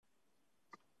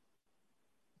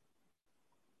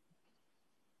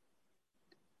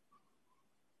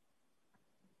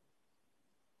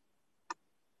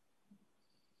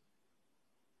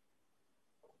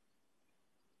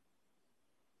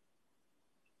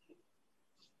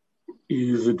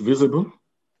Is it visible?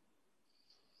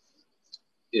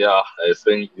 Yeah, I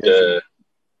think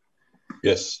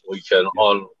yes, we can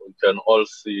all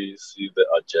see the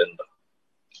agenda.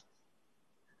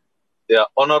 Yeah,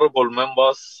 honorable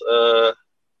members,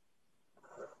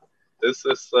 this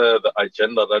is the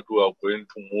agenda that we are going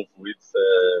to move with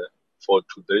for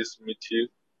today's meeting,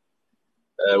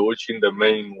 which in the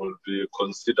main will be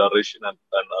consideration and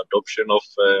adoption of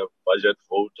budget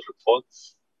vote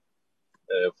reports,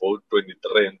 vote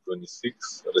 23 and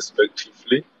 26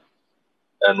 respectively,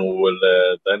 and we will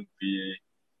then be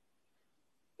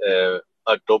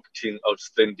adopting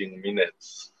outstanding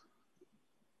minutes.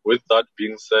 With that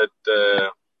being said,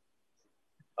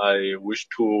 I wish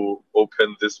to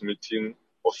open this meeting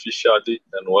officially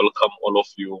and welcome all of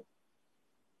you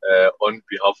on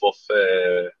behalf of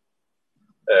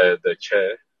the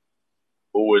chair,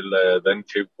 who will then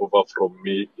take over from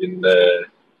me in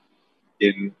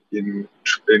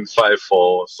 5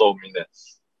 or so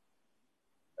minutes.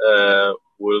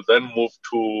 We'll then move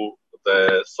to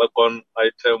the second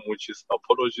item, which is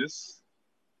apologies.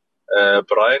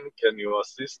 Brian, can you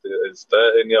assist? Is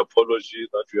there any apology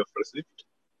that you have received?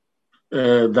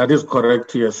 That is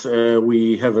correct, yes.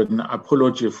 We have an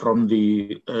apology from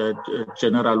the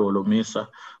General Olomisa,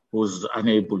 who's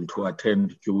unable to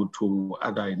attend due to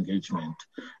other engagement.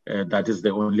 That is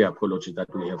the only apology that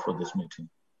we have for this meeting.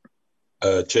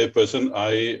 Chairperson,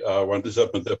 I want to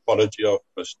submit the apology of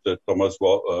Mr. Thomas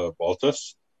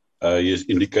Walters. He has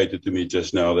indicated to me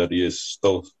just now that he is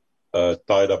still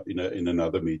tied up in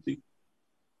another meeting.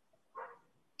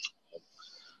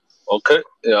 Okay,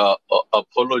 yeah,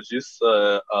 apologies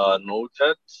are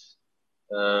noted.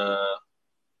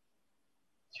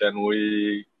 Can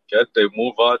we get a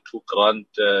mover to grant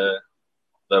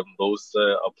them those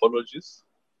apologies?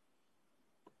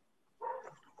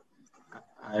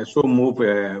 I so move,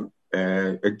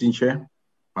 Acting Chair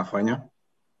Mafanya.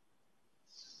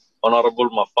 Honorable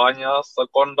Mafanya,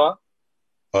 seconder.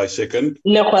 I second.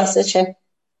 Chair.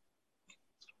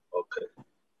 Okay.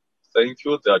 Thank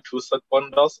you. There are 2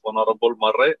 seconders, Honorable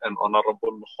Mare and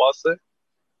Honorable Khwase.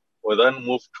 We then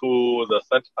move to the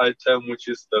third item, which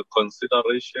is the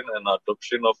consideration and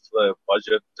adoption of the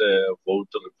budget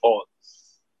vote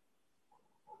reports.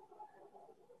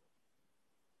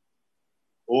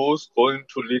 Who's going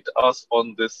to lead us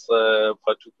on this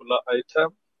particular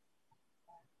item?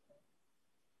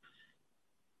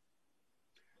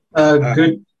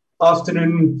 Good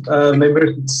afternoon,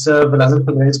 members. It's Velazar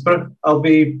van Rensburg. I'll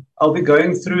be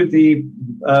going through the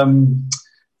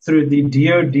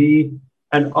DoD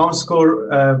and Arms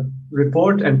Corps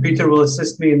report, and Peter will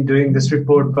assist me in doing this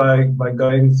report by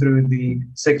going through the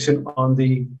section on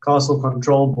the Castle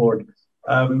Control Board.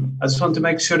 I just want to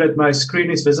make sure that my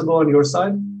screen is visible on your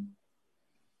side.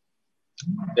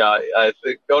 Yeah, I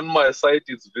think on my side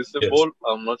it's visible. Yes.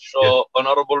 I'm not sure, yes.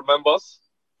 Honorable members.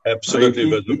 Absolutely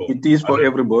visible. It is for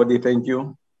everybody. Thank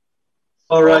you.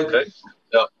 All right. Okay.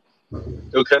 Yeah.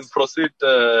 You can proceed,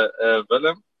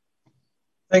 Willem.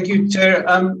 Thank you, Chair.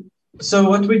 So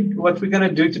what we're going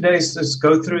to do today is just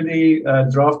go through the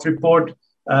draft report,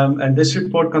 and this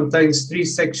report contains 3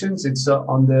 sections. It's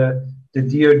on the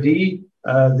DoD,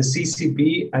 the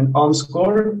CCB, and Arms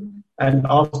Corps. And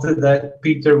after that,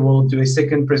 Peter will do a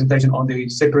second presentation on the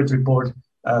separate report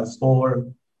for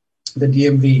the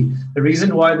DMV. The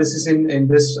reason why this is in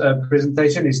this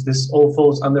presentation is this all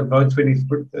falls under vote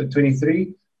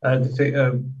 23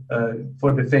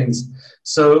 for defense.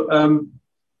 So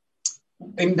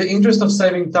in the interest of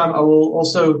saving time, I will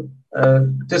also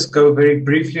just go very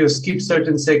briefly or skip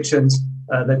certain sections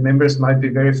that members might be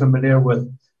very familiar with.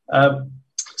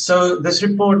 So this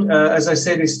report, as I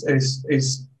said,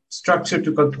 is structured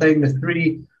to contain the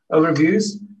 3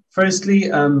 overviews. Firstly,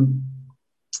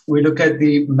 we look at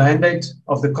the mandate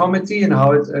of the committee and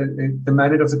how the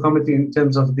mandate of the committee in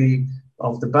terms of the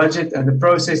budget and the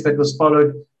process that was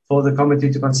followed for the committee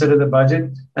to consider the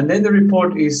budget. And then the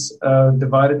report is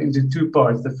divided into 2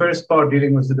 parts. The first part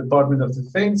dealing with the Department of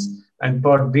Defense, and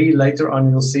part B later on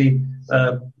you'll see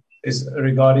is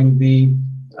regarding the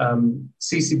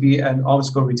CCB and Arms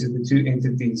Corps, which is the 2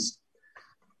 entities.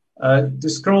 To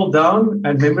scroll down,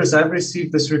 and members have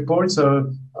received this report,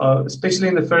 so especially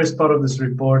in the first part of this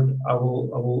report, I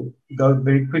will go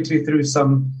very quickly through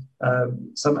some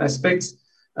aspects.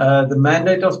 The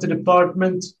mandate of the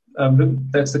department,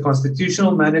 that's the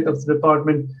constitutional mandate of the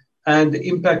department, and the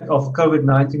impact of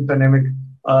COVID-19 pandemic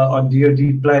on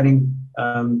DoD planning,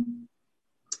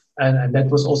 and that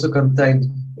was also contained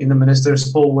in the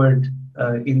minister's forward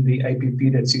in the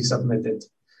APP that she submitted.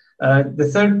 The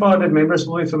third part that members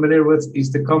will be familiar with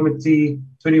is the Committee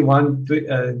 21,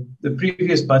 the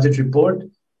previous budget report,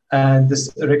 and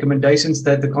the recommendations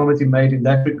that the committee made in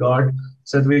that regard.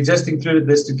 So we just included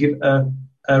this to give a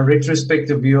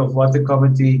retrospective view of what the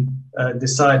committee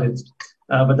decided.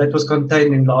 But that was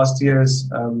contained in last year's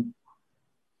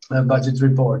budget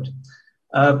report.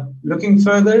 Looking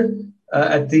further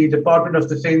at the Department of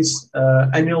Defense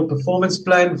annual performance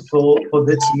plan for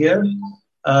this year,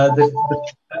 the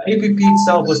APP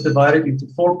itself was divided into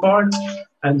 4 parts,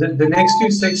 and the next 2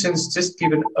 sections just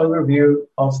give an overview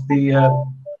of the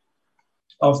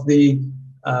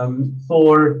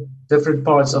 4 different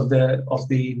parts of the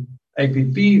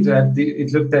APP.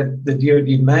 It looked at the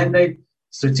DoD mandate,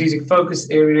 strategic focus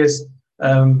areas,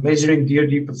 measuring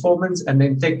DoD performance, and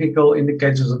then technical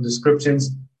indicators or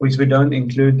descriptions, which we don't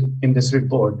include in this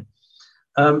report.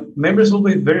 Members will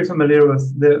be very familiar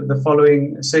with the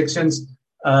following sections.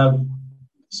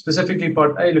 Specifically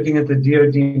Part A, looking at the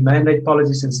DoD mandate,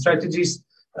 policies and strategies.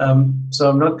 So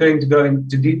I'm not going to go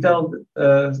into detail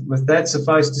with that.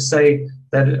 Suffice to say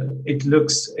that it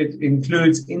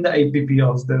includes in the APP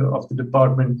of the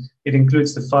department, it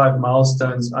includes the 5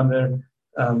 milestones under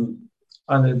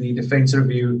the Defense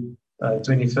Review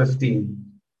 2015.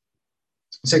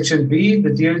 Section B, the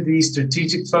DoD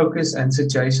strategic focus and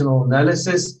situational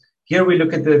analysis. Here we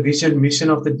look at the vision, mission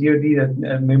of the DoD that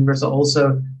members are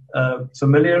also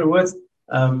familiar with,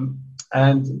 and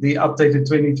the updated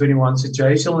 2021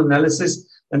 situational analysis.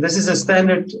 And this is a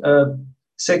standard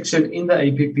section in the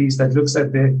APPs that looks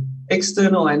at the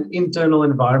external and internal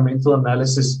environmental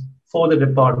analysis for the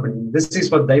department. This is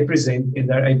what they present in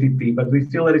their APP, but we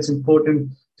feel that it's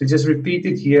important to just repeat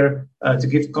it here to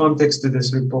give context to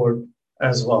this report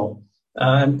as well.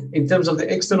 And in terms of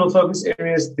the external focus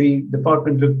areas, the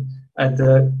department looked at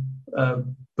the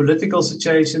political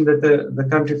situation that the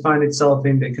country finds itself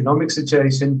in, the economic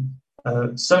situation,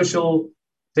 social,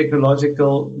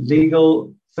 technological,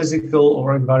 legal, physical,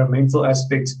 or environmental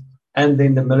aspects, and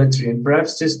then the military. And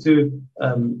perhaps just to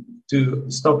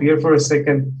stop here for a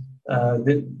second,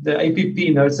 the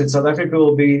APP notes that South Africa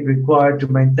will be required to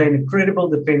maintain a credible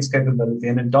defense capability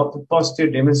and adopt a posture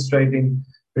demonstrating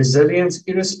resilience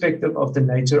irrespective of the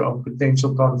nature of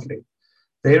potential conflict,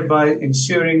 thereby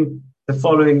ensuring the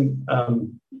following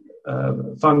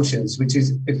functions, which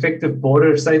is effective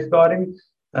border safeguarding,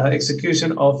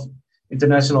 execution of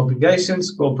international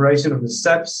obligations, cooperation of the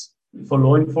SAPs for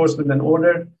law enforcement and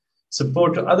order,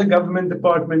 support to other government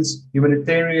departments,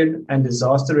 humanitarian and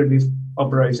disaster relief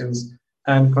operations,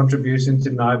 and contribution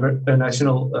to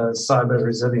national cyber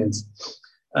resilience.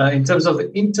 In terms of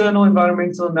the internal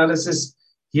environmental analysis,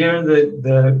 here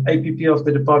the APP of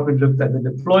the department looked at the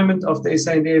deployment of the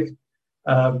SANDF,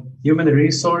 human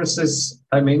resources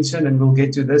dimension, and we'll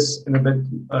get to this in a bit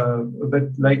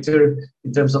later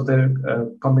in terms of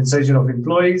the compensation of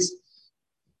employees,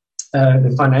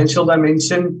 the financial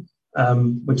dimension,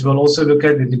 which will also look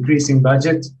at the decreasing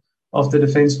budget of the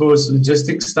Defence Force,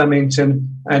 logistics dimension,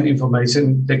 and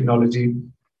information technology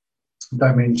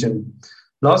dimension.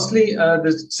 Lastly,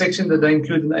 the section that I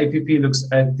include in the APP looks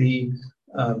at the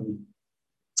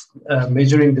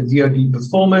measuring the DoD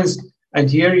performance. And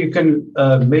here you can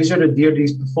measure the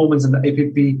DoD's performance in the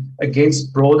APP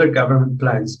against broader government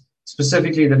plans,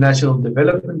 specifically the National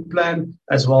Development Plan,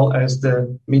 as well as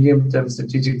the Medium-Term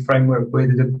Strategic Framework, where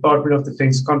the Department of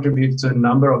Defense contributes to a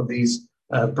number of these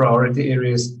priority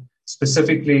areas,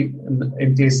 specifically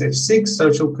MTSF 6,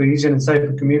 Social Cohesion and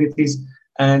Safer Communities,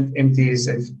 and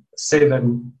MTSF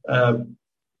 7, A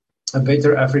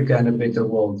Better Africa and a Better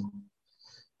World.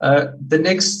 The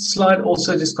next slide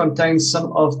also just contains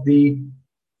some of the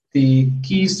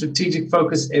key strategic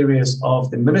focus areas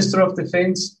of the Minister of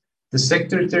Defense, the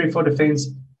Secretary for Defense,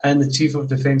 and the Chief of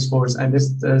Defense Force. And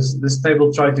this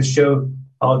table tried to show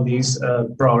how these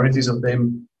priorities of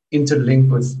them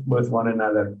interlink with one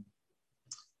another.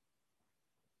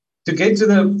 To get to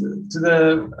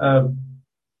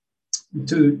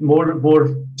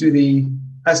the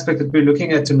aspect that we're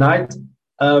looking at tonight,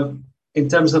 in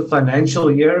terms of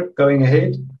financial year going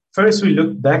ahead, first we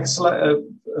look back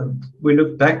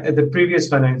at the previous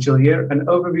financial year, an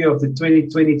overview of the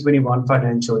 2020-21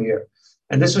 financial year.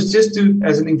 And this was just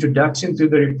as an introduction to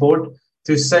the report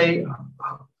to say,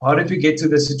 how did we get to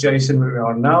the situation where we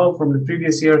are now from the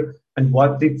previous year, and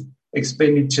what did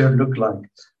expenditure look like?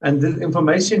 And the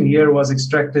information here was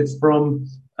extracted from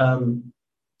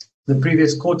the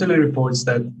previous quarterly reports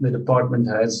that the department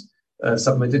has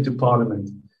submitted to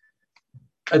Parliament.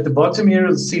 At the bottom here,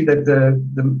 you'll see that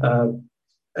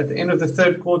at the end of the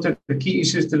third quarter, the key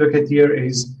issues to look at here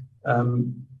is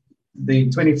the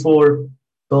 24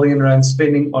 billion rand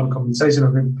spending on compensation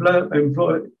of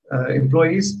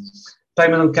employees,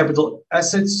 payment on capital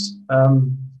assets,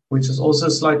 which was also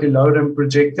slightly lower than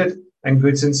projected, and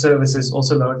goods and services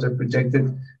also lower than projected.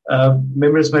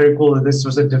 Members may recall that this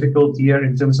was a difficult year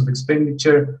in terms of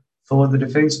expenditure for the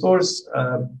Defence Force,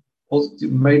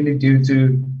 mainly due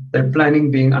to their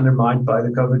planning being undermined by the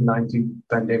COVID-19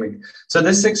 pandemic. So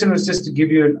this section was just to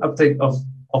give you an update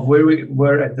of where we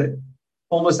were at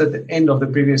almost at the end of the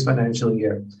previous financial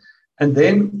year. And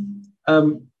then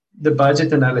the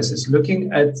budget analysis,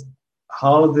 looking at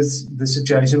how the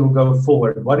situation will go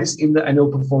forward. What is in the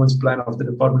annual performance plan of the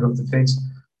Department of Defence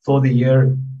for the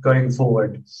year going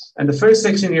forward? And the first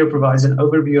section here provides an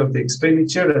overview of the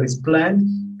expenditure that is planned.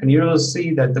 And you will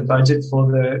see that the budget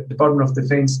for the Department of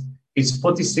Defence is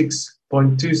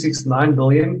 46.269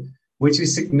 billion, which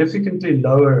is significantly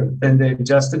lower than the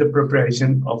adjusted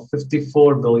appropriation of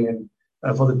 54 billion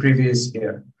for the previous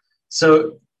year.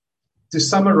 So to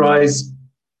summarize,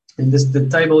 in the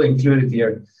table included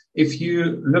here, if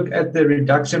you look at the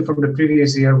reduction from the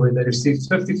previous year where they received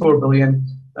 54 billion,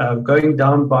 going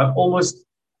down by almost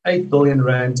 8 billion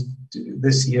rand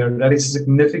this year, that is a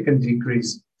significant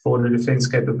decrease for the defense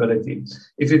capability.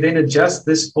 If you then adjust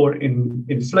this for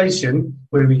inflation,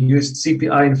 where we used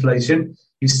CPI inflation,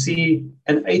 you see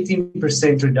an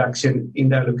 18% reduction in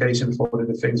the allocation for the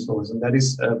Defence Force, and that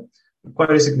is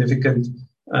quite a significant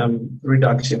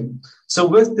reduction. So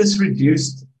with this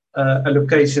reduced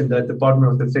allocation that the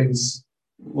Department of Defence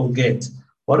will get,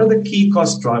 what are the key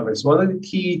cost drivers? What are the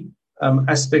key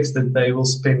aspects that they will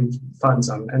spend funds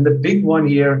on? And the big one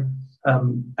here,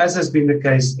 as has been the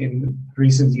case in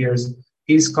recent years,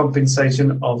 is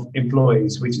compensation of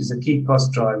employees, which is a key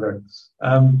cost driver.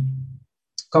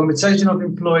 Compensation of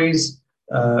employees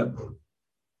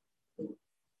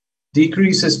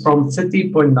decreases from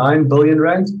 30.9 billion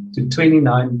rand to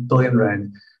 29 billion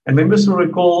rand. And members will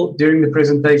recall during the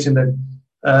presentation that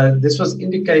this was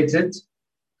indicated,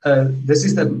 this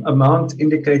is the amount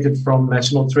indicated from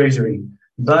National Treasury,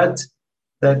 but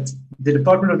that the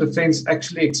Department of Defence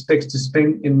actually expects to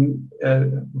spend in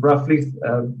roughly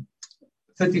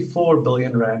 34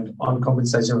 billion rand on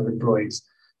compensation of employees.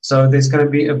 So there's going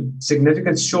to be a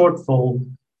significant shortfall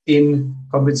in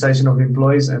compensation of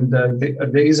employees, and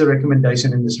there is a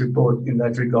recommendation in this report in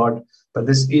that regard, but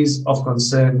this is of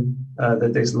concern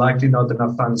that there's likely not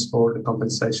enough funds for the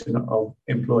compensation of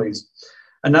employees.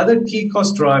 Another key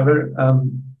cost driver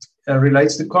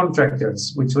relates to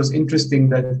contractors, which was interesting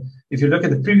that if you look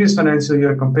at the previous financial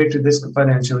year compared to this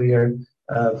financial year,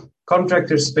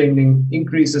 contractor spending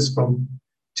increases from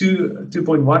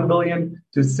 2.1 billion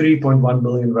to 3.1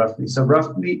 billion roughly. So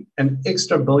roughly an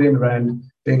extra billion rand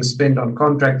being spent on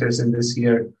contractors in this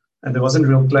year. And there wasn't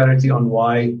real clarity on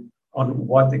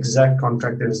what exact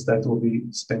contractors that will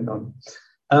be spent on.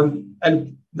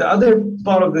 And the other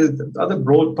part of the other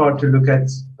broad part to look at,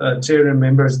 Chair and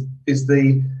members, is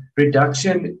the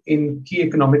reduction in key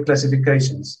economic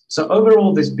classifications. So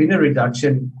overall, there's been a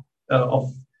reduction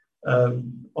of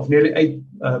nearly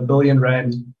 8 billion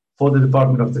rand for the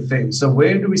Department of Defence. So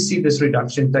where do we see this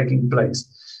reduction taking place?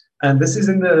 And this is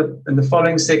in the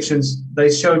following sections. They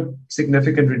show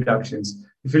significant reductions.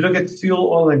 If you look at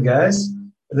fuel, oil, and gas,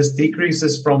 this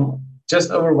decreases from just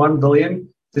over 1 billion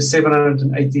to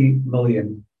 780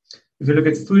 million. If you look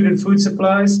at food and food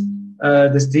supplies,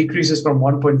 this decreases from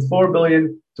 1.4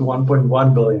 billion to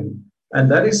 1.1 billion. And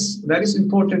that is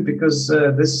important because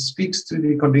this speaks to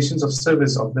the conditions of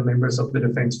service of the members of the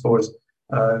Defence Force,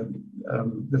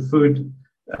 the food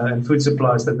and food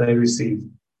supplies that they receive.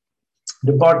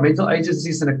 Departmental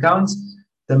agencies and accounts,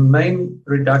 the main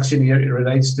reduction here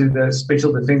relates to the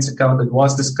special defence account that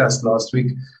was discussed last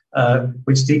week,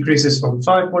 which decreases from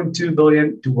 5.2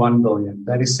 billion to 1 billion.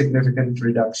 That is significant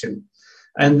reduction.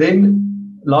 And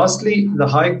then lastly, the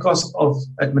high cost of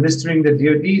administering the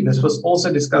DoD. This was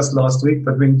also discussed last week,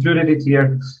 but we included it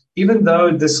here. Even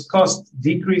though this cost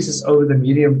decreases over the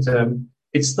medium term,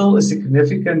 it's still a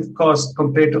significant cost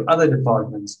compared to other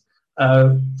departments.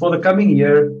 For the coming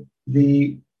year,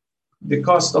 the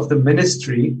cost of the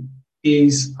ministry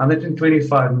is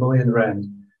 125 million rand.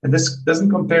 And this doesn't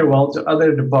compare well to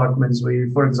other departments where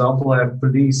you, for example, have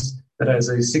police that has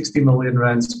a 60 million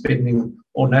rand spending,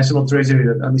 or National Treasury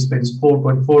that only spends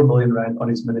 4.4 million rand on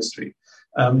its ministry.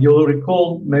 You'll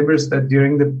recall, members, that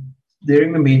during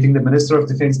the meeting, the Minister of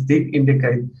Defence did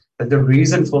indicate that the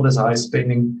reason for this high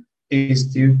spending is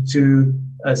due to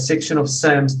a section of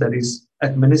SAMS that is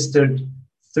administered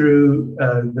through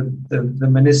the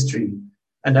ministry.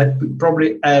 And that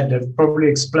probably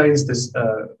explains this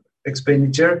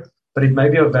expenditure, but it may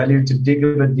be of value to dig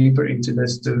a bit deeper into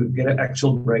this to get an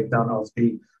actual breakdown of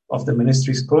the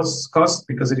ministry's cost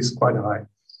because it is quite high.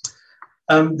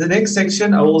 The next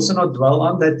section I will also not dwell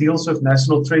on. That deals with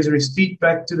National Treasury's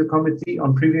feedback to the committee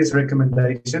on previous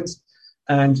recommendations,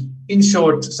 and in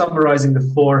short, summarizing the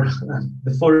four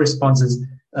responses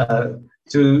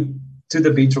to the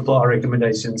BRRR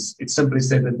recommendations. It simply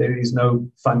said that there is no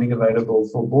funding available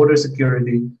for border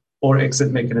security or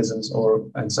exit mechanisms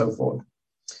and so forth.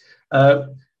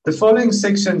 The following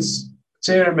sections,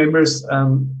 Chair and members,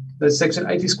 the section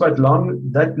 8 is quite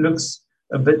long. That looks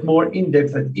a bit more in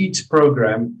depth at each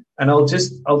program, and I'll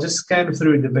just scan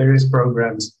through the various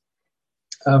programs.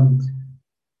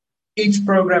 Each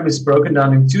program is broken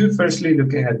down in two, firstly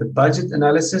looking at the budget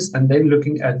analysis and then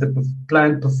looking at the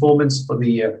planned performance for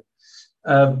the year.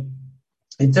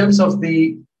 In terms of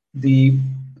the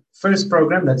first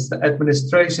program, that's the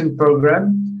administration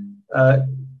program,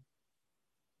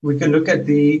 we can look at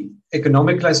the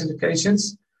economic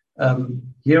classifications.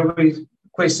 Here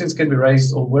questions can be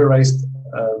raised or were raised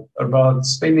about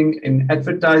spending in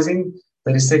advertising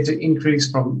that is set to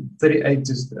increase from 38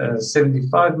 to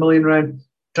 75 million rand,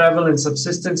 travel and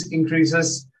subsistence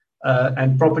increases,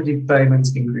 and property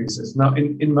payments increases. Now,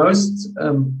 in most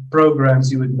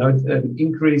programs, you would note an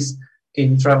increase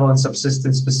in travel and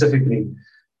subsistence specifically.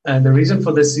 And the reason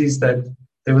for this is that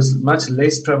there was much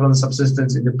less travel and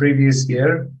subsistence in the previous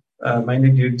year,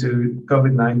 mainly due to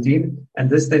COVID-19. And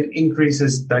this then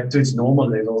increases back to its normal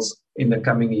levels in the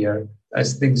coming year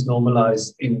as things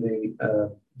normalize in the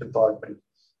department.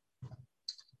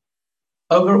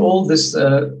 Overall, this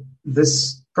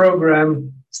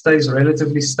program stays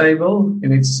relatively stable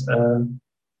in its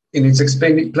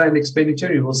planned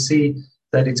expenditure. You will see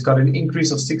that it's got an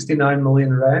increase of 69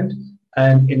 million rand,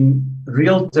 and in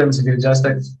real terms, if you adjust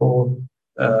that for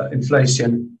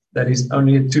inflation, that is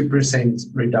only a 2%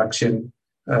 reduction,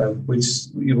 which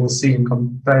you will see in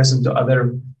comparison to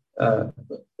other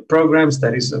programs.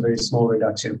 That is a very small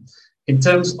reduction. In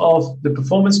terms of the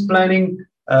performance planning,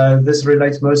 this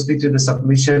relates mostly to the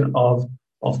submission of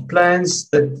plans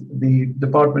that the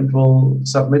department will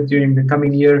submit during the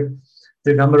coming year,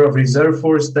 the number of reserve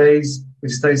force days,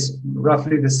 which stays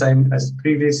roughly the same as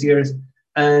previous years,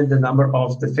 and the number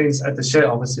of defense attaché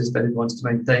offices that it wants to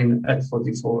maintain at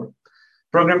 44.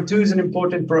 Program 2 is an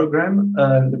important program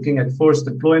looking at force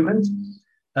deployment.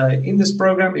 In this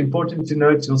program, important to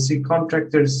note, you'll see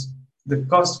contractors, the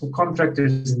cost for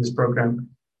contractors in this program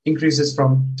increases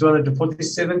from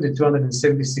 247 to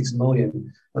 276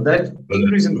 million. Now that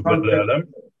increase in contract,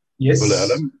 yes,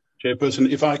 Chairperson,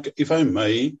 if I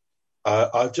may,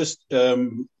 I've just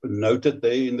noted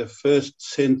there in the first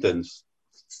sentence,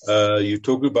 you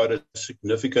talk about a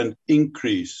significant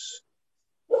increase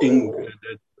in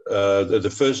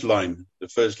the first line.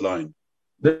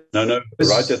 No,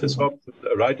 right at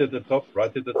the top.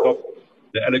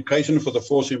 The allocation for the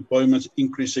force employments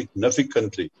increased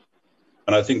significantly.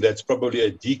 And I think that's probably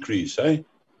a decrease, eh?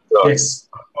 Yes.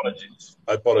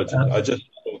 I apologize. I just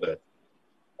saw that.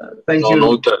 Thank you.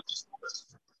 Noted.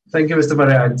 Thank you, Mr.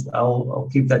 Maria. I'll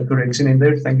keep that correction in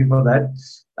there. Thank you for that.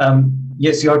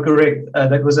 Yes, you are correct.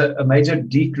 That was a major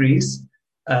decrease.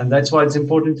 And that's why it's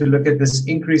important to look at this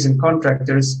increase in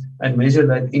contractors and measure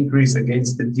that increase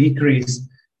against the decrease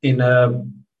in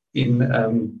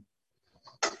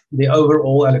the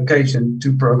overall allocation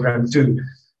to Program 2.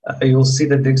 You'll see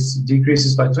that this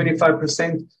decreases by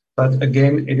 25%, but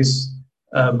again, it is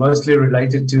mostly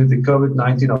related to the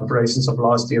COVID-19 operations of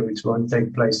last year, which won't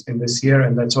take place in this year,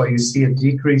 and that's why you see a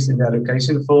decrease in the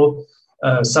allocation for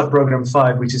sub-program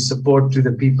 5, which is support to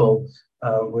the people,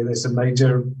 where there's a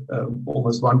major,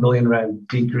 almost 1 billion rand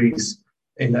decrease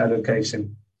in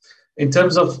allocation. In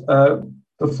terms of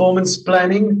performance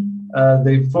planning,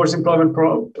 the force employment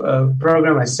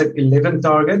program has set 11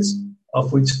 targets,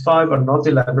 of which 5 are not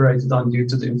elaborated on due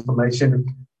to the information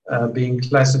being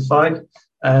classified.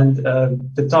 And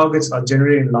the targets are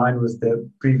generally in line with the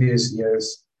previous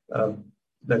years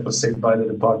that was set by the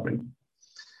department.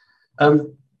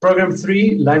 Program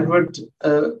 3, Landward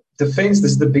Defense,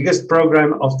 this is the biggest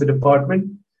program of the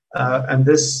department. And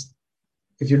this,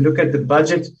 if you look at the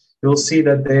budget, you'll see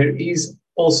that there is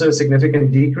also a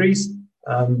significant decrease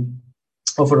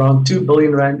of around 2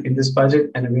 billion rand in this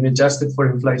budget, and when adjusted for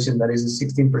inflation, that is a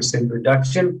 16%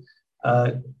 reduction.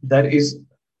 That is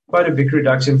quite a big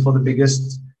reduction for the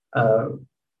biggest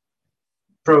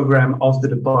program of the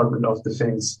Department of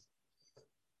Defense.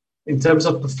 In terms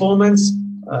of performance,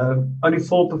 only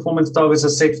 4 performance targets are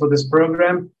set for this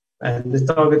program, and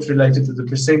the targets related to the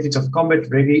percentage of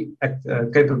combat-ready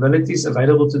capabilities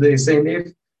available to the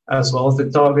SANDF, as well as the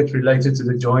target related to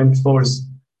the joint force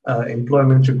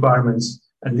employment requirements,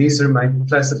 and these remain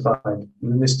classified. And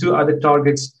then there's 2 other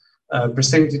targets,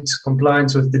 percentage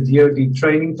compliance with the DoD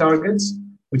training targets,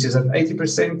 which is at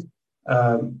 80%,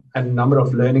 and number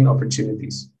of learning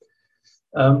opportunities.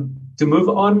 To move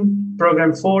on,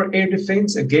 Program 4, Air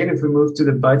Defence. Again, if we move to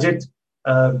the budget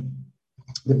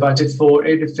for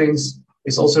air defence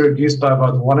is also reduced by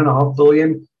about 1.5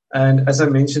 billion. And as I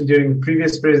mentioned during the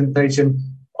previous presentation,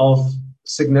 of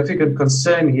significant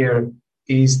concern here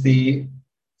is the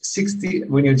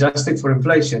when you adjust it for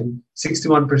inflation,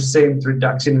 61%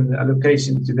 reduction in the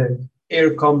allocation to the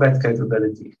air combat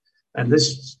capability. And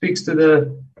this speaks to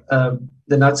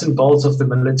the nuts and bolts of the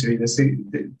military.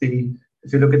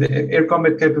 If you look at the air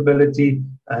combat capability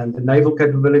and the naval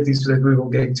capabilities that we will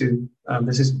get to,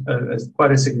 this is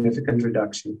quite a significant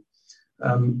reduction.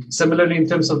 Similarly, in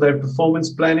terms of their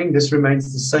performance planning, this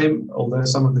remains the same, although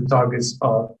some of the targets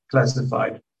are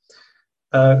classified.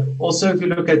 Also, if you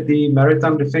look at the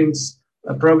Maritime Defence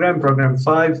Program, Program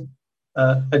 5,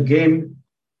 again,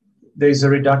 there's a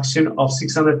reduction of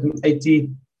 680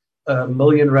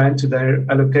 million rand to their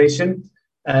allocation.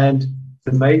 And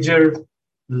the major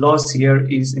loss here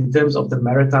is in terms of the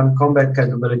maritime combat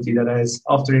capability that has,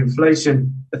 after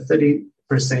inflation, a 30%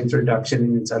 reduction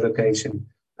in its allocation.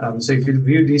 So if you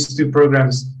view these two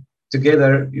programs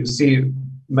together, you see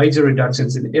major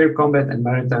reductions in air combat and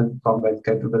maritime combat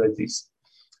capabilities.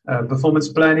 Performance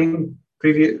planning,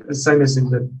 same as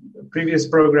in the previous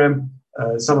program,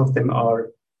 some of them are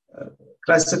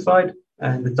classified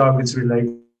and the targets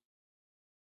relate.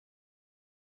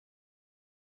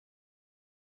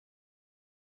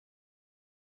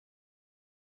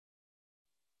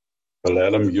 Well,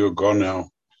 Adam, you're gone now.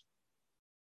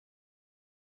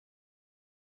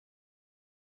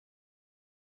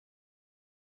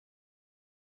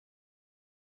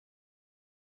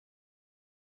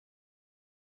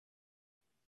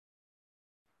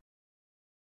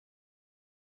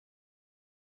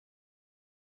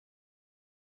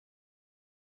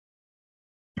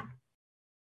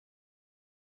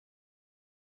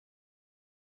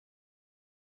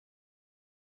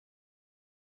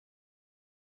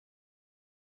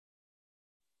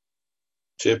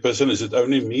 Chairperson, is it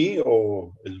only me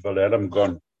or is Adam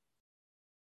gone?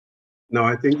 No,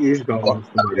 I think he's gone.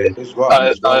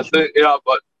 I think, yeah,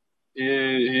 but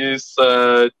he is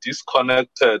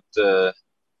disconnected,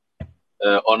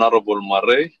 Honorable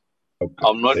Murray. Okay,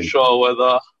 I'm not sure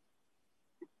whether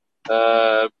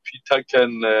Peter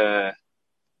can...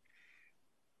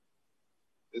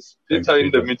 is Peter in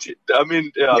the meeting? I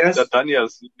mean, yeah, yes. Daniel.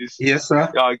 Yes,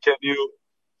 sir. Yeah,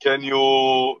 can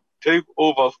you take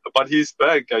over? But he's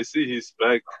back. I see he's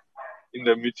back in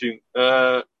the meeting.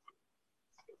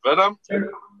 Madam?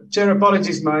 Chair,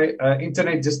 apologies. My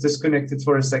internet just disconnected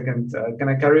for a second. Can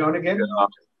I carry on again?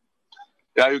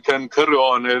 Yeah, you can carry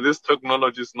on. This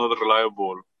technology is not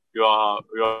reliable. You are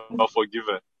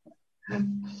forgiven.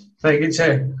 Thank you,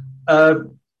 Chair.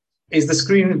 Is the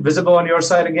screen visible on your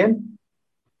side again?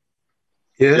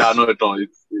 Yes. Yeah, no,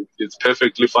 it's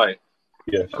perfectly fine.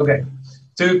 Yes. Okay.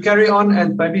 To carry on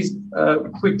and maybe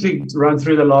quickly run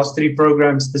through the last three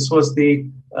programs, this was the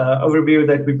overview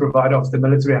that we provide of the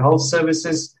military health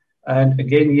services. And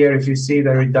again, here, if you see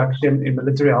the reduction in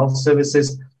military health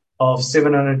services of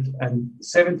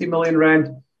 770 million rand,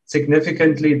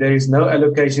 significantly, there is no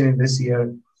allocation in this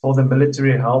year for the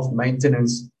military health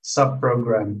maintenance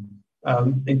sub-program.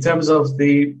 In terms of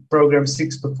the Program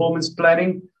 6 performance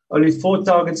planning, only 4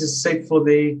 targets is set for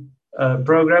the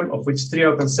program, of which 3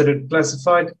 are considered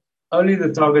classified. Only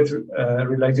the target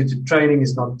related to training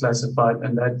is not classified,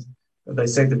 and that they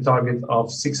set the target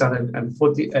of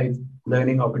 648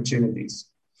 learning opportunities.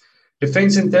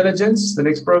 Defense Intelligence, the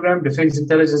next program, Defense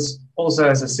Intelligence also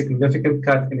has a significant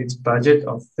cut in its budget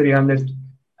of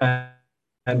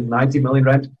 390 million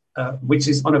rand, which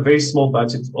is on a very small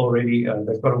budget already.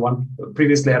 They've got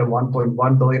previously had a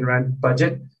 1.1 billion rand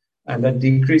budget, and that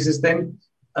decreases then.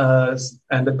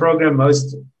 And the program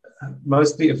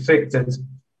mostly affected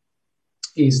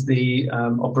is the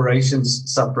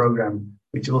operations sub-program,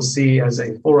 which we'll see as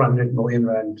a 400 million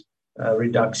rand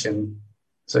reduction.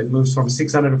 So it moves from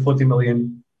 640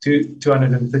 million to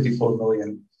 234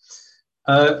 million.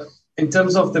 In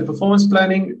terms of the performance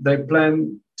planning, they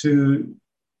plan to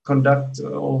conduct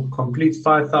or complete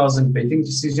 5,000 betting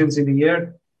decisions in a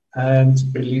year and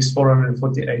release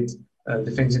 448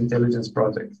 defense intelligence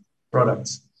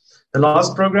products. The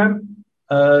last program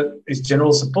is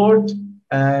general support,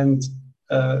 and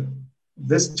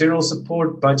this general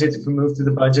support budget, if we move to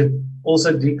the budget,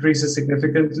 also decreases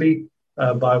significantly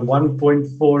by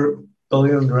 1.4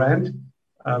 billion rand.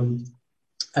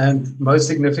 And most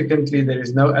significantly, there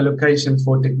is no allocation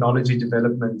for technology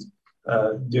development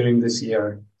during this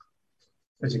year.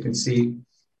 As you can see,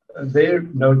 there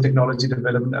no technology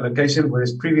development allocation,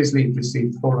 whereas previously it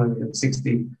received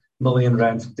 460 million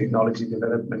rand for technology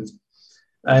development.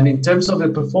 And in terms of the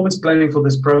performance planning for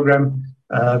this program,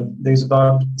 there's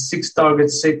about 6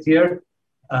 targets set here,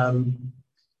 and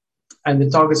the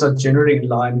targets are generally in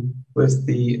line with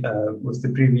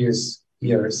the previous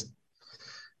years.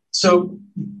 So,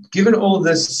 given all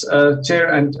this,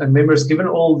 Chair and members, given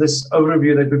all this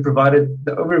overview that we provided,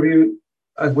 the overview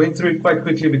I went through it quite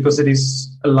quickly because it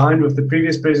is aligned with the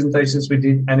previous presentations we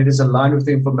did, and it is aligned with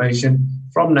the information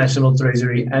from National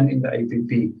Treasury and in the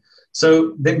APP.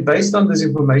 So then based on this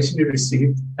information you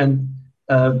received, and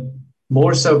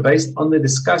more so based on the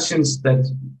discussions that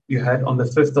you had on the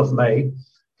 5th of May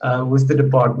with the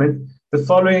department, the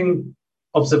following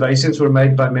observations were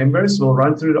made by members. We'll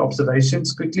run through the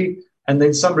observations quickly, and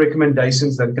then some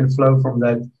recommendations that can flow from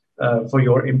that for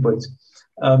your input.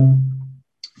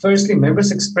 Firstly,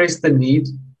 members expressed the need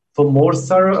for more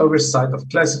thorough oversight of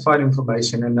classified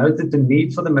information and noted the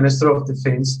need for the Minister of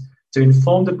Defence to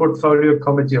inform the Portfolio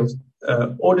Committee of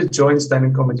or the Joint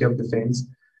Standing Committee of Defence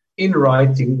in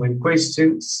writing when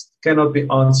questions cannot be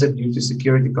answered due to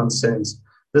security concerns.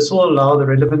 This will allow the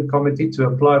relevant committee to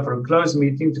apply for a closed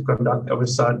meeting to conduct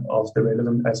oversight of the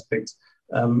relevant aspects.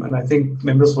 And I think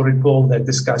members will recall that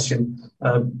discussion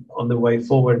on the way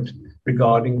forward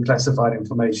regarding classified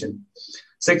information.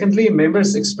 Secondly,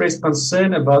 members expressed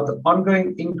concern about the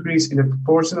ongoing increase in the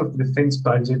proportion of the defence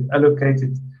budget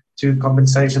allocated to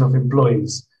compensation of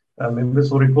employees. Members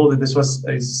will recall that this was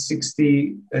it's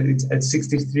at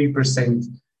 63%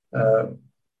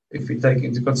 if we take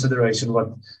into consideration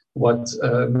what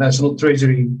National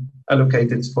Treasury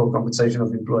allocated for compensation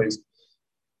of employees.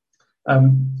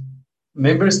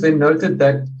 Members then noted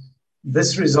that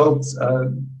this results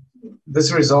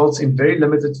in very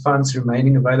limited funds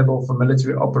remaining available for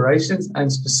military operations and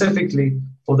specifically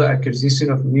for the acquisition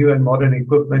of new and modern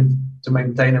equipment to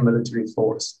maintain a military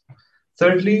force.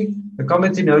 Thirdly, the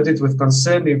committee noted with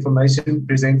concern the information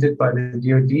presented by the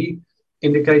DoD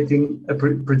indicating a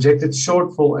projected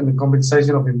shortfall in the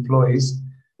compensation of employees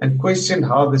and questioned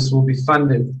how this will be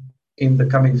funded in the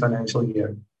coming financial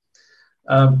year.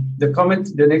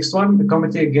 The next one, the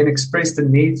committee again expressed the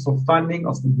need for funding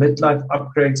of the midlife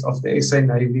upgrades of the SA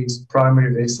Navy's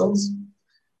primary vessels.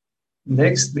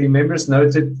 Next, the members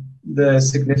noted the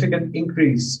significant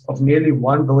increase of nearly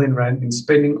 1 billion rand in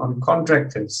spending on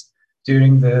contractors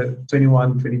during the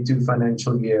 21-22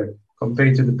 financial year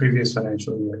compared to the previous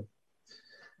financial year.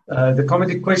 The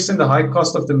committee questioned the high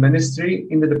cost of the ministry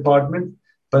in the department,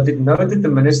 but it noted the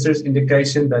minister's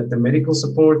indication that the medical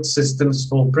support systems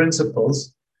for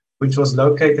principals, which was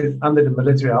located under the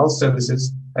military health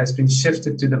services, has been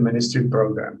shifted to the ministry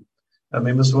program.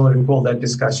 Members will recall that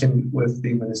discussion with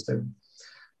the minister.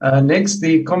 Next,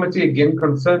 the committee again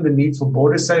confirmed the need for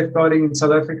border safeguarding in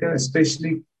South Africa,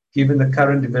 especially given the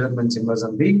current developments in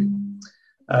Mozambique.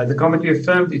 The committee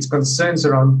affirmed its concerns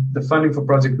around the funding for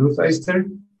Project Hoefyster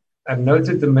and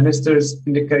noted the minister's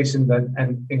indication that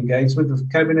an engagement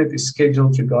with cabinet is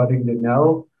scheduled regarding the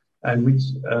NEL and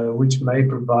which may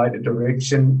provide a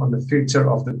direction on the future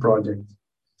of the project.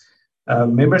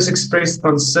 Members expressed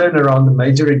concern around the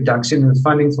major reduction in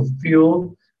funding for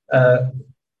fuel and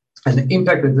the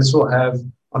impact that this will have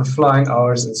on flying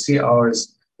hours and sea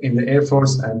hours in the Air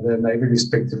Force and the Navy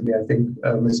respectively. I think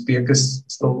Ms. Beekes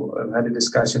still had a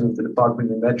discussion with the department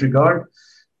in that regard.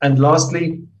 And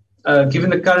lastly, given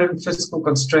the current fiscal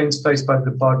constraints faced by the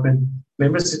department,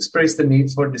 members expressed the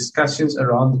need for discussions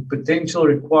around the potential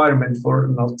requirement for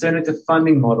an alternative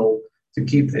funding model to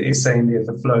keep the SANDF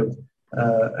afloat.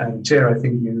 And Chair, I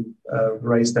think you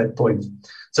raised that point.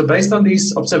 So based on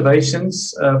these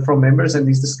observations from members and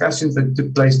these discussions that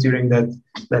took place during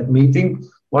that meeting,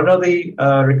 what are the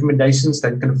recommendations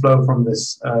that can flow from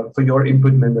this for your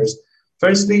input, members?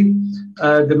 Firstly,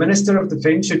 the Minister of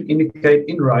Defence should indicate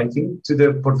in writing to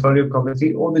the Portfolio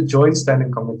Committee or the Joint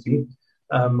Standing Committee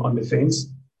on Defence,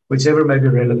 whichever may be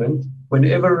relevant,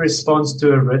 whenever a response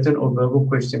to a written or verbal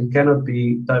question cannot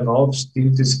be divulged due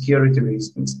to security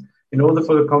reasons, in order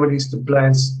for the committees to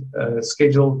plan,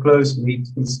 schedule closed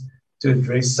meetings to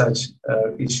address such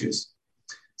issues.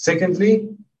 Secondly,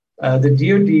 the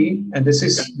DoD, and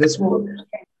this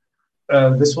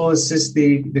will assist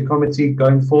the committee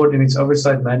going forward in its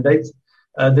oversight mandate.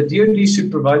 The DoD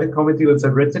should provide the committee with a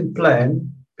written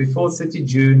plan before 30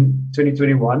 June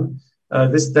 2021.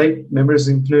 This date, members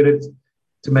included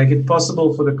to make it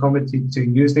possible for the committee to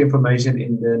use the information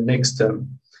in the next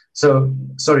term. So,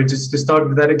 sorry, just to start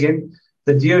with that again,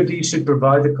 the DoD should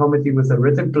provide the committee with a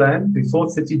written plan before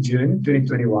 30 June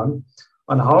 2021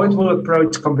 on how it will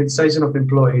approach compensation of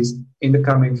employees in the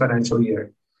coming financial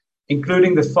year.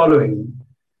 including the following.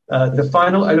 The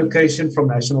final allocation from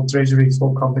National Treasury for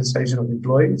compensation of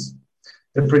employees,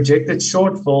 the projected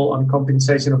shortfall on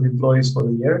compensation of employees for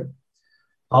the year,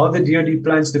 how the DoD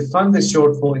plans to fund the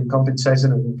shortfall in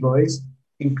compensation of employees,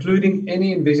 including any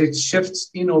envisaged shifts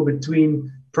in or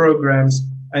between programs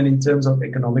and in terms of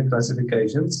economic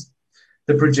classifications,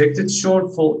 the projected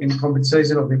shortfall in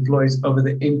compensation of employees over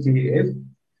the NTF,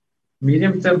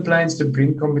 medium-term plans to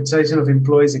bring compensation of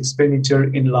employees' expenditure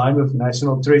in line with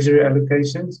National Treasury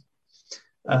allocations,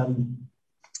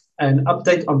 an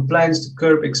update on plans to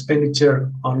curb expenditure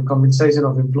on compensation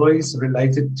of employees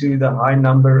related to the high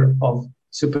number of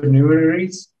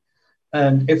supernumeraries,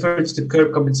 and efforts to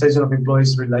curb compensation of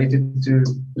employees related to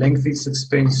lengthy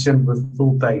suspension with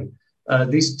full pay.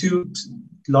 These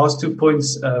last two points,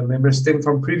 members, stem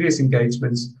from previous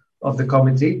engagements of the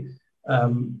committee,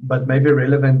 but may be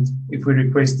relevant if we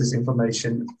request this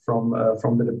information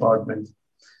from the department.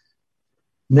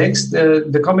 Next,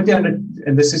 the committee,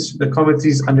 and this is the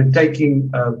committee's undertaking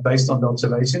based on the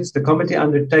observations, the committee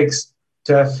undertakes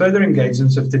to have further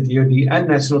engagements with the DoD and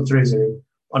National Treasury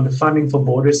on the funding for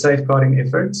border safeguarding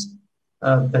efforts.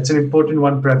 That's an important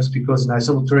one, perhaps because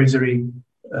National Treasury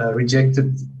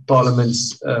rejected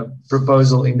Parliament's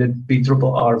proposal in the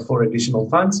BRRR for additional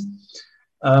funds.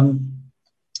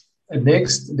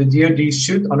 Next, the DoD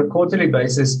should, on a quarterly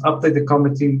basis, update the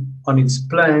committee on its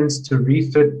plans to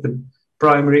refit the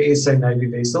primary SA Navy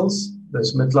vessels,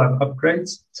 those midlife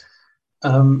upgrades.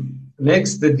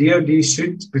 Next, the DoD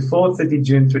should, before 30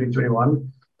 June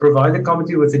 2021, provide the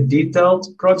committee with a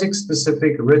detailed,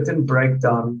 project-specific written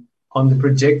breakdown on the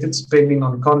projected spending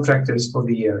on contractors for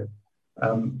the year,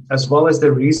 as well as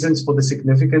the reasons for the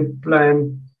significant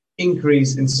planned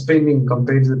increase in spending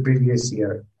compared to the previous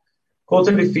year.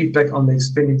 Quarterly feedback on the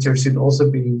expenditure should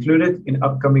also be included in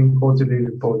upcoming quarterly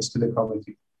reports to the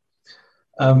committee.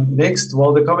 Next,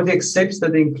 while the committee accepts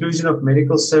that the inclusion of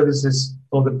medical services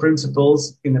for the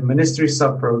principals in the ministry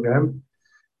sub-program,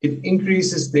 it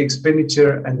increases the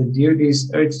expenditure, and the DoD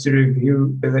is urged to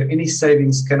review whether any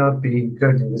savings cannot be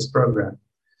incurred in this program.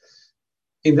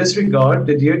 In this regard,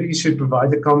 the DoD should provide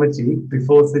the committee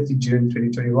before 30 June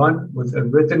 2021 with a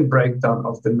written breakdown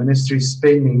of the ministry's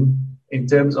spending in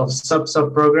terms of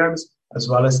sub-programs as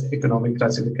well as economic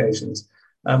classifications.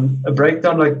 A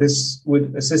breakdown like this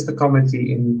would assist the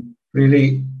committee in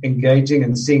really engaging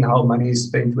and seeing how money is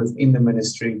spent within the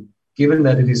ministry, given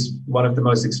that it is one of the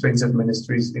most expensive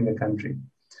ministries in the country.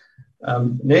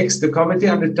 Next, the committee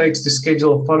undertakes to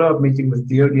schedule a follow-up meeting with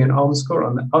DoD and Arms Corps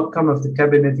on the outcome of the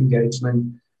cabinet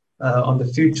engagement on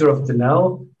the future of the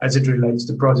NEL as it relates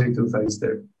to Project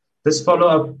Hoefyster. This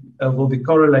follow-up will be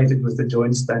correlated with the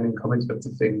Joint Standing Committee of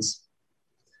Defence.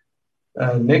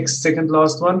 Next, second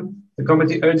last one. The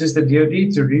committee urges the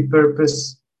DoD to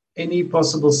repurpose any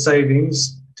possible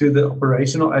savings to the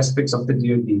operational aspects of the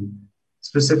DoD,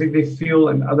 specifically fuel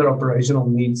and other operational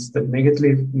needs that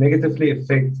negatively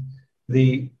affect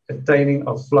the attaining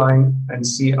of flying and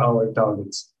sea hour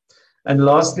targets. And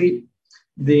lastly,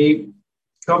 the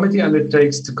committee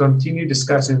undertakes to continue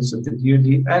discussions with the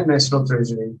DoD and National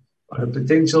Treasury on a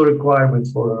potential requirement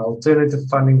for an alternative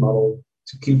funding model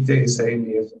to keep the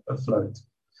SANDF afloat.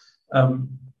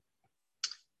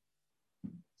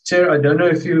 Chair, I don't know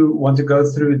if you want to go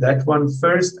through that one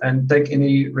first and take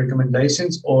any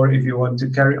recommendations, or if you want to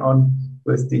carry on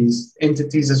with these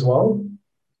entities as well.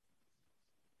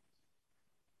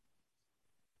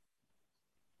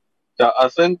 Yeah, I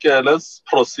think let's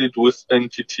proceed with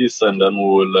entities, and then we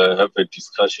will have a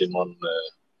discussion on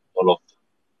all of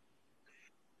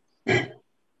them.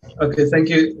 Okay, thank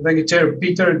you, Chair.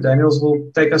 Peter Daniels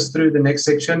will take us through the next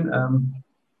section.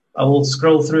 I will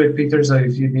scroll through it, Peter, so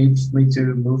if you need me to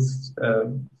move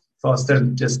faster,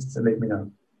 just let me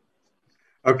know.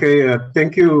 Okay,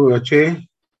 thank you, Chair,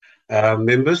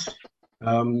 members.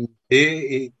 From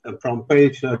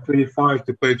page 25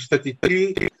 to page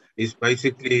 33 is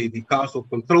basically the Castle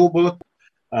Control Board.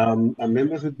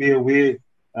 Members would be aware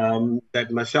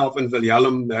that myself and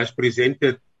William has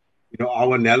presented,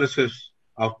 our analysis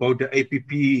of both the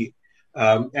APP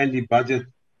and the budget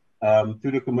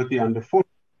to the committee on the 4th.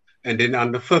 And then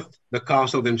on the 5th, the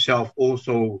council themselves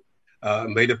also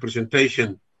made a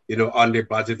presentation, on their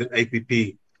budget and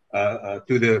APP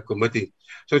to the committee.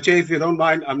 So, Chair, if you don't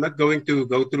mind, I'm not going to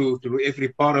go through every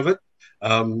part of it.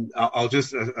 I'll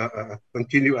just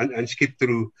continue and skip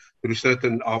through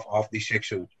certain of these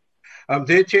sections.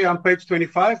 There, Chair, on page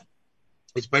 25,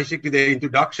 it's basically the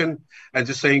introduction and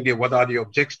just saying there what are the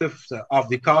objectives of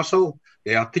the council.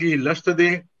 There are 3 listed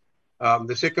there.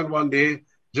 The second one there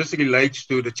just relates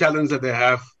to the challenge that they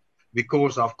have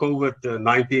because of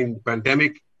COVID-19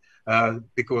 pandemic,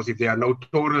 because if there are no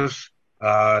tourists,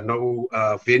 no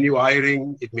venue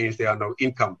hiring, it means there are no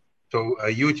income. So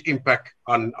a huge impact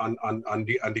on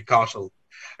the castle.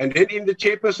 And then in the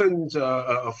chairperson's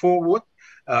forward,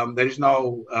 there is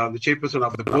now the chairperson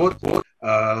of the board,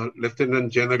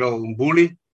 Lieutenant General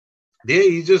Mbuli. There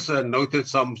he just noted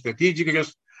some strategic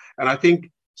risks, and I think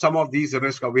some of these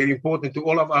risks are very important to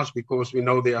all of us because we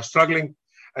know they are struggling.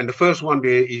 And the first one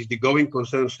there is the going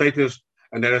concern status,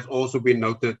 and that has also been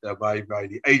noted by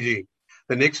the AG.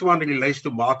 The next one relates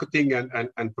to marketing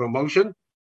and promotion.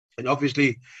 And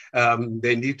obviously,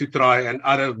 they need to try and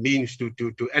other means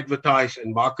to advertise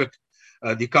and market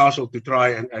the castle to try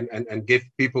and get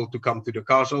people to come to the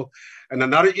castle. And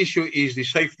another issue is the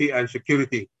safety and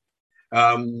security.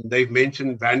 They've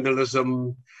mentioned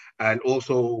vandalism and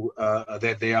also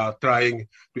that they are trying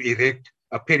to erect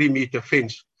a perimeter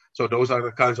fence. So those are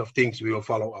the kinds of things we will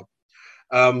follow up.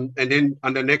 And then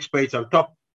on the next page on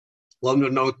top, one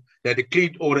will note that the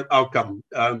clean audit outcome,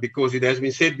 because it has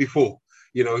been said before,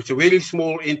 you know, it's a very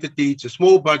small entity, it's a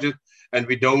small budget, and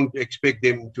we don't expect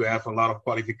them to have a lot of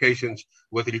qualifications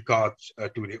with regards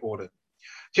to the audit.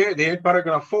 Chair, there in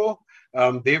paragraph 4,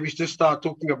 there we just start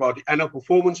talking about the annual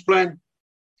performance plan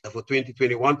for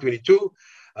 2021-22.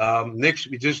 Next,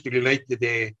 we just relate to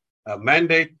their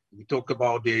mandate. We talk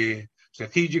about the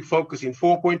strategic focus in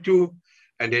 4.2,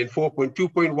 and then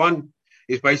 4.2.1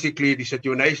 is basically the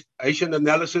situation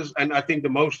analysis. And I think the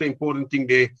most important thing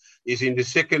there is in the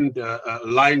second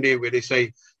line there where they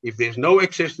say, if there's no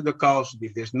access to the castle,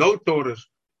 if there's no tourists,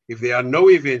 if there are no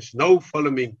events, no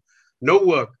filming, no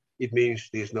work, it means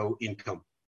there's no income.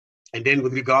 And then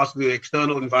with regards to the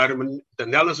external environment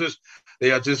analysis,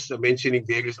 they are just mentioning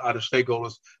various other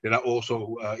stakeholders that are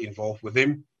also involved with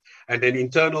them. And then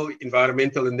internal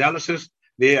environmental analysis,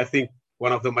 there I think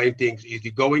one of the main things is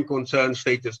the going concern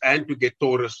status and to get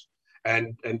tourists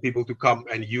and people to come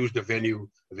and use the venue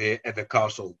there at the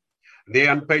castle. There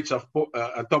on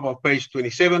top of page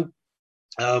 27,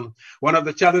 one of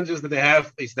the challenges that they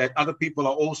have is that other people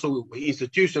are also,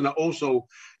 institutions are also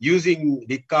using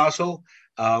the castle,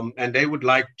 and they would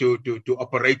like to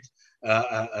operate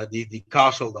the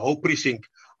castle, the whole precinct,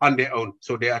 on their own.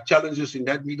 So there are challenges in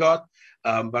that regard,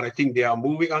 but I think they are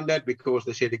moving on that because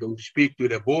they say they're going to speak to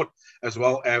the board as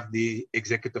well as the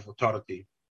executive authority.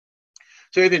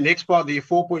 So the next part, the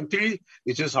 4.3,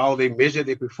 is just how they measure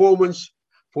their performance.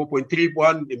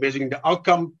 4.31, they're measuring the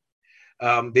outcome.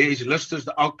 There is listed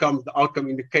the outcome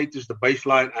indicators, the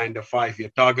baseline, and the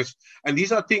 5-year targets. And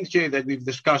these are things here that we've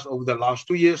discussed over the last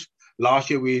 2 years.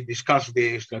 Last year, we discussed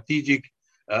the strategic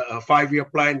 5-year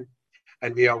plan,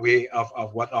 and we are aware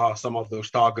of what are some of those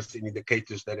targets and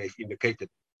indicators that they've indicated.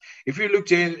 If you look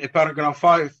here at paragraph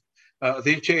 5,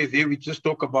 there we just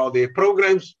talk about their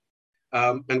programs.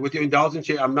 And with your indulgence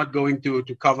here, I'm not going to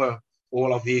cover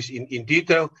all of these in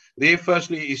detail. There,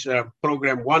 firstly, is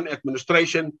program 1,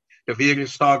 administration, the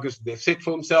various targets they've set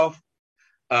for themselves.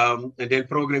 And then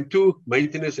program 2,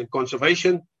 maintenance and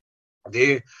conservation.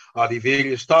 There are the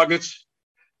various targets.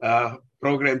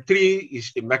 Program 3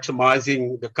 is the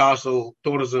maximizing the castle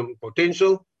tourism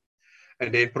potential.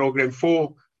 And then program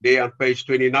 4, there on page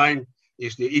 29,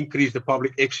 is to increase the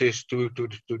public access to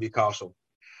the castle.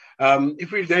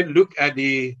 If we then look at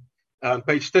the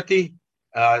page 30,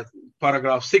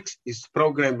 paragraph 6 is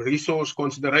program resource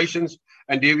considerations.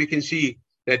 And there we can see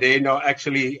that they now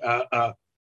actually have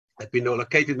been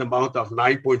allocated an amount of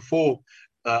 9.4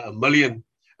 million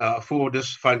for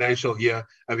this financial year.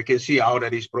 And we can see how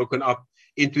that is broken up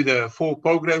into the 4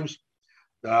 programs,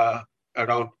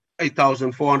 around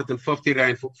 8,450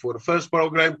 rand for the first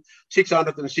program,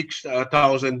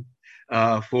 606,000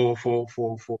 for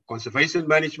conservation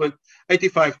management,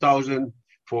 85,000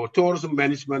 for tourism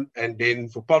management, and then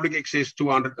for public access,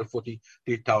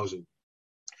 243,000.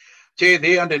 Chair,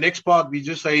 there on the next part, we're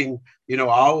just saying, you know,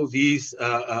 how these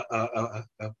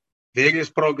various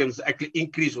programs actually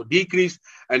increase or decrease.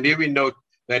 And there we note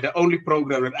that the only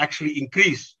program that actually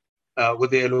increased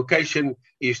with the allocation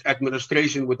is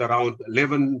administration with around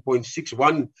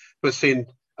 11.61%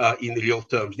 in real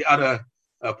terms. The other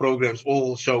programs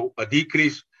all show a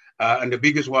decrease. And the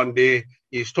biggest one there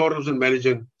is tourism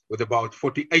management with about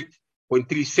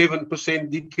 48.37%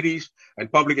 decrease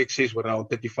and public access with around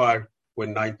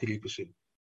 35.93%.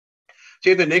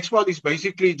 So the next one is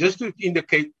basically just to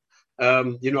indicate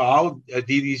you know, how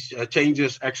these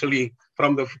changes actually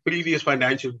from the previous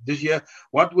financial this year,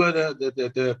 what were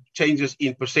the changes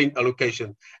in percent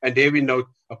allocation? And there we note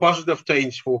a positive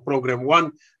change for program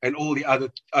 1, and all the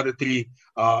other 3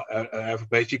 have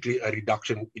basically a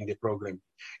reduction in the program.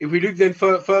 If we look then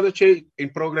further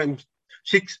in program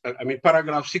 6,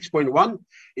 paragraph 6.1,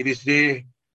 it is there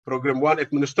Program 1,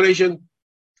 administration.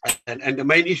 And the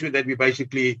main issue that we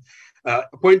basically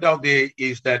point out there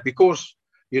is that because,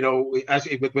 as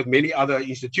with many other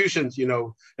institutions,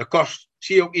 the cost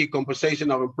COE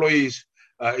compensation of employees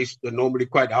is normally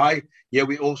quite high. Here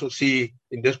we also see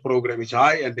in this program it's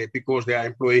high, and because they are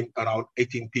employing around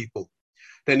 18 people.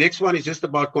 The next one is just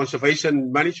about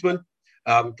conservation management.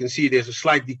 You can see there's a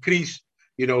slight decrease,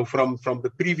 from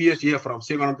the previous year, from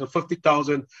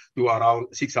 750,000 to around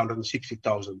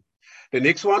 660,000. The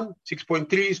next one,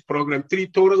 6.3, is Program 3,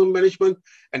 Tourism Management,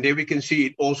 and there we can see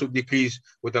it also decreased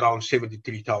with around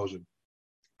 73,000.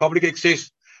 Public access,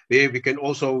 there we can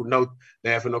also note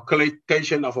they have an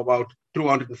allocation of about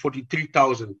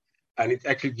 243,000, and it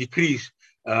actually decreased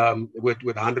with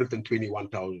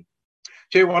 121,000.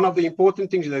 So one of the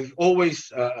important things that we always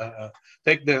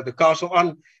take the castle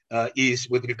on is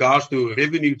with regards to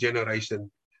revenue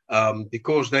generation,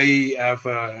 because they have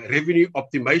a revenue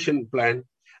optimization plan.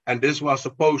 And this was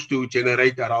supposed to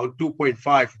generate around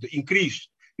 2.5, the increase,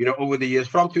 over the years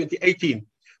from 2018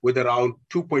 with around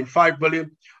 2.5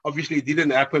 billion. Obviously, it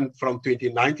didn't happen from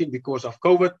 2019 because of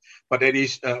COVID, but that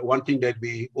is one thing that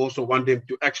we also want them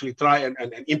to actually try and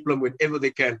implement whenever they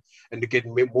can, and to get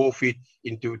more feet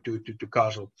into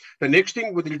castle. The next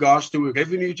thing with regards to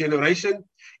revenue generation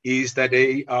is that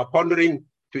they are pondering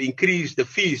to increase the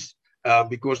fees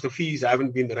because the fees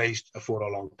haven't been raised for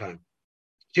a long time.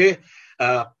 Okay.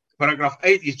 Paragraph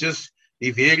 8 is just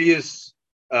the various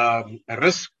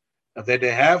risks that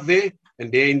they have there,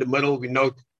 and there in the middle we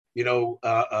note,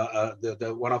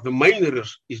 the one of the main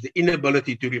risks is the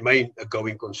inability to remain a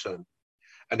going concern,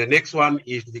 and the next one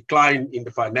is the decline in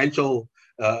the financial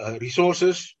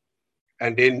resources,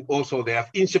 and then also they have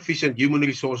insufficient human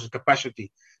resources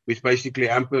capacity, which basically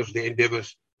hampers their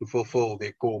endeavors to fulfill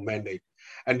their core mandate.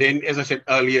 And then, as I said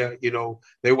earlier,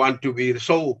 they want to be the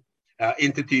sole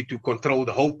entity to control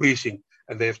the whole precinct,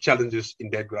 and they have challenges in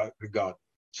that regard.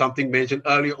 Something mentioned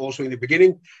earlier also in the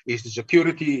beginning is the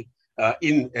security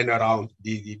in and around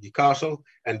the castle,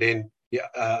 and then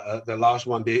the last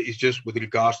one there is just with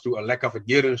regards to a lack of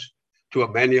adherence to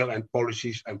a manual and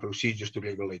policies and procedures to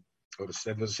regulate. So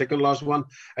that was the second last one,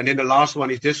 and then the last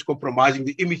one is just compromising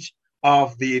the image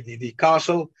of the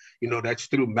castle, that's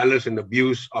through malice and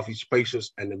abuse of its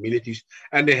spaces and amenities,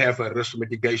 and they have a risk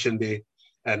mitigation there,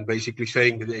 and basically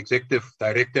saying that the executive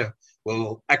director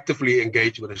will actively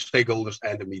engage with the stakeholders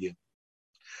and the media.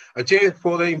 Chair,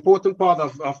 for the important part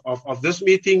of this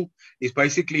meeting is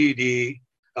basically the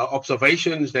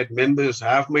observations that members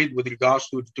have made with regards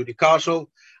to the castle.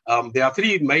 There are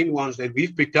three main ones that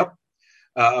we've picked up.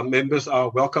 Members are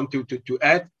welcome to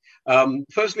add.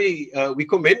 Firstly, we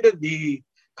commended the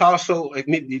castle,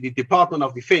 the Department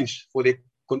of Defence, for their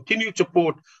continued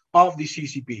support of the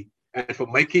CCP, and for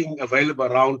making available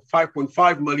around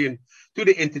 5.5 million to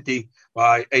the entity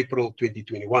by April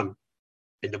 2021.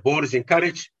 And the board is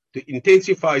encouraged to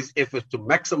intensify its efforts to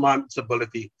maximize its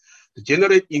ability to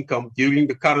generate income during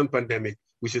the current pandemic,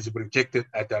 which is projected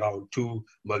at around 2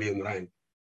 million rand.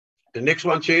 The next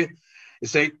one, Chair,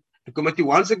 is that the committee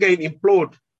once again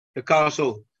implored the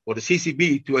council or the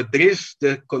CCB to address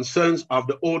the concerns of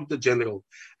the Auditor General,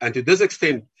 and to this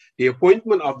extent, the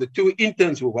appointment of the 2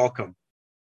 interns were welcome,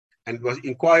 and was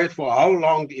inquired for how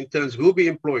long the interns will be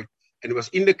employed, and it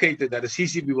was indicated that the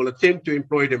CCB will attempt to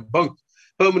employ them both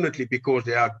permanently because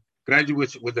they are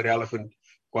graduates with the relevant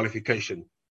qualification.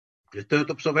 The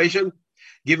third observation,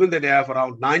 given that they have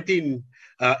around 19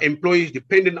 employees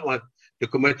dependent on it, the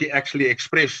committee actually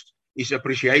expressed its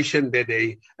appreciation that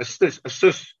they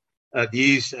assist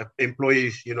these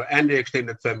employees, and their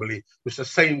extended family to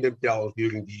sustain themselves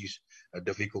during these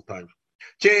difficult times.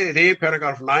 Chair, there,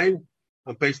 paragraph 9,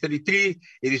 on page 33,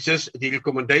 it is just the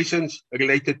recommendations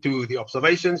related to the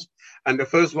observations. And the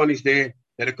first one is there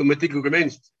that the committee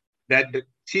recommends that the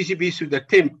CCB should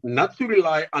attempt not to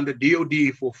rely on the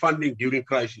DOD for funding during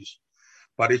crisis,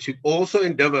 but it should also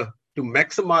endeavor to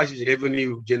maximize its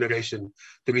revenue generation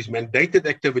through its mandated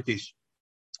activities,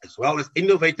 as well as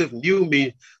innovative new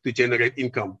means to generate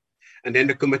income. And then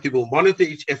the committee will monitor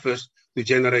its efforts to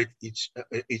generate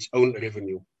its own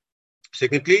revenue.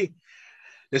 Secondly,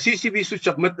 the CCB should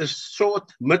submit a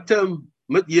short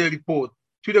mid-year report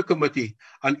to the committee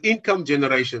on income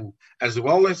generation as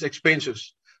well as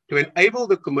expenses to enable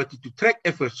the committee to track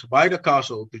efforts by the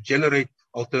council to generate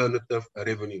alternative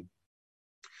revenue.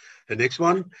 The next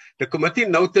one, the committee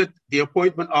noted the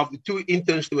appointment of the 2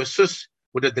 interns to assist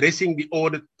with addressing the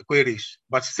audit queries,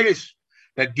 but stressed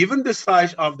that given the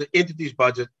size of the entity's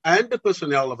budget and the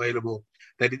personnel available,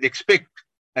 that it expect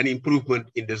an improvement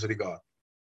in this regard.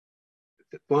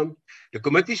 One, the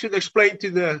committee should explain to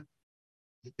the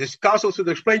this council should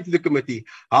explain to the committee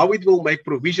how it will make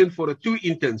provision for the 2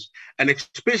 interns, and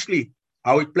especially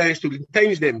how it plans to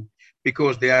retain them,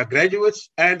 because they are graduates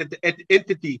and the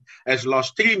entity has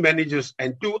lost 3 managers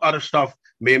and 2 other staff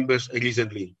members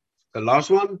recently. The last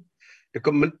one, the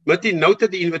committee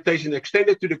noted the invitation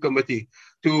extended to the committee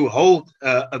to hold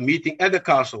a meeting at the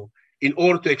castle in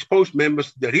order to expose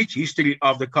members to the rich history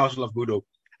of the Castle of Good Hope.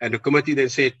 And the committee then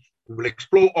said, we will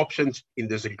explore options in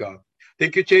this regard.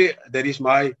 Thank you, Chair. That is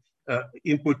my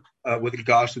input with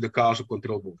regards to the Castle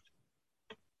Control Board.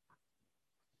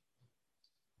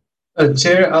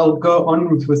 Chair, I'll go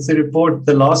on with the report.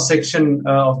 The last section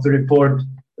of the report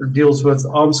deals with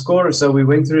ARMSCORE. So we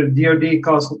went through the DoD,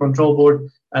 Castle Control Board,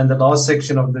 and the last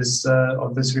section of this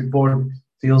report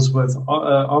deals with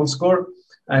ARMSCORE.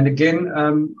 And again,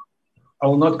 I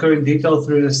will not go in detail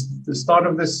through the start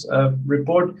of this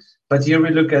report, but here we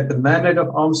look at the mandate of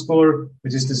ARMSCORE,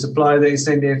 which is to supply the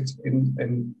SANDF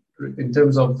in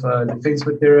terms of defense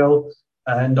material,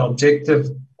 and objective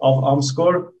of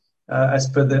ARMSCORE as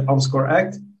per the ARMSCORE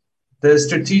Act. The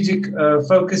strategic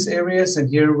focus areas, and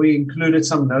here we included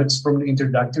some notes from the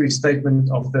introductory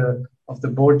statement of the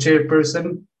board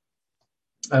chairperson,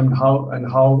 and how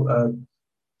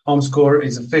ARMSCORE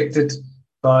is affected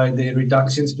by the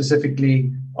reduction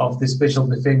specifically of the special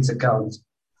defense account.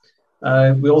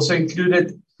 We also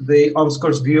included the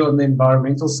ARMSCORE's view on the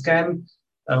environmental scan,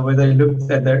 where they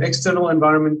looked at their external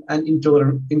environment and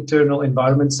internal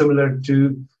environment, similar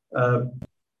to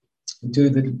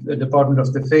the Department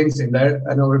of Defense in their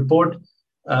annual report.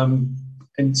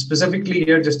 And specifically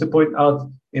here, just to point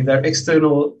out, in their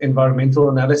external environmental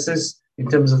analysis, in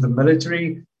terms of the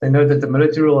military, they know that the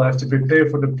military will have to prepare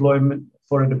for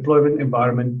a deployment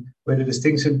environment where the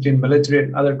distinction between military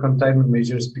and other containment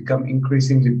measures become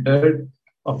increasingly blurred.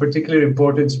 Of particular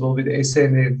importance will be the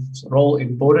SANF's role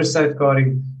in border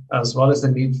safeguarding, as well as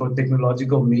the need for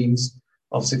technological means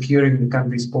of securing the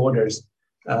country's borders.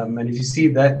 And if you see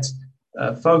that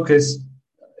focus,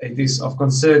 it is of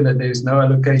concern that there is no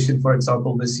allocation, for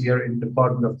example, this year in the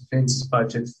Department of Defense's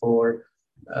budget for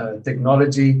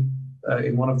technology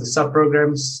in one of the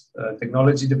sub-programs,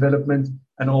 technology development,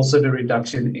 and also the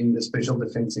reduction in the special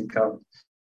defense account.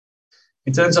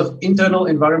 In terms of internal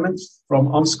environment, from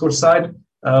ARMSCORE side,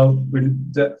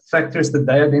 the factors that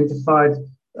they identified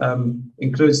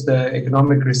includes the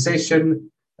economic recession,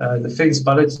 defense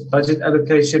budget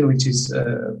allocation, which is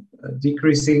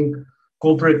decreasing,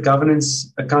 corporate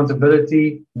governance,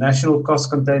 accountability, national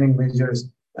cost-containing measures,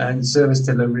 and service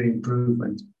delivery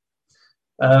improvement.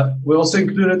 We also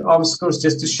included ARMSCORE's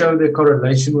just to show their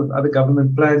correlation with other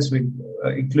government plans. We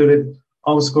included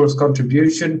ARMSCORE's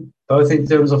contribution, both in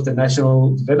terms of the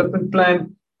National Development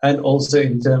Plan and also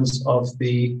in terms of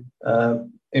the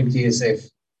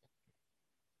MTSF.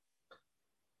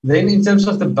 Then in terms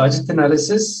of the budget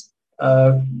analysis,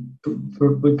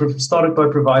 we started by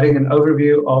providing an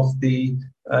overview of the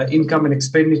income and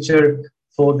expenditure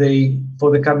for the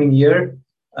coming year.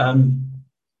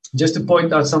 Just to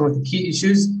point out some of the key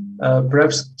issues,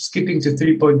 perhaps skipping to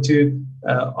 3.2,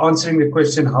 answering the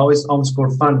question, how is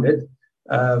ARMSCORE funded?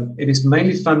 It is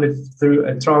mainly funded through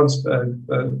a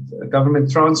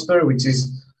government transfer, which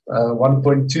is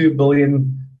 1.2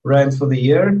 billion rand for the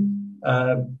year.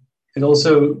 It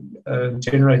also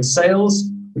generates sales,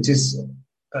 which is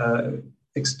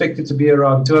expected to be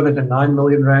around 209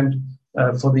 million rand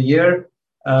for the year.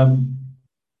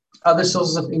 Other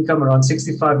sources of income around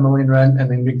 65 million rand, and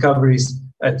then recoveries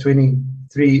at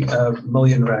 23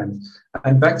 million rand.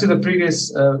 And back to the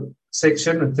previous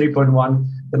section at 3.1,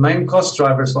 the main cost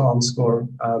drivers for ARMSCORE,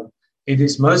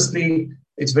 it's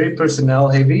very personnel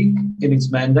heavy in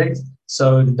its mandate.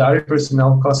 So the direct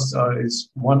personnel costs is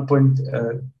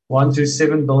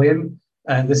 1.127 billion,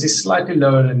 and this is slightly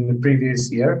lower than the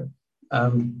previous year.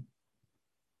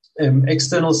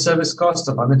 External service cost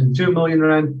of 102 million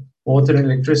rand, water and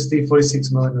electricity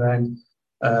 46 million rand,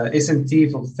 S&T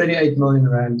for 38 million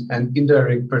rand, and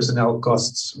indirect personnel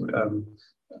costs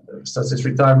such as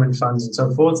retirement funds and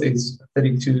so forth is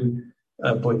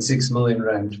 32.6 million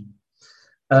rand.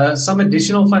 Some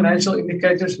additional financial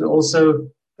indicators were also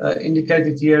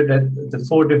indicated here, that the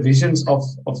 4 divisions of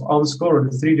ARMSCORE, or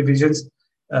the 3 divisions,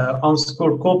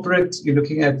 ARMSCORE Corporate, you're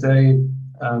looking at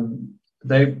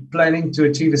they're planning to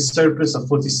achieve a surplus of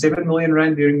 47 million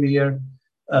rand during the year.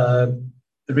 The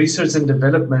research and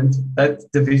development, that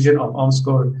division of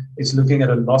ARMSCORE is looking at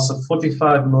a loss of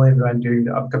 45 million rand during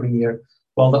the upcoming year,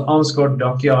 while the ARMSCORE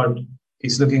Dockyard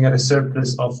is looking at a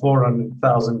surplus of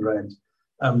 400,000 rand.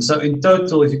 So in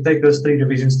total, if you take those 3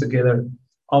 divisions together,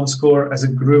 ARMSCORE as a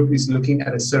group is looking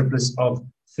at a surplus of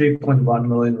 3.1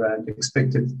 million rand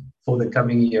expected for the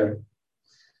coming year.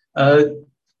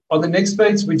 On the next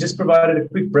page, we just provided a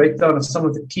quick breakdown of some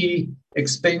of the key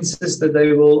expenses that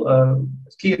they will,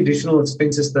 key additional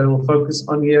expenses they will focus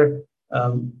on here.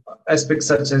 Aspects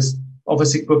such as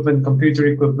office equipment, computer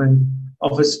equipment,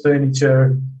 office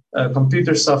furniture,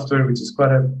 computer software, which is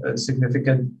quite a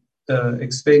significant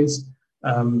expense,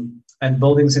 and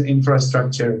buildings and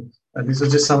infrastructure. These are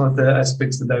just some of the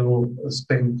aspects that they will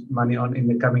spend money on in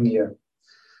the coming year.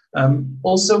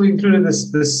 Also, we included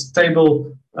this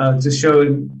table to show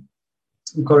in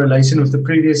correlation with the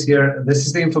previous year. This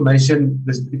is the information.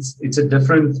 It's a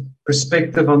different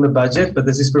perspective on the budget, but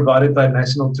this is provided by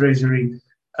National Treasury,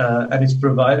 and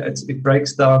it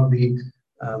breaks down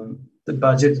the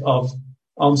budget of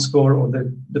Armscor, or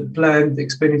the planned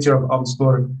expenditure of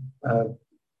Armscor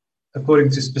according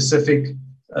to specific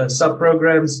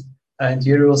sub-programs. And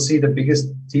here you will see the biggest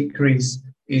decrease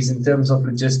is in terms of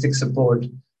logistics support,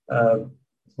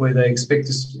 where they expect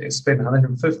to spend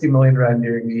 150 million rand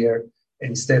during the year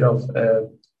instead of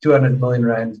 200 million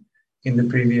rand in the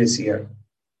previous year.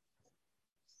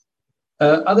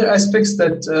 Other aspects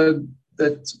that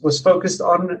was focused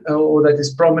on, or that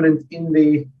is prominent in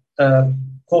the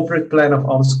corporate plan of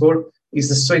Armscor, is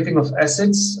the sweating of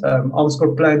assets.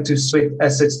 Armscor planned to sweat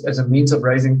assets as a means of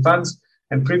raising funds,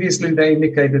 and previously they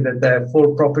indicated that they have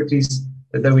 4 properties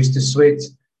that they wish to sweat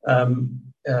in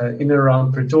and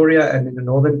around Pretoria and in the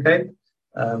Northern Cape,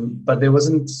 but there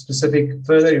wasn't specific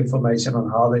further information on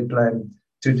how they plan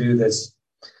to do this.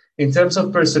 In terms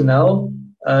of personnel,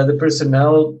 the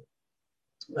personnel,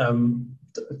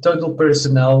 total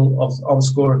personnel of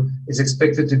Armscor is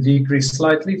expected to decrease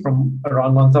slightly from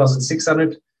around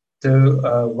 1,600 to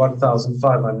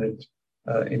 1,500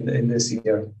 in this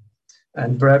year.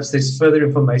 And perhaps there's further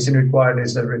information required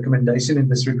as a recommendation in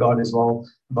this regard as well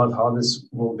about how this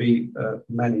will be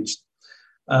managed.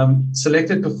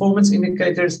 Selected performance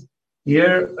indicators.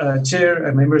 Here, Chair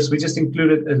and members, we just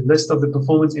included a list of the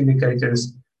performance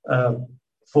indicators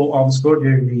for Armscor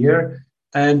during the year.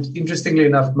 And interestingly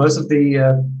enough, most of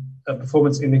the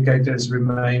performance indicators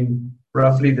remain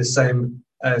roughly the same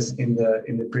as in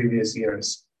the previous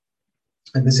years.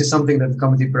 And this is something that the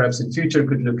committee perhaps in future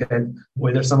could look at,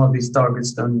 whether some of these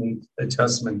targets don't need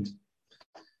adjustment.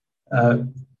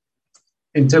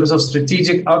 In terms of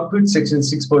strategic output, section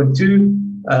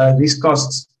 6.2, these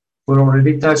costs were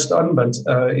already touched on, but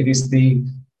it is the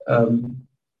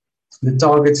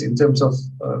targets in terms of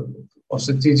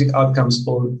strategic outcomes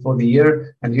for the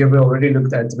year. And here we already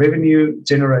looked at revenue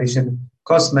generation,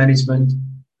 cost management,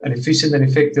 an efficient and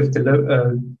effective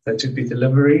that should be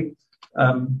delivery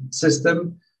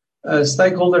system,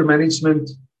 stakeholder management,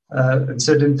 and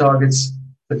certain targets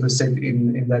that were set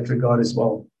in that regard as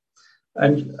well.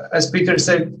 And as Peter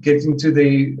said, getting to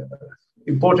the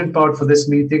important part for this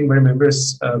meeting where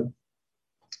members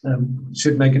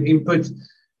should make an input,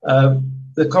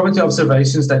 the committee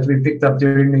observations that we picked up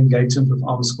during the engagement with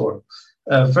Armscor.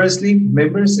 Firstly,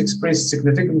 members expressed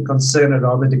significant concern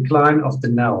around the decline of the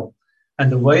NEL and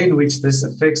the way in which this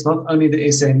affects not only the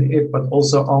SANDF but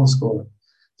also Armscor.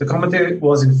 The committee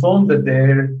was informed that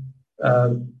there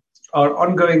are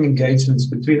ongoing engagements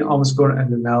between Armscor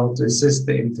and the NEL to assist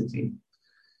the entity.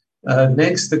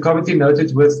 Next, the committee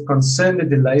noted with concern the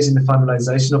delays in the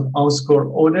finalization of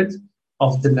Armscor audit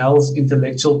of the NEL's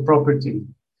intellectual property.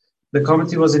 The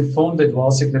committee was informed that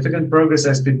while significant progress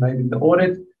has been made in the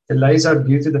audit, delays are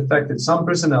due to the fact that some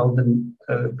personnel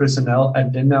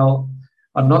at the NEL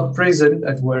are not present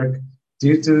at work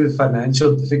due to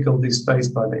financial difficulties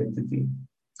faced by the entity.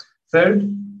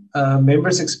 Third,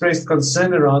 members expressed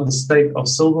concern around the state of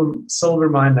Silver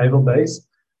Mine Naval Base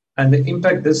and the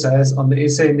impact this has on the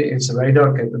SANDF's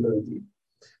radar capability.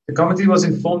 The committee was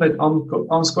informed that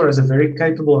Armscor has a very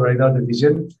capable radar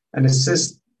division and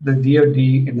assists the DoD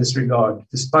in this regard,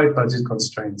 despite budget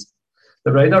constraints.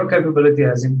 The radar capability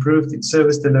has improved its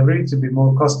service delivery to be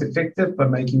more cost-effective by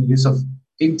making use of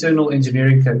internal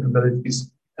engineering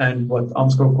capabilities and what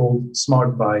Armscor called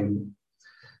smart buying.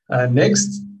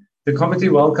 Next, the committee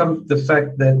welcomed the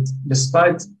fact that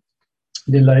despite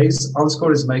delays,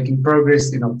 Armscor is making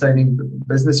progress in obtaining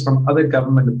business from other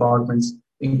government departments,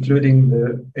 including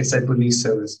the SA Police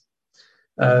Service.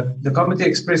 The committee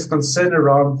expressed concern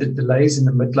around the delays in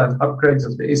the midlife upgrades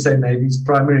of the SA Navy's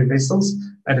primary vessels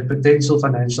and the potential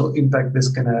financial impact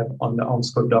this can have on the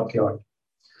Armscor dockyard.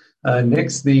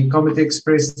 Next, the committee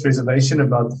expressed reservation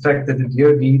about the fact that the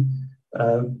DoD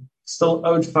still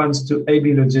owed funds to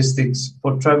AB Logistics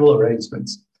for travel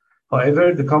arrangements.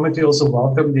 However, the committee also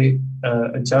welcomed the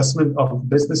adjustment of the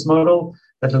business model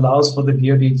that allows for the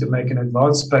DoD to make an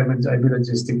advance payment to AB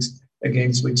Logistics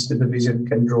against which the division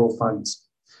can draw funds.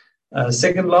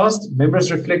 Second last,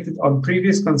 members reflected on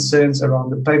previous concerns around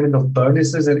the payment of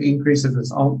bonuses and increases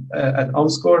at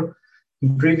Armscor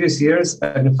in previous years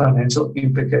and the financial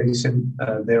implication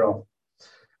thereof.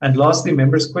 And lastly,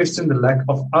 members questioned the lack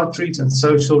of outreach and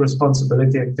social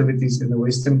responsibility activities in the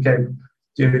Western Cape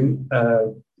during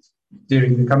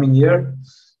the coming year.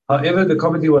 However, the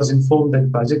committee was informed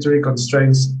that budgetary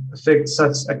constraints affect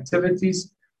such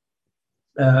activities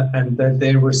and that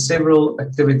there were several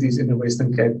activities in the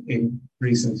Western Cape in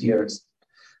recent years.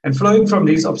 And flowing from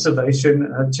these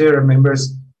observations, Chair and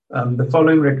members, the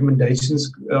following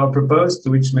recommendations are proposed to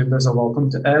which members are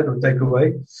welcome to add or take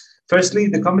away. Firstly,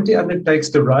 the committee undertakes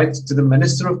the right to the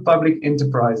Minister of Public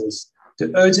Enterprises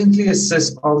to urgently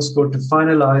assist Armscor to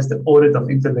finalise the audit of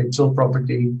intellectual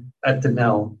property at the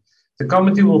NEL. The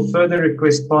committee will further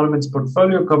request Parliament's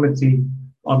Portfolio Committee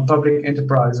on Public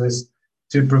Enterprises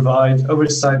to provide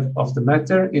oversight of the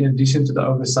matter in addition to the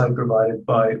oversight provided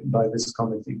by this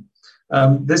committee.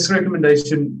 This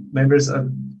recommendation, members,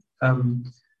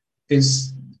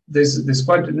 there's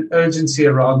quite an urgency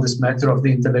around this matter of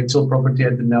the intellectual property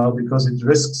at the NEL because it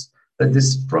risks that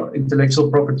this intellectual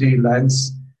property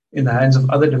lands in the hands of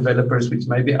other developers which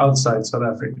may be outside South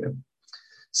Africa.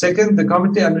 Second, the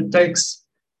committee undertakes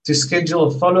to schedule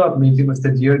a follow-up meeting with the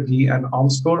DoD and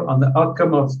Armscor on the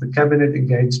outcome of the cabinet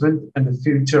engagement and the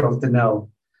future of the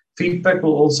NEL. Feedback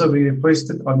will also be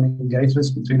requested on the engagements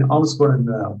between Armscor and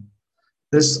the NEL.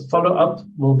 This follow-up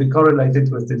will be correlated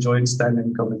with the Joint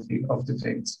Standing Committee of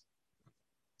Defence.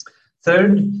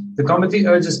 Third, the committee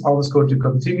urges Armscor to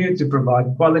continue to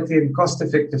provide quality and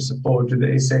cost-effective support to the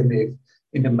SAMF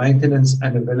in the maintenance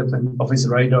and development of its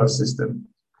radar system.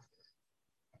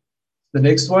 The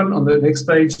next one on the next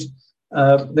page,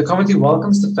 the committee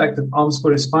welcomes the fact that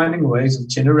Armscor is finding ways of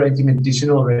generating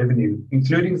additional revenue,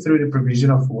 including through the provision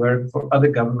of work for other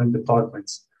government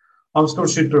departments. Armscor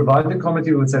should provide the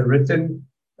committee with a written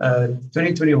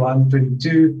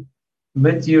 2021-22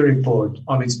 mid-year report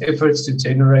on its efforts to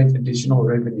generate additional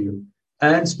revenue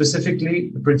and specifically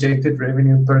the projected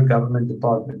revenue per government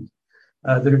department.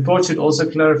 The report should also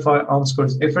clarify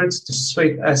Armscor's efforts to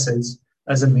sweat assets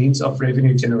as a means of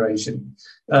revenue generation.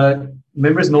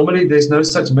 Members, normally there's no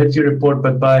such mid-year report,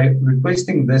 but by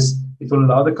requesting this, it will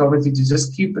allow the committee to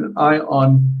just keep an eye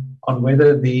on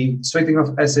whether the sweating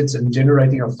of assets and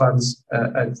generating of funds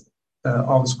at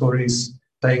Armscor is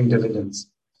paying dividends.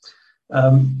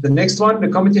 The next one, the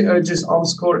committee urges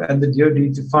Armscor and the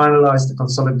DoD to finalize the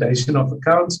consolidation of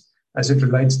accounts as it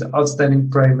relates to outstanding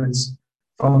payments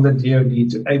from the DoD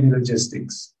to AB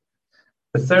Logistics.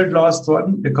 The third last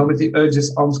one, the committee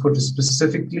urges Armscor the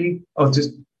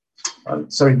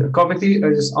committee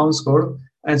urges Armscor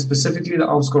and specifically the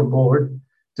Armscor board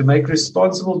to make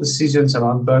responsible decisions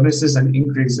around bonuses and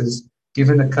increases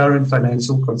given the current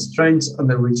financial constraints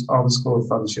under which Armscor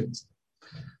functions.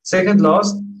 Second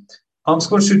last,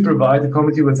 Armscor should provide the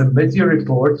committee with a mid-year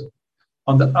report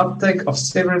on the uptake of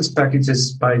severance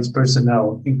packages by its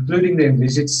personnel, including the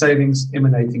envisaged savings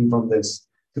emanating from this,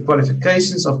 the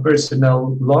qualifications of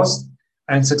personnel lost,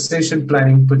 and succession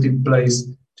planning put in place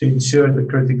to ensure the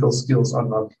critical skills are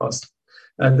not lost.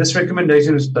 This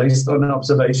recommendation is based on an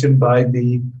observation by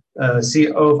the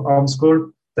CEO of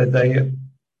Armscor that they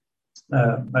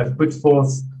have put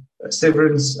forth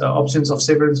severance options of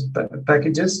severance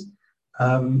packages,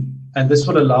 and this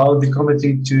will allow the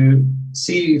committee to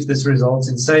see if this results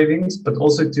in savings, but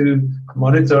also to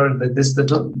monitor that this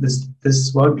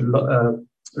won't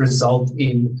result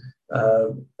in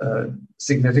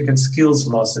significant skills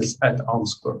losses at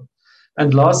Armscor.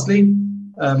 And lastly,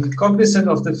 cognizant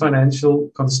of the financial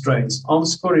constraints,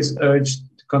 Armscor is urged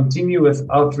to continue with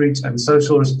outreach and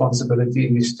social responsibility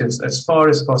initiatives as far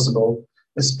as possible,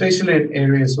 especially in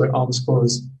areas where Armscor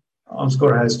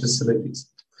has facilities.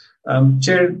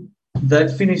 Chair,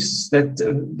 that finishes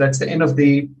that's the end of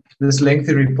this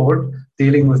lengthy report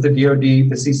dealing with the DoD,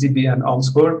 the CCB, and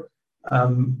Armscor.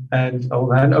 And I'll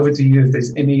hand over to you if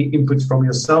there's any input from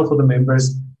yourself or the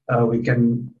members. We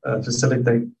can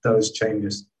facilitate those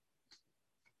changes.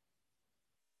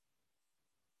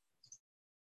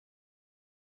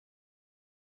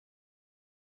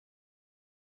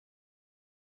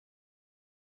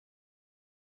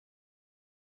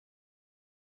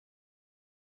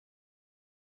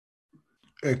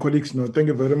 Colleagues, no, thank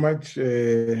you very much.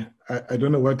 I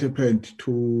don't know what happened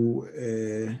to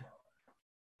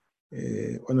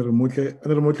Honorable Mutle.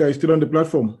 Honorable Mutle, are you still on the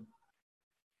platform?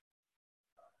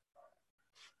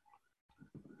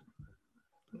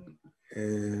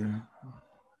 It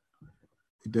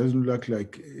doesn't look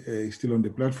like he's still on the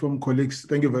platform. Colleagues,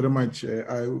 thank you very much.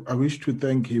 I wish to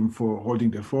thank him for holding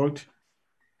the fort.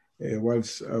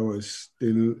 whilst I was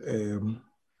still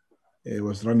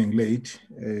was running late.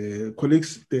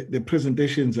 Colleagues, the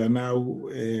presentations are now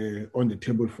on the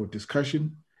table for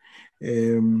discussion.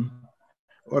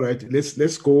 All right,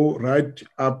 let's go right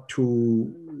up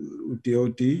to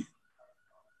DOD.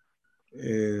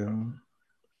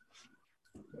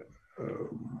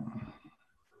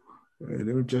 Let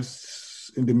me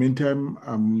just, in the meantime,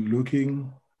 I'm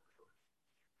looking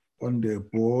on the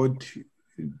board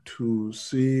to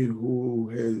see who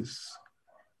has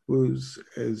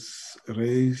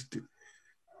raised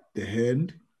the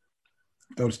hand.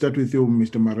 I'll start with you,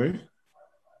 Mr. Murray.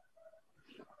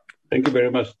 Thank you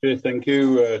very much, Chair. Thank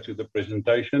you to the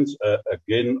presentations,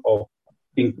 again, of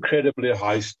incredibly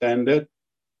high standard,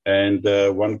 and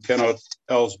one cannot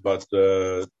else but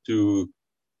to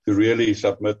really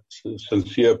submit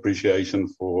sincere appreciation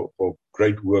for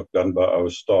great work done by our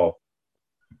staff.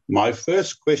 My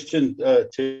first question,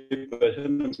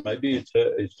 Chairperson, maybe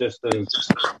it's just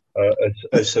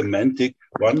a semantic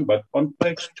one, but on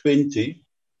page 20,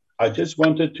 I just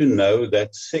wanted to know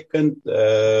that second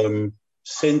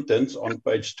sentence on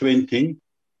page 20,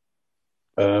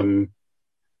 under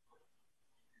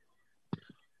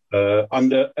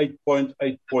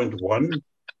 8.8.1,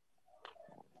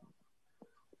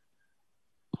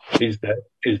 is that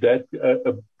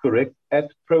correct at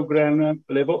program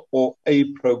level or a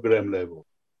program level?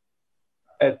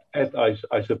 At I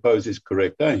suppose is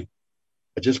correct, eh?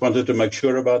 I just wanted to make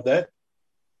sure about that.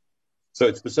 So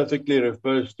it specifically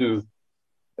refers to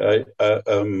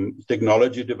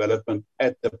technology development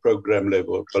at the program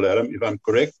level. Wilhelm, if I'm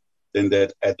correct, then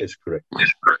that at is correct.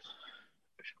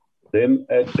 Then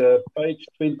at page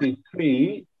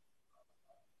 23,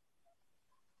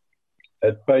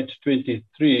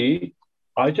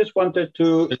 I just wanted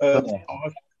to ask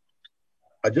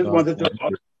a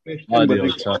question.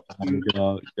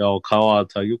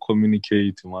 You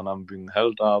communicate, man. I'm being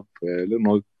held up.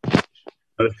 Mr.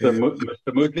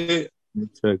 Moodley,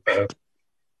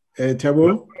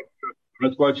 Tabo?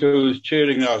 That's what you was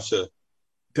cheering now, sir.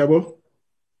 Tabo?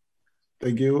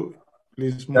 Thank you.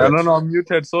 Please. No, I'm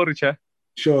muted. Sorry, Chair.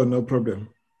 Sure, no problem.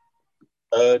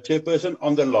 Chairperson,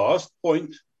 on the last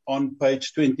point on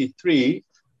page 23,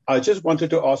 I just wanted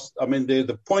to ask, I mean,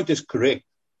 the point is correct,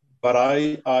 but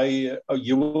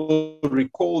you will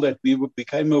recall that we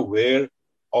became aware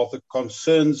of the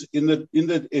concerns in the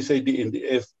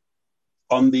SADNDF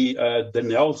on the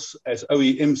Denels as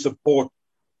OEM support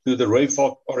to the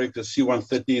Rayfalk Oryx, the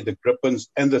C-130, the Gripens,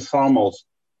 and the Samals,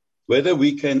 whether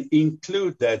we can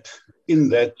include that in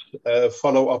that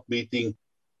follow-up meeting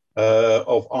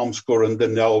of Armscor and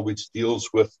Denel, which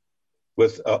deals with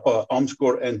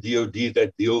Armscor and DOD,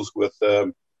 that deals with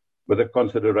the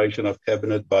consideration of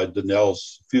cabinet by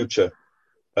Denel's future.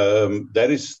 That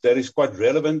is quite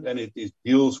relevant, and it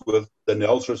deals with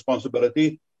Denel's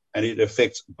responsibility, and it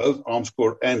affects both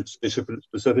Armscor and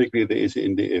specifically the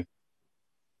SANDF.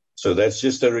 So that's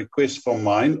just a request from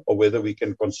mine, or whether we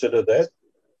can consider that.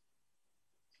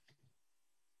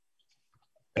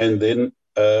 And then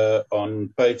on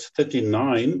page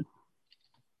 39,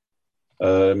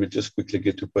 let me just quickly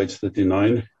get to page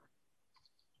 39.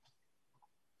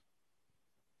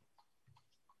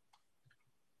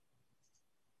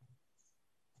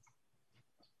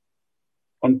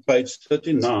 On page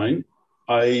 39,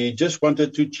 I just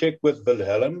wanted to check with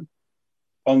Wilhelm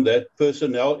on that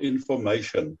personnel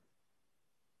information.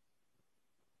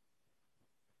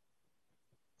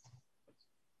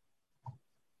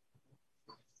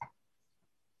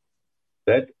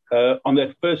 That on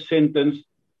that first sentence,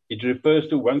 it refers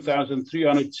to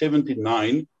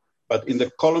 1,379, but in the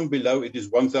column below it is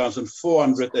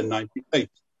 1,498.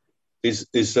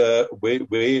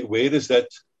 Where is that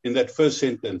in that first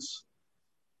sentence?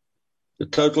 The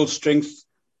total strength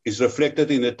is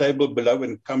reflected in the table below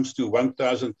and comes to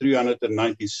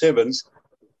 1,397,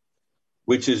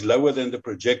 which is lower than the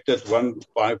projected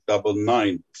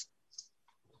 1,599.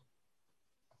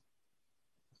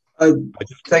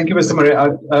 Thank you, Mr. Murray.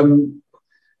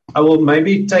 I will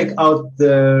maybe take out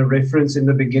the reference in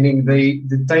the beginning.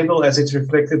 The table as it's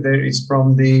reflected there is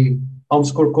from the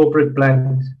Armscor corporate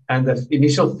plan, and the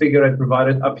initial figure I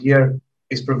provided up here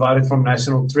is provided from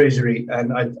National Treasury.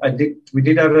 And we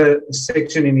did have a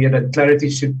section in here that clarity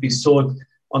should be sought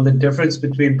on the difference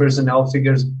between personnel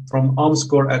figures from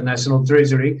Armscor and National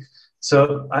Treasury.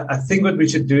 So I think what we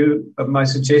should do, my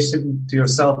suggestion to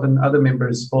yourself and other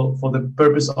members for the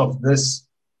purpose of this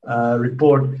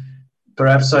report,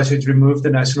 perhaps I should remove the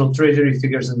National Treasury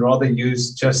figures and rather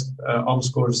use just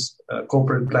Armscor's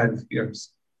corporate plan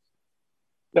figures.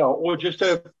 Yeah, or just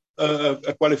a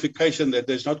qualification that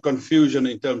there's not confusion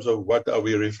in terms of what are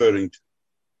we referring to.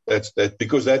 That's that,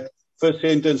 because that first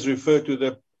sentence referred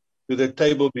to the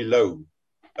table below.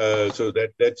 So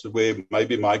that's where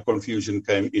maybe my confusion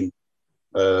came in.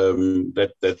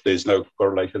 That there's no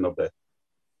correlation of that.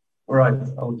 All right,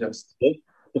 I'll just.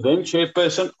 Then,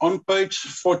 Chairperson, on page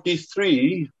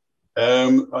 43,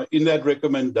 in that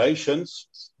recommendations,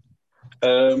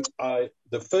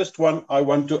 the first one I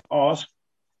want to ask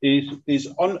is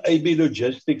on AB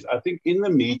Logistics. I think in the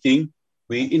meeting,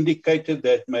 we indicated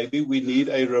that maybe we need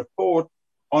a report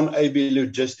on AB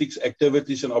Logistics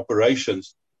activities and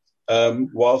operations.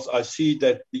 Whilst I see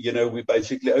that, we're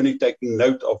basically only taking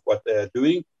note of what they are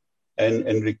doing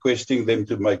and requesting them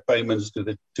to make payments to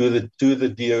the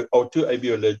DO or to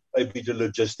AB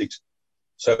Logistics.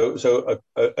 So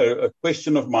a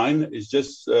question of mine is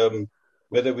just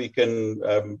whether we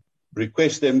can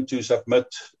request them to submit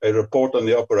a report on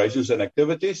the operations and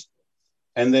activities.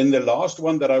 And then the last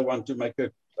one that I want to make a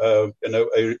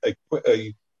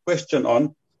question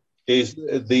on is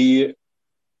the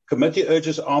committee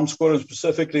urges Arms Corps, and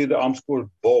specifically the Arms Corps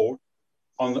board,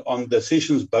 on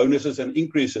decisions, bonuses, and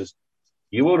increases.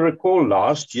 You will recall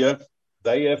last year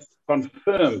they have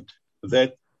confirmed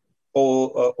that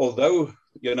although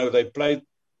they played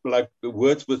like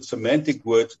words with semantic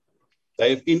words, they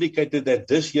have indicated that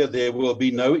this year there will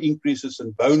be no increases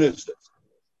in bonuses.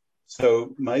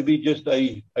 So maybe just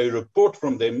a report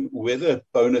from them whether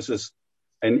bonuses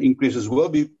and increases will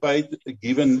be paid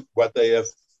given what they have.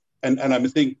 And I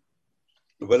think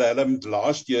Willem,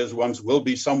 last year's ones will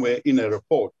be somewhere in a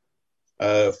report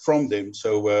from them.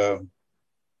 So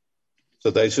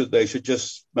they should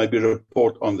just maybe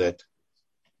report on that.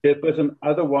 Chairperson,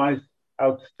 otherwise,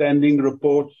 outstanding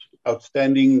reports,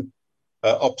 outstanding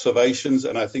observations,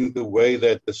 and I think the way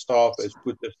that the staff has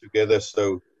put this together,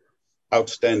 so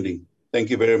outstanding. Thank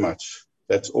you very much.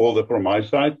 That's all from my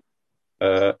side.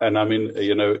 And I mean,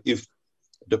 if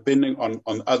depending on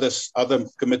other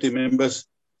committee members,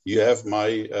 you have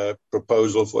my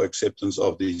proposal for acceptance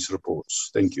of these reports.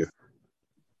 Thank you.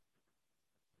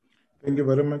 Thank you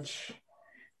very much.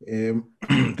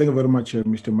 Thank you very much,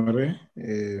 Mr. Murray.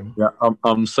 Yeah,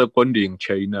 I'm seconding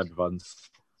Chair in advance.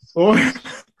 Oh,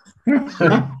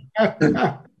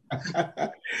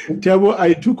 Thabo,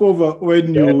 I took over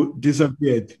when you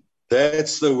disappeared.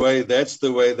 That's the way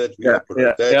that we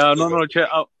operate. No, Chair,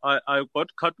 I got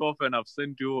cut off and I've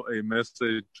sent you a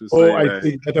message to say. Oh, I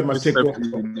think that I must take off.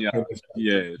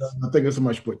 Yes. Thank you so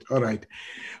much, but all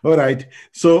right.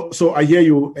 So I hear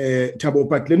you, Thabo,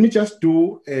 but let me just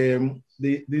do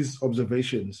these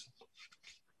observations.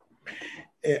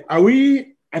 I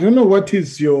don't know what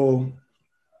is your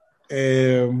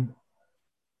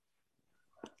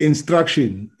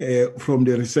instruction from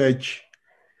the research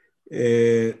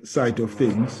side of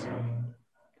things.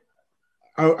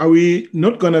 Are we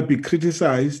not going to be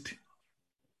criticized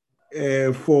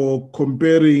for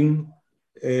comparing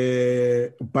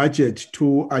budget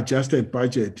to adjusted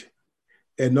budget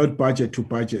and not budget to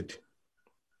budget?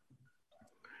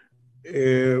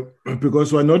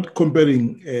 Because we're not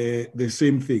comparing the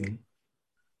same thing.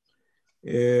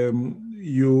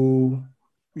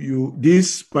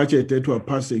 This budget that we're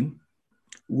passing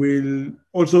will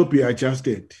also be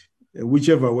adjusted,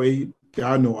 whichever way,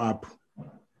 down or up.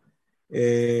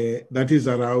 That is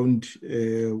around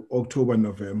October,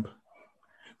 November.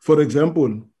 For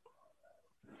example,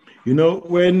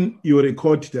 when you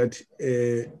record that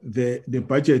the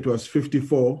budget was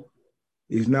 54,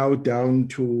 is now down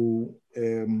to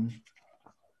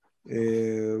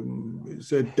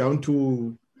down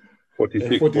to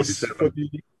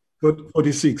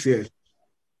 46, yes.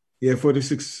 Yeah,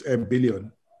 46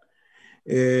 billion.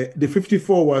 The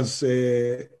 54 was,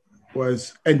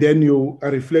 and then you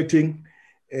are reflecting,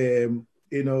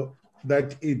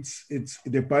 that it's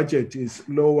the budget is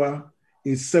lower,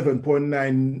 is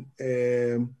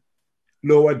 7.9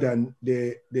 lower than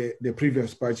the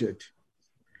previous budget.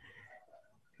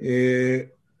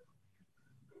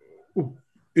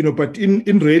 But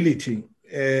in reality,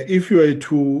 if you are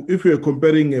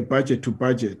comparing a budget to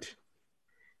budget,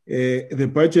 the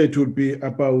budget would be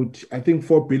about, I think,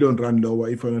 4 billion rand lower,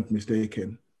 if I'm not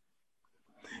mistaken.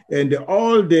 And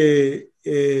all the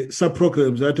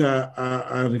sub-programs that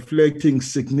are reflecting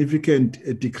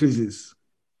significant decreases,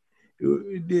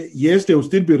 yes, they will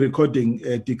still be recording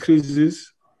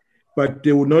decreases, but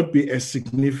they will not be as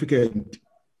significant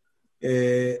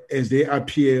as they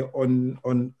appear on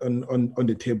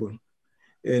the table.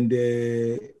 And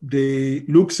they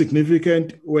look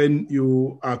significant when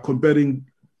you are comparing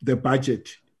the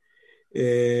budget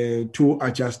to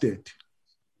adjusted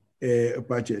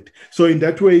budget. So in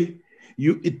that way,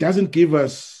 it doesn't give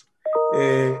us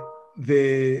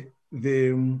the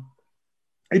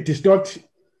it is not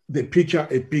the picture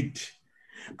a bit,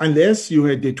 unless you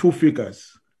had the two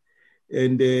figures.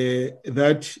 And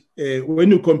that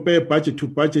when you compare budget to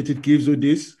budget, it gives you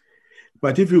this.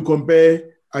 But if you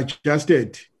compare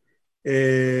adjusted,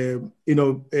 the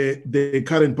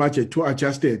current budget to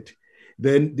adjusted,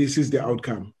 then this is the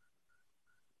outcome.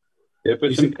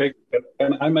 Jefferson,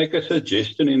 can I make a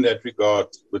suggestion in that regard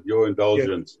with your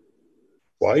indulgence? Yeah.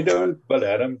 Why don't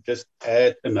Adam just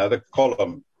add another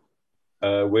column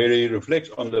where he reflects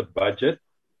on the budget,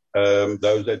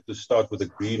 those that start with the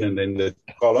green and then the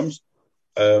columns?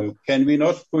 Can we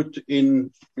not put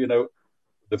in,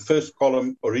 the first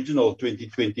column, original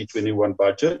 2020-21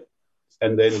 budget,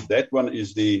 and then that one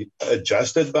is the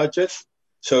adjusted budget?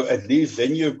 So at least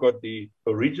then you've got the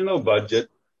original budget,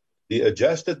 the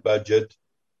adjusted budget,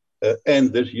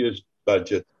 and this year's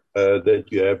budget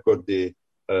that you have got there.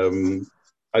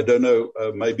 I don't know,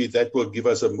 maybe that will give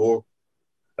us a more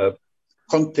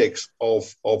context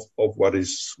of what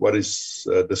is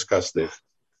discussed there.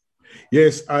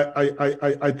 Yes,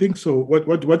 I think so.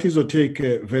 What is your take,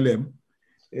 Willem?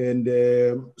 And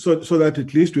so that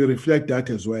at least we reflect that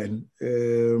as well,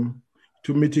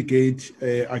 to mitigate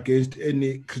against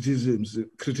any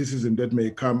criticism that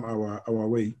may come our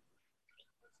way.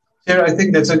 Chair, I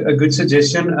think that's a good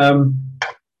suggestion,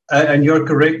 and you're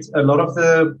correct. A lot of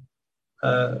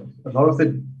the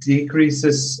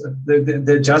decreases,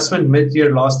 the adjustment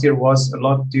mid-year last year was a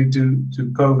lot due to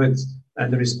COVID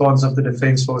and the response of the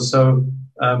Defence Force. So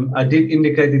I did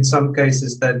indicate in some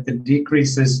cases that the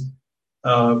decreases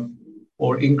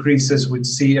or increases would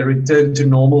see a return to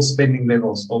normal spending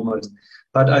levels almost.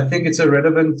 But I think it's a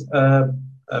relevant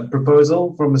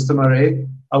proposal from Mr. Marais.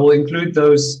 I will include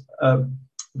those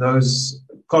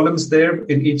columns there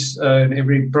in in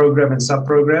every program and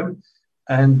sub-program.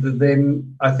 And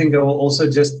then I think I will also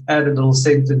just add a little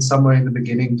sentence somewhere in the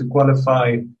beginning to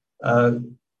qualify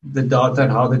the data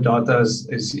and how the data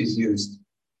is used.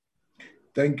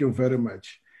 Thank you very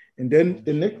much. And then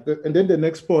the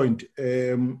next point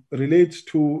relates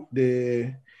to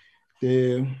the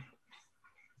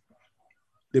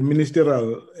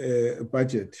ministerial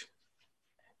budget,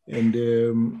 and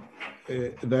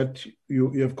that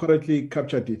you have correctly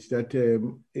captured it, that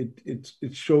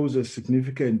it shows a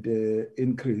significant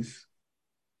increase.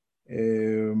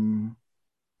 You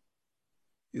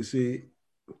see,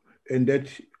 and that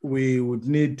we would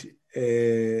need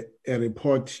a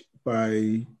report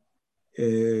by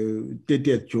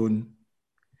 30th June,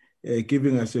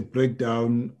 giving us a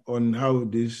breakdown on how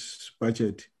this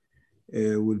budget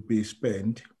will be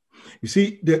spent. You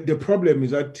see, the problem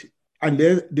is that, and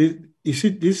you see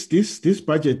this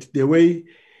budget, the way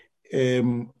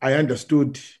I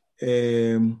understood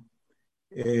the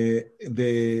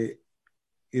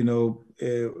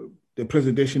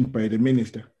presentation by the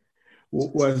minister,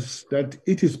 was that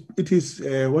it is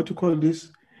what you call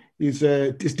this is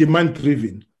it's demand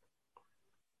driven.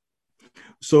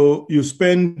 So you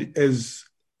spend as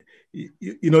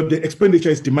the expenditure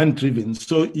is demand driven.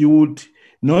 So you would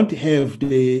not have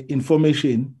the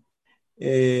information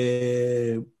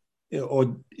or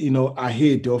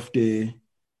ahead of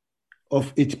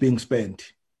it being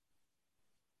spent.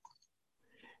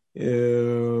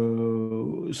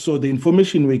 So the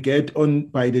information we get on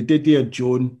by the 30th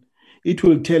June, it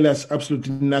will tell us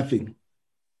absolutely nothing,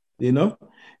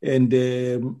 and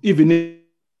even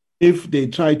if they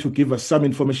try to give us some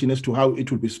information as to how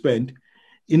it will be spent,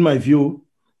 in my view,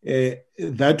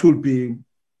 that will be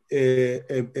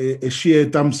a sheer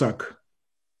thumbsuck.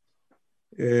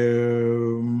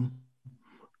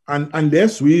 And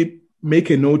unless we make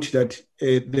a note that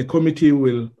the committee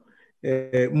will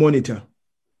monitor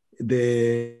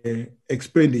the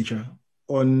expenditure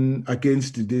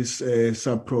against this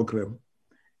sub-program,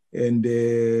 and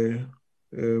if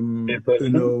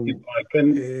I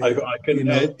can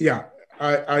add,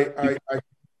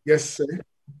 yes, sir.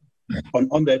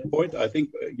 On that point, I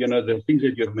think the things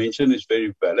that you've mentioned is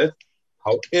very valid.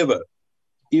 However,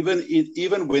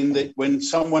 even when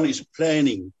someone is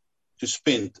planning to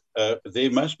spend,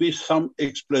 there must be some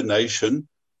explanation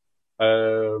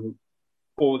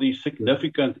for the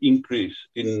significant increase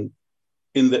in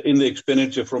the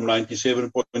expenditure from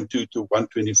 97.2 to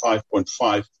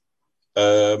 125.5.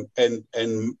 And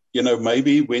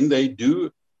maybe when they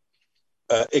do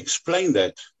explain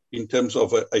that in terms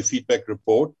of a feedback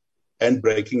report and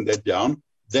breaking that down,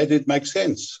 that it makes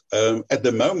sense. At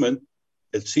the moment,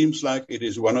 it seems like it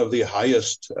is one of the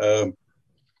highest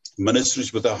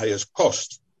ministries with the highest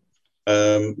cost.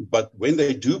 But when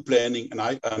they do planning, and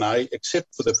I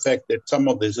accept for the fact that some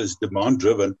of this is demand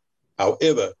driven,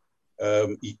 however,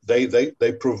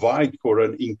 they provide for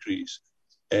an increase.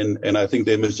 And I think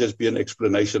there must just be an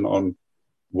explanation on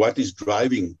what is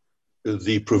driving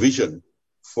the provision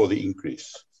for the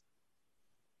increase.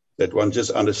 That one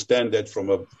just understand that from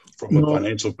a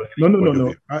financial point of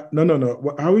view.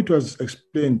 No. How it was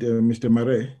explained, Mr.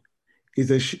 Mare,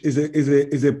 is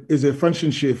a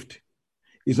function shift.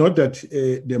 It's not that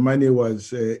the money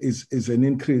is an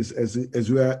increase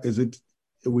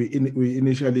we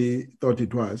initially thought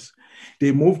it was.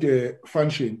 They moved the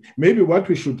function. Maybe what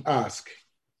we should ask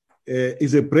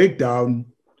is a breakdown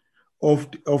of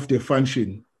the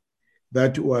function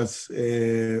that was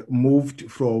moved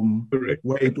from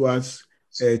where it was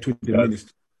to the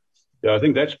minister. Yeah, I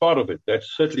think that's part of it. That's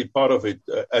certainly part of it.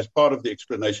 As part of the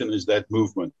explanation is that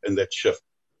movement and that shift.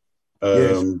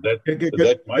 Yes.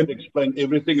 That might explain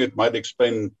everything. It might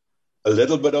explain a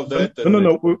little bit of that.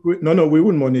 No, we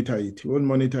won't monitor it. We won't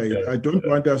monitor it. Yeah, I don't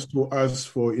want us to ask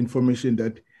for information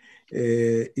that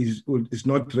is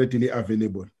not readily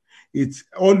available. It's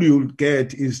all you'll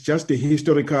get is just the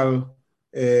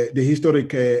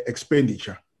historic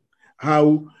expenditure,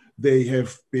 how they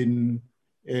have been.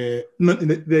 They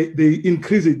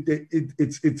increase it.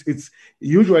 It's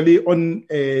usually on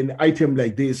an item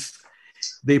like this.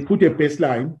 They put a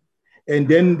baseline, and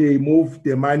then they move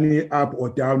the money up or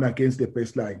down against the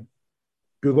baseline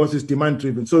because it's demand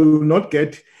driven. So you will not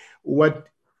get what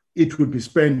it will be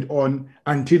spent on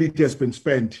until it has been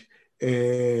spent.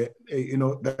 That's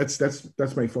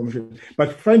my information.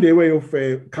 But find a way of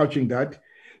couching that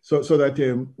so that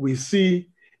we see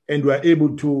and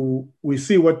we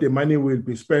see what the money will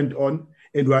be spent on,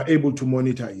 and we are able to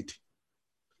monitor it.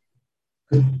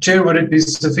 Chair, would it be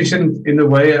sufficient in the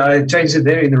way I changed it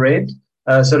there in red,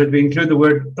 so that we include the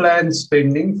word planned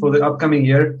spending for the upcoming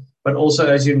year, but also,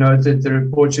 as you noted, the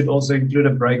report should also include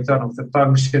a breakdown of the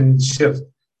function shift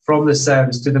from the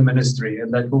SAMs to the ministry,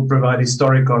 and that will provide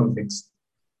historic context.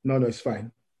 No, it's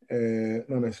fine.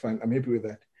 It's fine. I'm happy with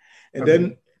that. And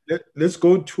then let's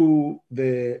go to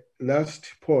the last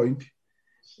point.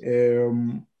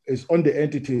 Is on the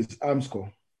entities AMSCO.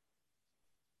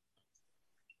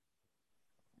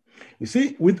 You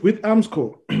see, with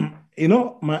AMSCO,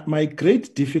 my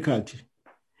great difficulty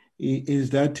is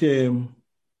that,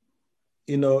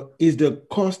 is the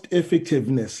cost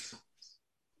effectiveness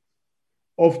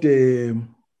of the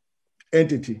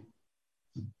entity,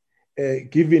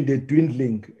 given the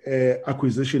dwindling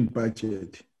acquisition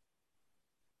budget.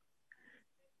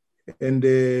 And,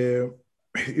 in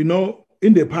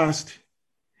the past,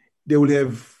 they will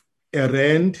have a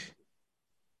rand.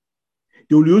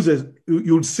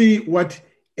 You'll see what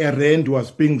a rand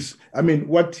was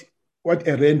what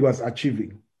a rand was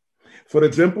achieving. For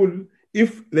example,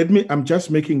 I'm just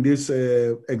making this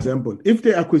example. If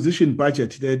the acquisition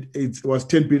budget that it was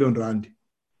 10 billion rand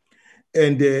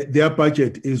and their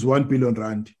budget is 1 billion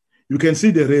rand, you can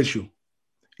see the ratio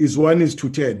is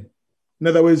 1:10. In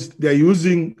other words, they're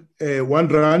using 1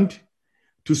 rand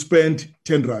to spend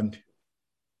 10 rand.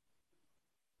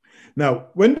 Now,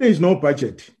 when there is no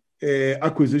budget,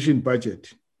 acquisition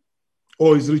budget,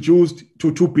 or is reduced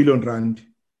to 2 billion rand,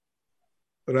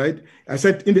 right? I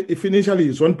said if initially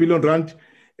it's 1 billion rand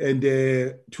and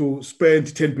to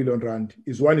spend 10 billion rand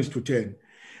is 1:10.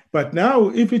 But now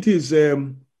if it is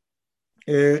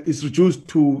reduced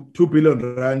to 2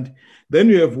 billion rand, then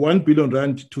you have 1 billion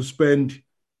rand to spend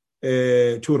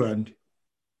 2 rand.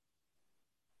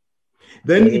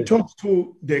 Then it talks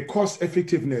to the cost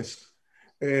effectiveness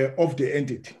of the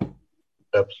entity.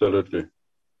 Absolutely.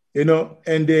 And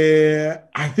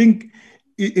I think,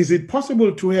 is it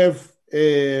possible to have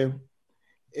this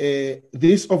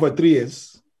over 3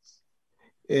 years?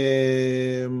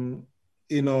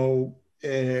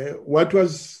 What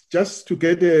was, just to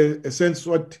get a sense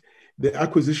what the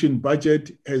acquisition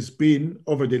budget has been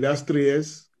over the last 3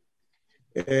 years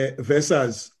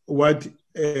versus what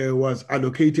was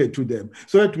allocated to them,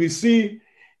 so that we see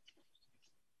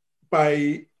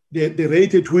by the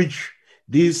rate at which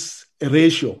this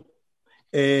ratio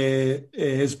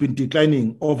has been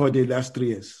declining over the last 3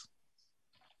 years.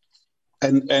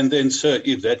 And then, sir,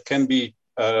 if that can be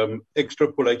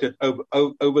extrapolated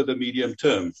over the medium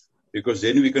term, because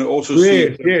then we can also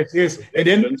see... Yes. And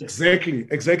then, exactly.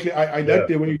 I like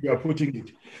the way you are putting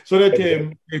it. So that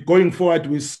going forward,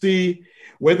 we see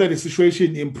whether the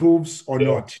situation improves or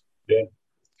not. Yeah,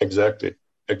 exactly.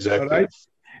 All right?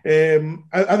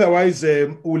 Otherwise,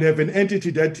 we'll have an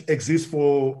entity that exists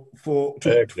to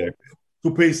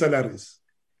pay salaries.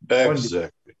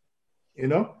 Exactly.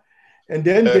 Only, And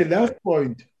then the last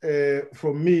point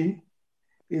from me,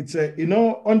 it's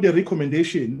on the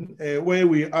recommendation where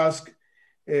we ask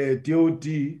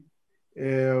DOD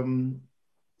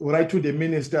write to the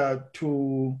minister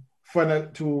to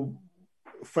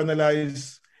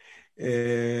finalize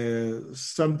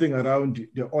something around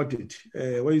the audit.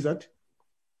 What is that?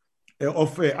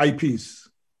 Of IPs.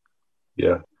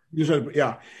 Yeah.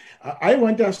 Yeah. I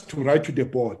want us to write to the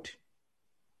board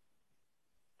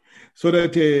so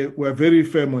that we're very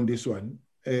firm on this one.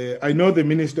 I know the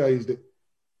minister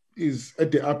is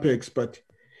at the apex, but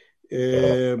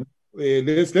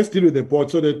let's deal with the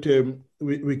board so that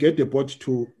we get the board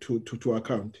to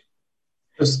account.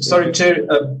 Sorry, Chair,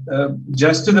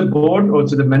 just to the board or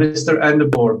to the minister and the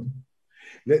board?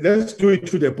 Let's do it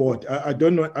to the board. I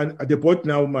don't know. And the board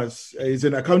now is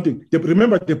an accounting.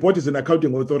 Remember, the board is an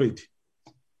accounting authority.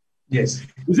 Yes.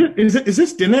 Is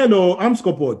this Denel or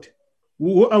Armscor board?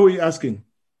 Who are we asking?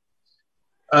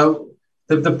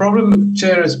 The problem,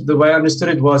 Chair, is the way I understood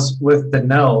it was with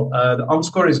Denel. The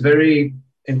Armscor is very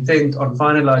intent on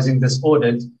finalizing this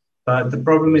audit, but the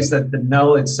problem is that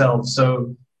Denel itself.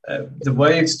 So the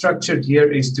way it's structured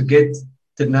here is to get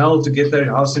Denel to get their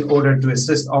house in order to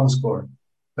assist Armscor,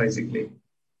 basically.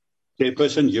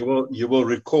 Chairperson, you will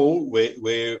recall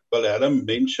where Wilhelm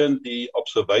mentioned the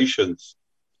observations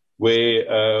where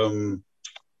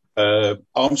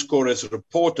Armscor has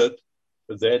reported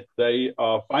that they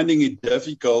are finding it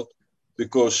difficult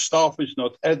because staff is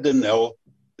not at the NEL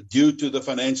due to the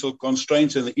financial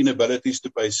constraints and the inabilities to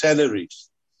pay salaries.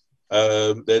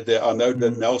 That there are no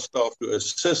NEL staff to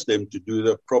assist them to do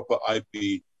the proper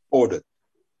IP audit.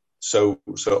 So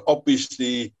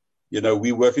obviously,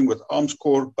 we're working with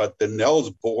Armscor, but the NEL's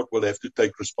board will have to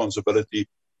take responsibility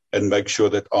and make sure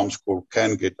that Armscor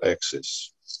can get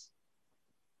access.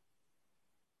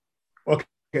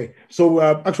 Okay, so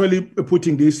actually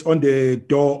putting this on the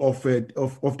door of the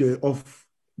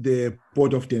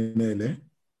board of Denel,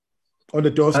 on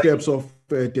the doorsteps of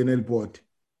Denel board.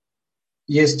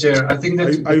 Yes, Chair. I think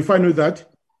that. Are you fine with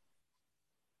that?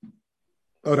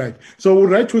 All right. So we'll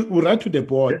write to the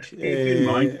board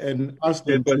and ask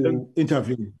them to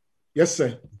intervene. Yes,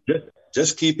 sir.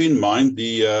 Just keep in mind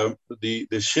the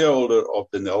shareholder of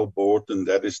the NEL board, and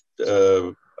that is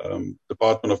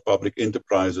Department of Public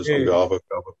Enterprises on behalf of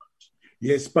government.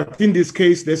 Yes, but in this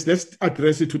case, let's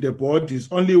address it to the board. It's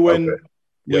only when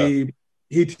we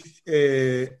hit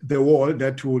the wall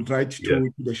that we'll write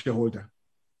to the shareholder.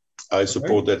 I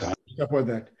support that. Support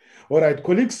that. All right,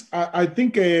 colleagues, I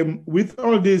think with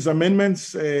all these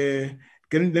amendments, let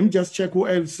me just check who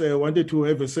else wanted to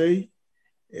have a say.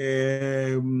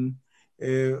 Mr.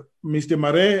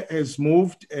 Mare has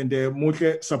moved and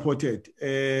Mutle supported.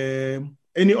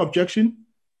 Any objection?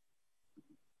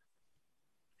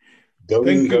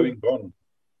 Going on.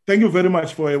 Thank you very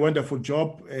much for a wonderful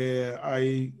job.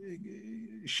 I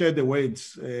share the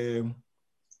words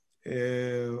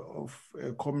of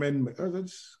comment.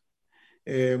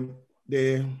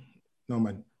 No,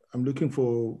 man, I'm looking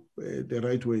for the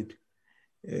right word.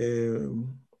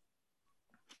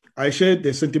 I share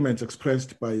the sentiments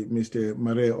expressed by Mr.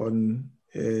 Mare on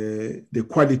the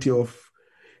quality of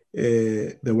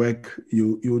the work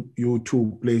you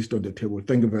two placed on the table.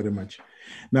 Thank you very much.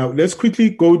 Now, let's quickly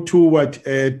go to what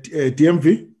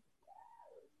DMV.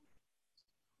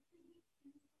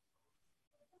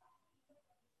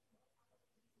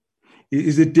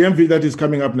 Is it DMV that is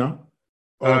coming up now?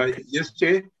 Okay. Yes,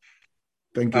 Chair.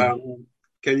 Thank you.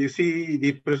 Can you see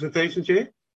the presentation, Chair?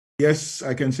 Yes,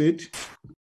 I can see it.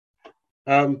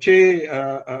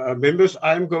 Chair, members,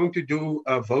 I'm going to do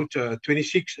vote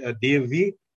 26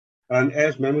 DMV. And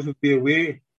as members would be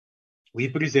aware, we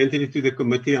presented it to the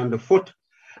committee on the 4th.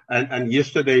 And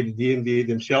yesterday, the DMV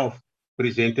themselves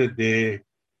presented their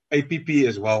APP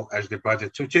as well as the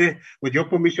budget. So, Chair, with your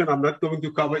permission, I'm not going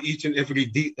to cover each and every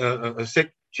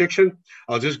section.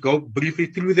 I'll just go briefly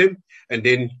through them and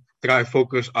then try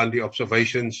focus on the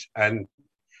observations and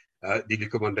the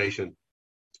recommendation.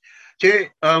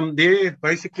 Chair, they're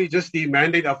basically just the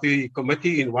mandate of the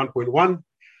committee in 1.1.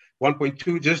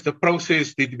 1.2, just the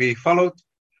process did be followed.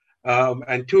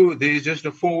 And 2, there's just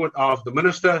a forward of the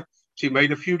minister. She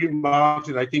made a few remarks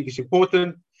that I think is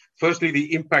important. Firstly,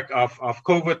 the impact of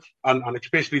COVID on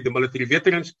especially the military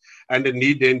veterans and the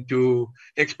need then to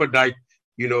expedite,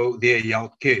 their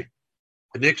health care.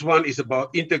 The next one is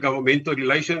about intergovernmental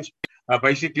relations,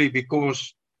 basically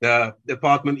because the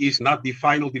department is not the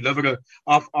final deliverer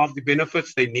of the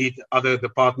benefits. They need other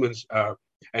departments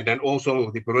and then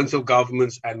also the provincial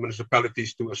governments and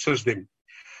municipalities to assist them.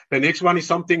 The next one is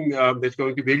something that's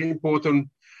going to be very important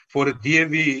for the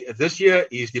DMV this year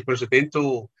is the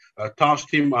Presidential Task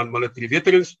Team on Military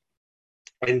Veterans.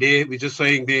 And there we're just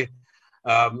saying there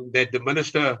that the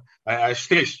Minister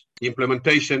stressed the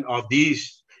implementation of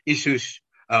these issues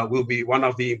will be one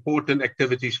of the important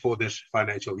activities for this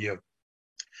financial year.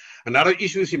 Another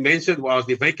issue he mentioned was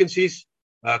the vacancies,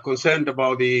 concerned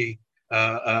about the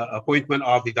appointment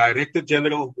of the Director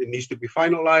General. It needs to be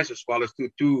finalized, as well as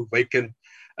two vacant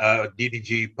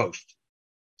DDG posts.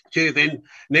 Chair, then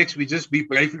next we just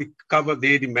briefly cover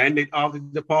there the mandate of the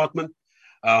department,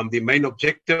 the main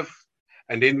objective,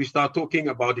 and then we start talking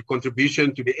about the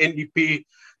contribution to the NDP,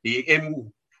 the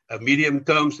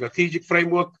medium-term strategic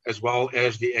framework, as well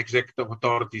as the executive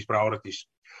authorities' priorities.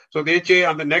 So there, Chair,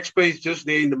 on the next page, just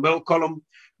there in the middle column,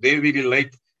 there we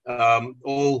relate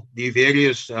all the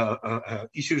various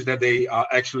issues that they are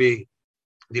actually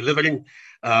delivering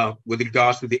with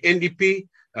regards to the NDP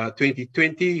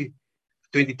 2020,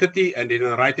 2030, and then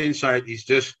on the right-hand side is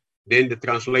just then the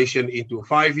translation into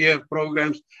 5-year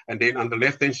programs, and then on the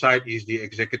left-hand side is the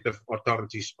executive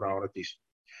authorities' priorities.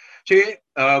 Chair,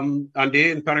 and then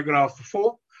in paragraph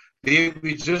 4, there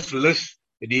we just list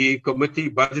the committee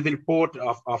budget report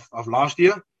of last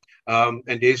year,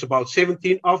 and there's about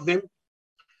 17 of them,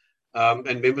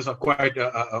 and members are quite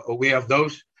aware of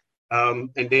those.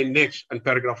 And then next, in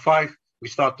paragraph 5, we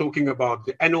start talking about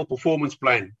the annual performance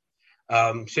plan.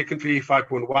 Secondly,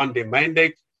 5.1, the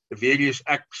mandate, the various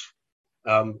acts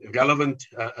relevant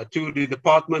to the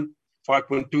department.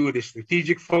 5.2, the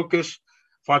strategic focus.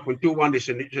 5.21 is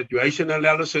a situation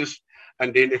analysis,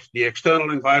 and then it's the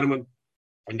external environment.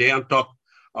 And then on top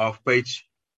of page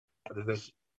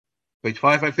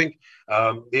 5, I think,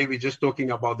 there we're just talking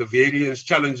about the various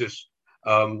challenges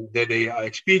that they are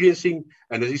experiencing,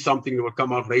 and this is something that will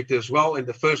come out later as well. And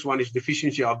the first one is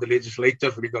deficiency of the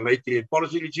legislative, regulatory, and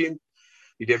policy regime,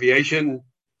 the deviation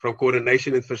from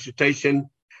coordination and facilitation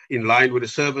in line with the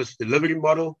service delivery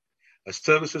model.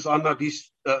 Services are not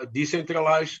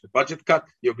decentralized, the budget cut,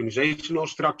 the organizational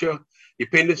structure,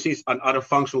 dependencies on other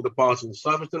functional departments in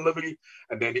service delivery,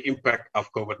 and then the impact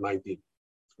of COVID-19.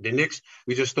 The next,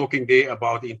 we're just talking there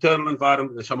about the internal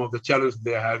environment and some of the challenges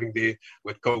they're having there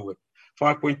with COVID.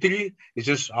 5.3 is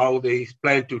just how they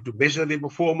plan to measure their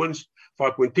performance.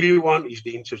 5.31 is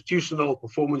the institutional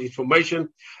performance information.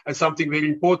 And something very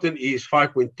important is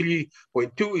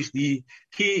 5.3.2 is the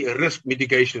key risk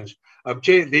mitigations.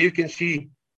 Chair, there you can see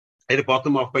at the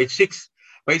bottom of page 6,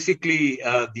 basically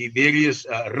the various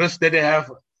risks that they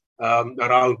have,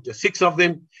 around 6 of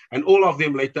them, and all of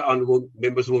them later on,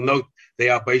 members will note, they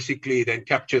are basically then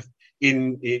captured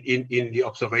in the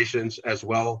observations as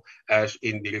well as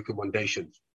in the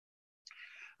recommendations.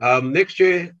 Next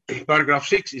year, paragraph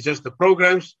 6 is just the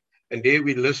programs, and there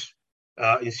we list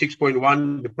in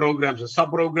 6.1 the programs and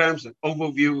sub-programs, an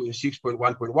overview in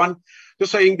 6.1.1.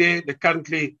 Just saying there that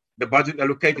currently the budget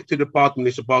allocated to the department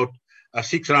is about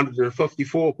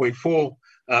 654.4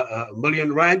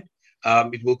 million rand.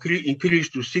 It will increase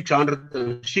to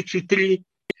 663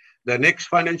 the next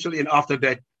financial year, and after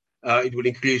that it will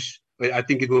increase. I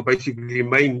think it will basically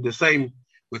remain the same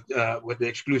with the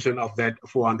exclusion of that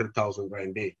 400,000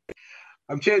 rand there.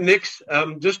 Chair, next,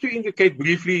 just to indicate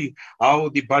briefly how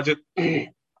the budget is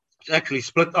actually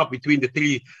split up between the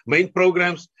 3 main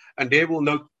programs, and they will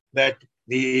note that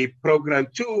the program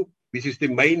 2, which is the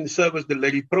main service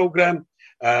delivery program,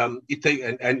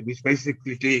 it's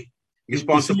basically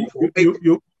responsible for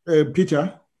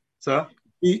Peter, sir,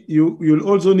 you'll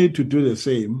also need to do the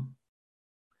same.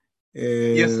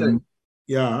 Yes, sir.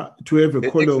 Yeah, to have a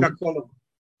column. Extra column.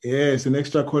 Yes, an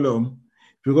extra column,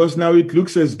 because now it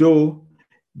looks as though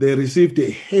they received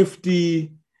a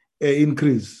hefty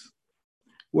increase,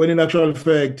 when in actual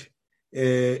fact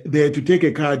they had to take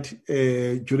a cut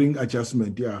during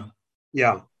adjustment.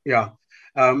 Yeah.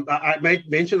 I made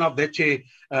mention of that, Chair,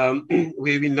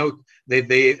 where we note that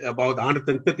they about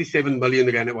 137 million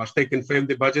rand was taken from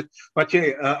the budget. But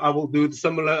Chair, I will do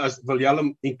similar as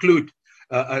Viljalom, include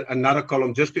another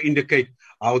column just to indicate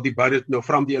how the budget,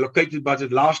 from the allocated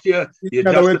budget last year. In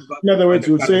other words,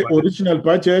 you say budget. Original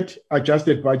budget,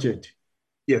 adjusted budget.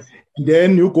 Yes. And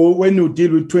then you go, when you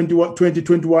deal with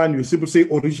 2021, you simply say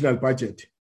original budget.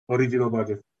 Original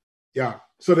budget. Yeah,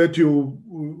 so that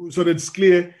it's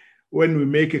clear when we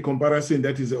make a comparison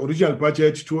that is the original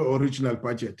budget to original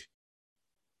budget.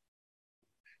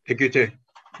 Thank you, Chair.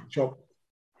 Sure.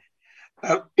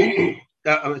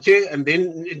 Chair, and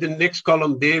then in the next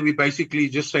column there, we basically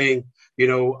just saying,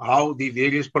 how the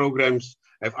various programs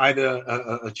have either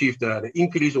achieved an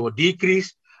increase or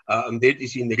decrease. And that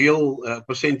is in real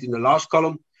percent in the last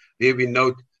column. There we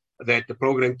note that the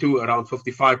program 2 around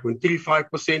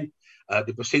 55.35%,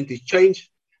 the percentage change.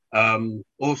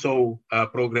 Also,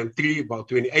 program 3 about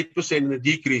 28%, and a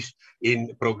decrease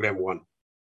in program 1.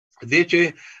 There,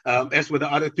 Chair, as with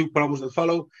the other 2 problems that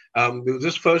follow, we'll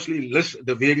just firstly list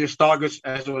the various targets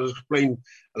as was explained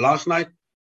last night,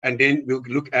 and then we'll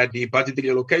look at the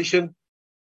budgetary allocation.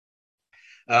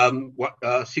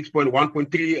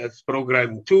 6.1.3 is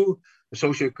program 2, the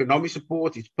socio-economic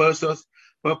support, its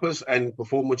purpose and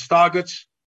performance targets.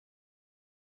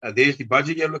 There's the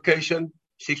budget allocation.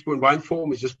 6.1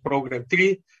 form is just program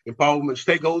 3, empowerment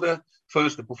stakeholder.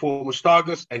 First, the performance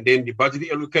targets, and then the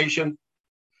budget allocation.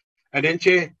 And then,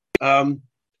 Chair,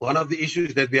 one of the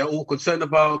issues that we are all concerned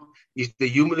about is the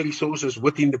human resources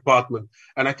within the department.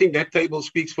 And I think that table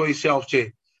speaks for itself,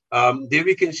 Chair. There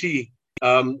we can see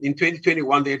in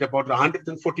 2021, they had about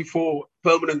 144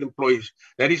 permanent employees.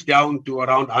 That is down to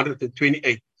around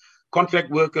 128. Contract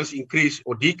workers increased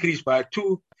or decreased by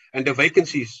 2, and the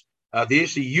vacancies,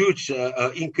 there's a huge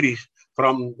increase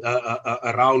from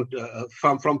around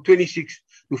from 26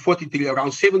 to 43,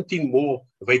 around 17 more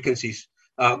vacancies.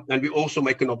 And we also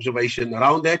make an observation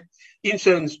around that.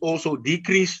 Interns also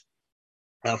decreased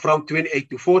from 28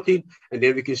 to 14, and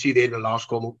then we can see there in the last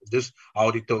column this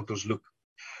how the totals look.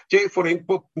 Chair, for an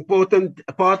important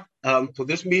part for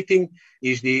this meeting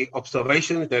is the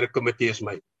observations that the committee has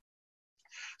made.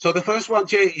 So the first one,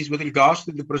 Chair, is with regards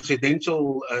to the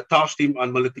presidential task team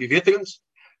on military veterans.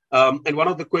 And one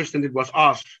of the questions that was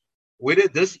asked, whether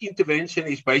this intervention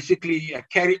is basically a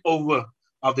carryover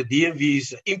of the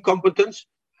DMV's incompetence,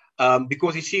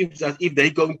 because it seems as if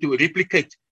they're going to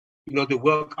replicate, the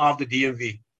work of the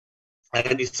DMV.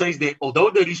 And it says that although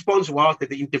the response was that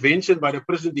the intervention by the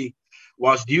presidency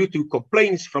was due to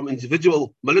complaints from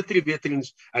individual military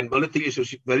veterans and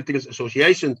veterans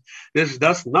associations, this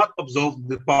does not absolve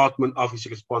the department of its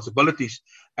responsibilities,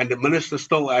 and the minister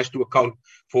still has to account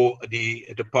for the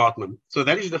department. So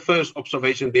that is the first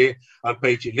observation there on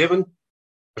page 11.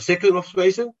 The second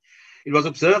observation, it was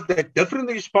observed that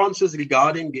different responses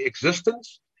regarding the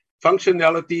existence,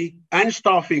 functionality, and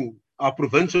staffing of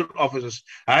provincial officers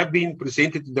have been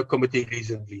presented to the committee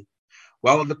recently.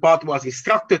 While the department was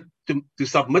instructed to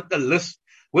submit a list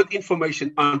with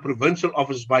information on provincial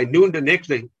officers by noon the next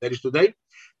day, that is today,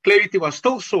 clarity was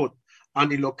still sought on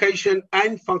the location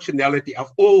and functionality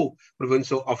of all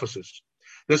provincial officers.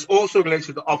 This also relates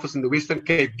to the office in the Western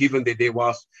Cape, given that there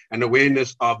was an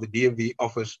awareness of the DMV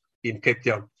office in Cape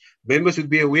Town. Members would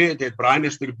be aware that Brian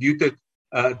has distributed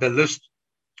the list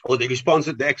or the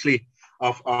responses actually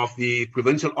of the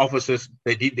provincial officers.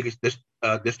 They did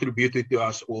distribute it to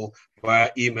us all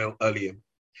via email earlier.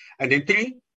 And then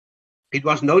 3, it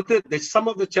was noted that some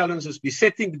of the challenges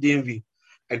besetting the DMV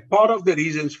and part of the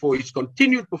reasons for its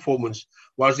continued performance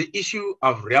was the issue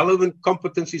of relevant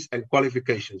competencies and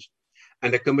qualifications.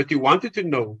 And the committee wanted to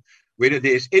know whether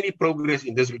there is any progress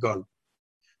in this regard.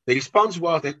 The response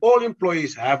was that all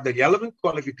employees have the relevant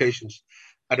qualifications,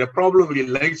 and the problem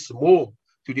relates more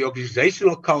to the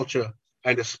organizational culture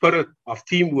and the spirit of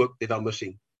teamwork that are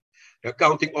missing. The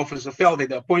accounting officer felt that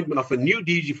the appointment of a new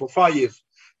DG for 5 years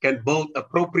can build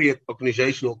appropriate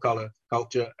organizational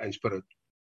culture and spirit.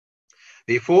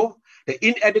 Therefore, the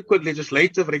inadequate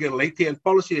legislative, regulatory, and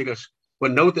policy risks were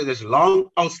noted as long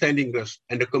outstanding risks,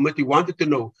 and the committee wanted to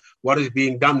know what is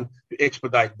being done to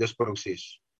expedite this process.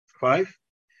 5,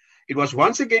 it was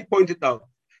once again pointed out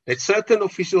that certain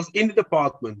officials in the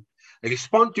department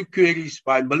respond to queries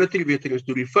by military veterans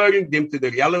to referring them to the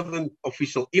relevant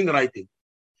official in writing.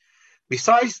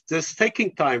 Besides this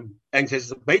taking time and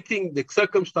anticipating the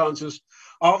circumstances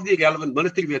of the relevant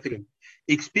military veteran,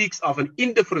 it speaks of an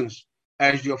indifference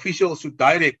as the official should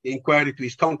direct the inquiry to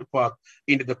his counterpart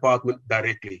in the department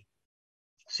directly.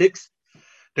 6,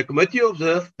 the committee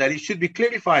observed that it should be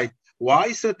clarified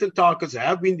why certain targets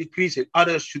have been decreased and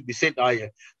others should be set higher,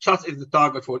 such as the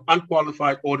target for an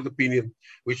unqualified audit opinion,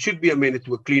 which should be amended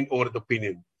to a clean audit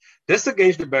opinion. This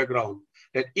against the background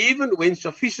that even when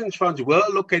sufficient funds were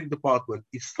allocated to the department,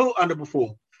 it still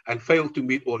underperformed and failed to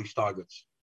meet all its targets.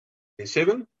 And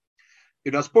 7,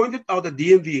 it was pointed out that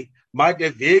DMV might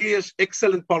have various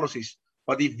excellent policies,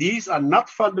 but if these are not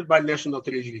funded by National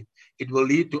Treasury, it will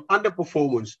lead to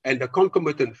underperformance and a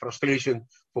concomitant frustration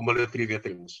for military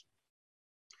veterans.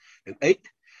 And 8,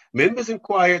 members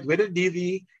inquired whether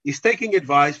DV is taking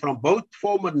advice from both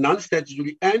former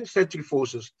non-statutory and statutory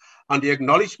forces on the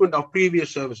acknowledgement of previous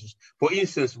services, for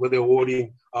instance, with the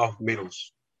awarding of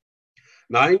medals.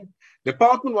 9, the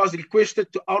department was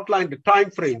requested to outline the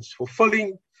timeframes for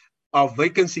filling of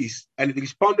vacancies, and it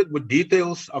responded with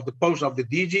details of the post of the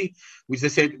DG, which they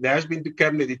said there has been to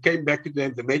cabinet. It came back to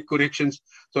them, they made corrections,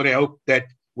 so they hope that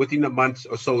within a month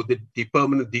or so the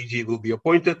permanent DG will be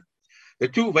appointed. The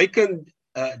 2 vacant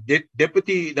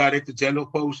Deputy Director General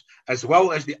posts, as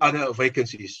well as the other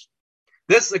vacancies.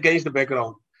 This against the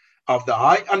background of the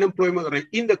high unemployment rate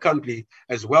in the country,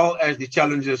 as well as the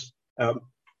challenges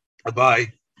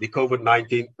by the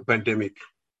COVID-19 pandemic.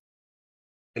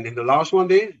 And then the last one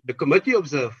there, the committee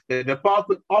observed that the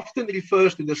department often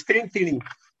refers to the strengthening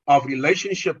of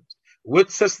relationships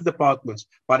with sister departments,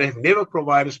 but have never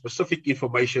provided specific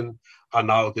information on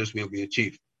how this will be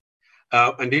achieved.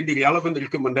 And then the relevant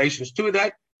recommendations to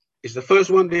that is the first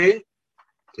one there.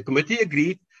 The committee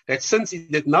agreed that since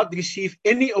it did not receive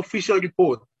any official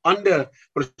report under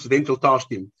Presidential Task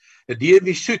Team, the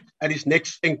DMV should, at its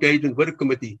next engagement with the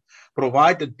committee,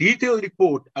 provide a detailed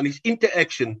report on its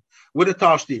interaction with the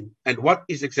task team and what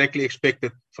is exactly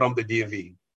expected from the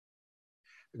DMV.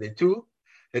 And then two,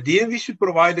 the DMV should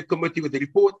provide the committee with a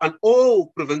report on all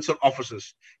provincial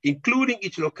officers, including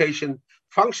its location,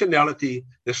 functionality,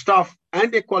 the staff,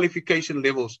 and their qualification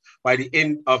levels by the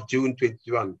end of June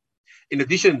 2021. In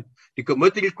addition, the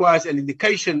committee requires an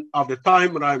indication of the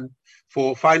timeline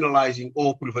for finalizing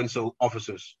all provincial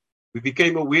officers. We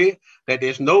became aware that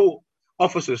there's no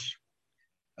officers,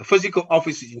 physical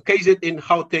offices in KZN,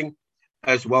 Gauteng,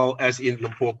 as well as in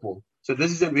Limpopo. So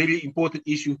this is a really important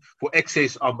issue for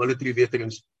access of military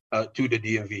veterans to the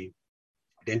DMV.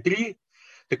 Then three,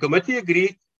 the committee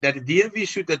agreed that the DMV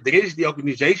should address the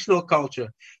organizational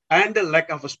culture and the lack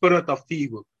of a spirit of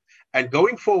teamwork, and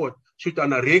going forward should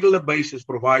on a regular basis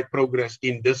provide progress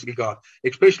in this regard,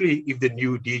 especially if the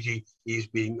new DG is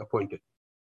being appointed.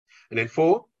 And then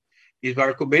four, it is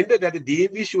recommended that the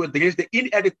DMV should address the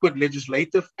inadequate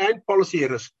legislative and policy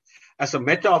risk as a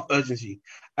matter of urgency,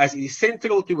 as it is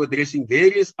central to addressing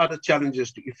various other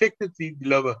challenges to effectively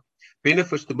deliver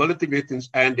benefits to military veterans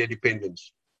and their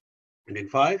dependents. And then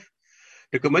five,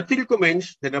 the committee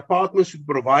recommends that the department should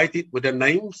provide it with the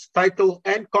names, title,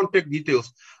 and contact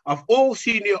details of all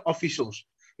senior officials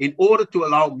in order to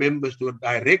allow members to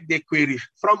direct their queries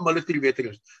from military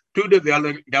veterans to the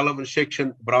relevant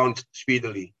section branch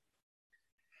speedily.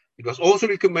 It was also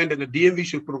recommended that the DMV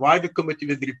should provide the committee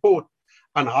with a report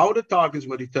on how the targets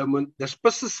were determined, the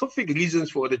specific reasons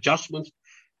for the adjustments,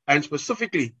 and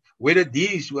specifically whether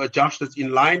these were adjusted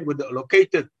in line with the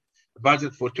allocated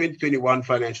budget for 2021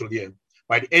 financial year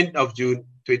by the end of June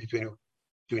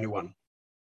 2021.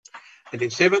 And then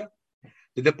seven,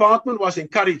 the department was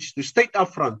encouraged to state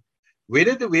upfront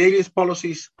whether the various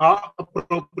policies are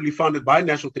appropriately funded by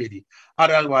National Treaty.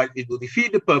 Otherwise, it will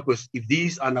defeat the purpose if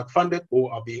these are not funded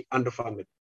or are being underfunded.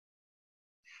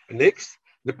 And next,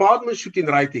 the department should in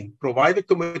writing provide the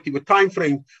committee with time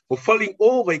frame for filling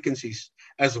all vacancies,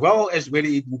 as well as whether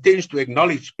it intends to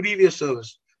acknowledge previous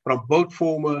service from both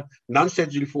former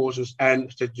non-statutory forces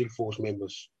and statutory force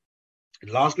members.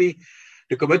 And lastly,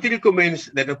 the committee recommends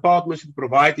that the department should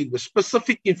provide it with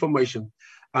specific information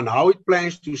on how it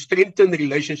plans to strengthen the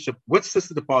relationship with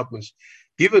sister departments,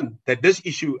 given that this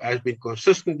issue has been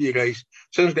consistently raised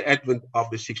since the advent of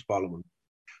the 6th Parliament.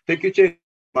 Thank you, Chair,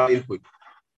 for my input.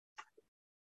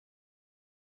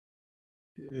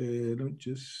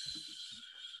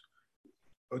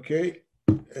 Okay,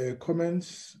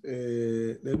 comments.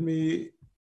 Let me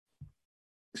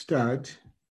start.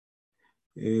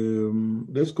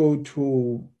 Let's go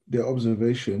to the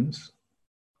observations.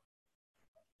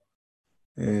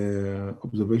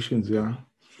 Observations, yeah.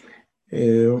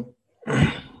 You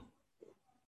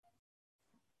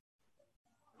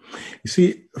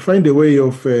see, find a way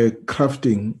of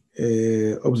crafting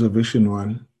observation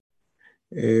one.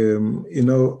 You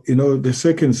know, the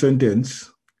second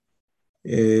sentence,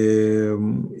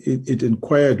 it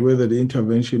inquired whether the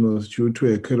intervention was due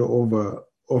to a carryover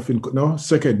of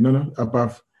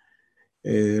above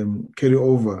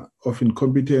carryover of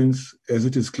incompetence, as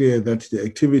it is clear that the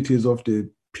activities of the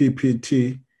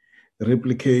PPT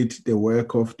replicate the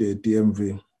work of the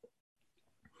DMV.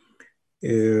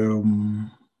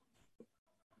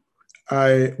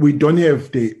 We don't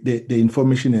have the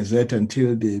information as yet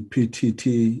until the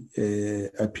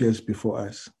PTT appears before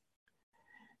us.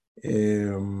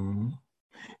 And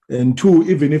two,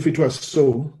 even if it was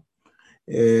so,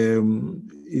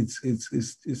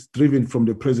 it's driven from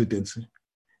the presidency.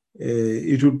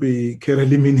 It would be care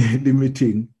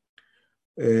limiting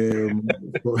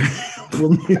for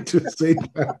me to say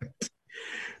that.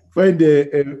 Find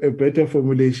a better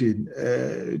formulation.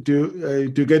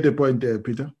 Do you get the point there,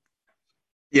 Peter?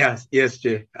 Yes,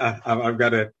 Jay. I've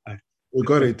got it. You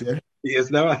got it, yeah? Yes,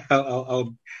 now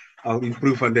I'll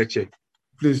improve on that, Jay.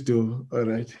 Please do. All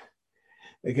right.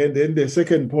 Again, then the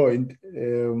second point.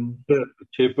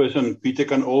 Chairperson, Peter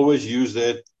can always use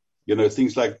that,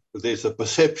 things like there's a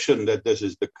perception that this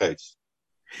is the case.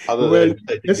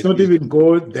 Let's not even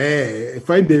go there.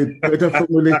 Find a better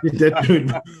formulation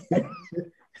that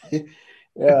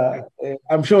yeah,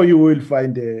 I'm sure you will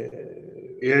find a...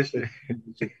 Yes.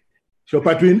 So,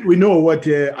 but we know what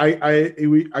we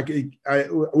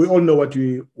all know what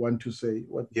we want to say,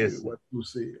 what you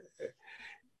say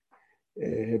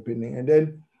happening, and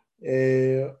then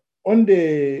on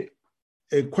the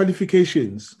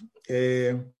qualifications,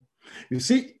 you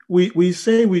see, we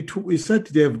said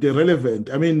they have the relevant.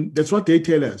 I mean, that's what they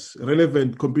tell us: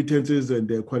 relevant competencies and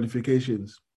their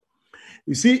qualifications.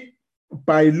 You see,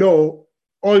 by law,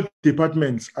 all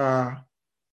departments are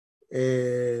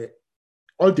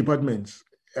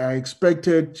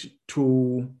expected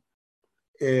to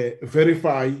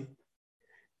verify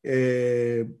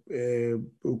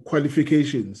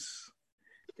qualifications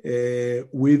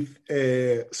with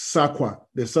SAQA,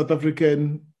 the South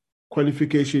African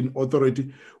Qualification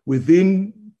Authority,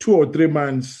 within 2 or 3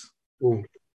 months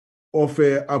of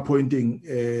appointing,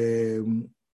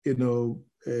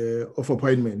 of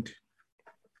appointment.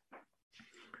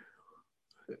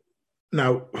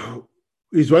 Now,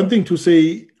 it's one thing to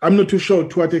say, I'm not too sure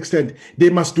to what extent they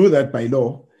must do that by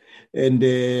law, and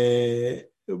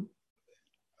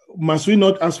must we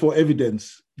not ask for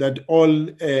evidence that all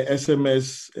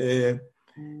SMS,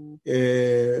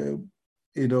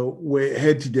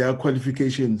 had their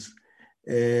qualifications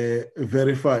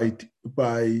verified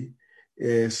by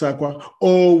SAQA,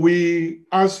 or we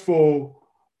ask for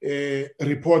a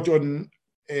report on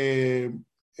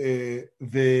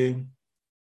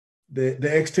the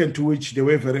extent to which they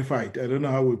were verified. I don't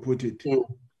know how we put it.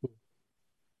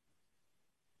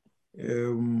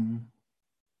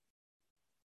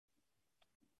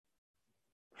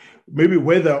 Maybe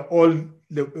whether all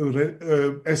the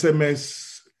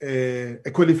SMS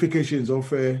qualifications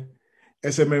of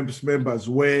SMS members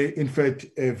were in fact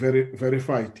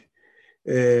verified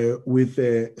with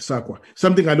SAQA.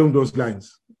 Something along those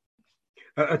lines.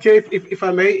 Chair, if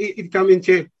I may come in,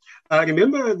 Chair.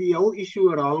 Remember the whole issue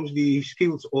around the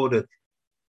skills audit,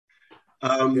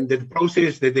 the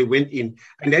process that they went in,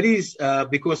 and that is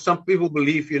because some people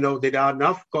believe, that there are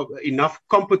enough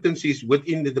competencies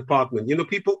within the department.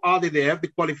 People are there, they have the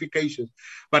qualifications,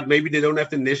 but maybe they don't have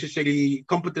the necessary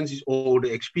competencies or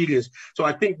the experience. So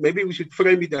I think maybe we should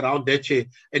frame it around that, Chair,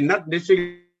 and not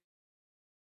necessarily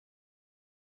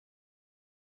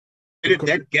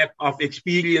that gap of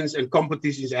experience and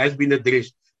competencies has been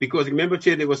addressed. Because remember,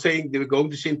 Chair, they were saying they were going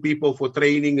to send people for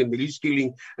training and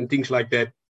reskilling and things like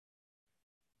that.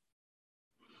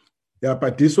 Yeah,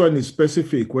 but this one is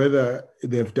specific, whether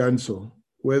they've done so,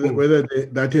 whether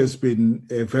that has been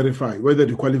verified, whether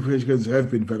the qualifications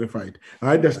have been verified.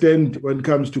 I understand when it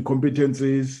comes to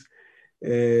competencies,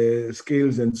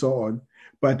 skills, and so on,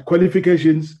 but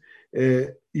qualifications,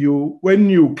 when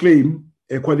you claim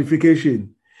a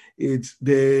qualification, it's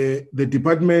the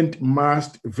department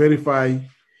must verify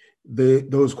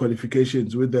those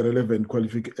qualifications with the relevant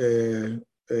qualification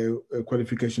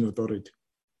authority.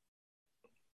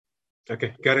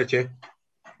 Okay, got it, Chair.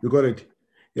 You got it.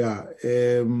 Yeah.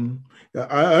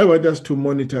 I want us to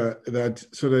monitor that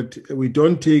so that we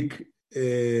don't take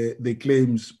the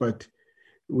claims, but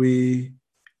we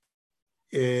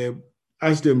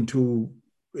ask them to,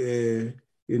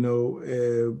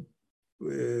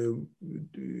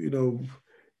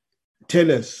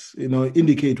 tell us,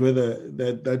 indicate whether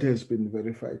that has been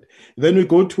verified. Then we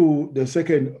go to the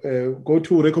second, go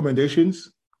to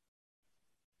recommendations.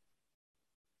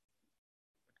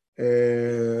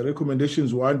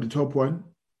 Recommendations 1, the top one.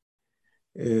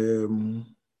 The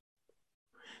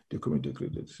committee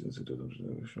agreed that since it doesn't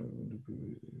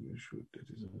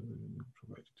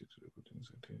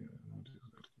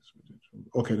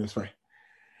okay, that's fine.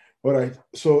 All right.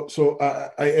 So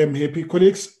I am happy.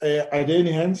 Colleagues, are there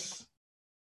any hands?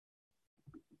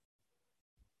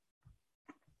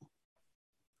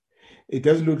 It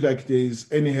doesn't look like there is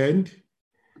any hand.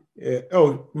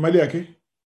 Maliake.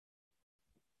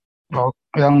 Oh,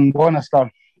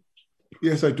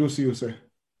 yes, I do see you, sir.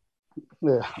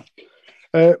 Yeah.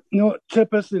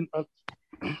 Chairperson,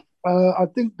 I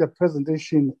think the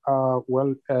presentation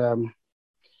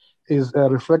is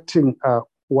reflecting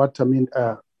what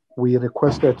we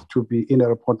requested to be in a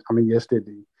report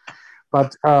yesterday.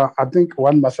 But I think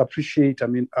one must appreciate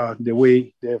the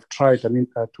way they've tried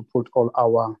to put all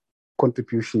our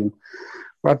contribution.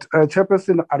 But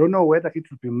Chairperson, I don't know whether it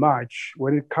will be much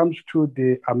when it comes to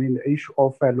the issue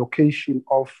of location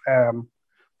of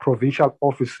provincial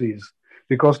offices,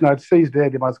 because now it says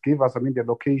there they must give us the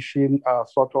location,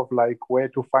 sort of like where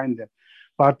to find them.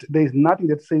 But there's nothing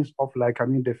that says of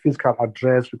the physical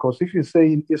address, because if you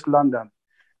say in East London,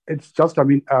 it's just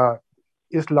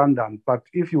East London. But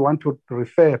if you want to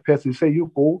refer a person, say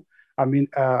you go,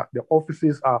 the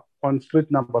offices are on street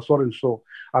number so and so.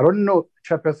 I don't know,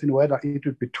 Chairperson, whether it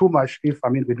would be too much if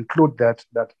we include that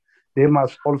they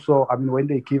must also, I mean, when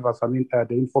they give us, I mean,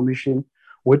 the information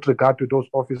with regard to those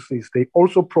offices, they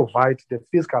also provide the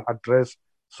physical address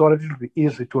so that it will be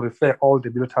easy to refer all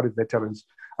the military veterans.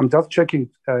 I'm just checking,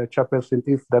 Chairperson,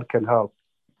 if that can help.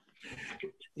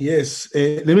 Yes,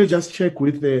 let me just check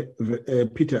with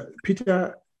Peter.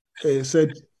 Peter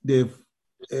said they've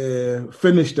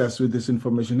furnished us with this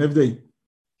information, have they?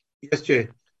 Yes, Chair.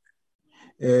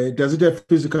 Does it have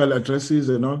physical addresses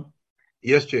and all?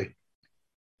 Yes, Chair.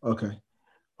 Okay.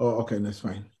 Oh, okay, that's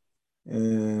fine.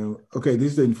 Okay,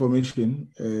 this is the information.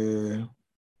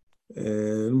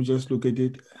 Let me just look at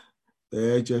it.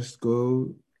 Just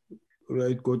go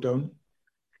down.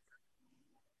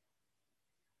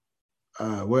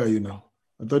 Where are you now?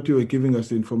 I thought you were giving us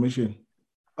the information.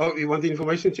 Oh, you want the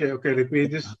information, Chair? Okay, let me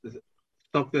just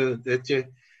stop that, Chair.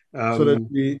 So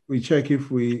that we check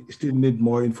if we still need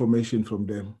more information from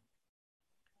them.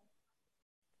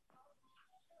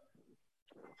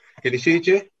 Can you see it,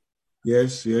 Chair?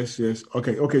 Yes.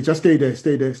 Okay, just stay there.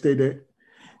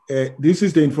 This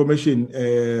is the information,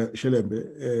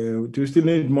 Shelembe. Do you still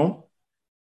need more?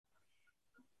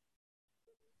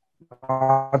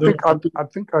 I think,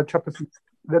 Chairperson,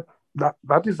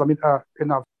 that is, I mean,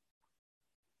 enough.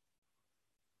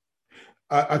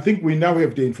 I think we now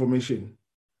have the information.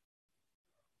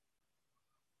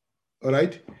 All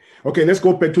right. Okay, let's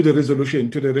go back to the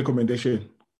resolution, to the recommendation.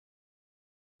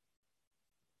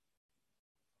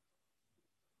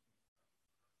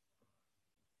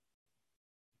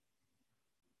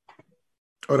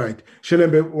 All right,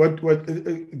 Shelembe, what?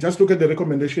 Just look at the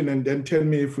recommendation and then tell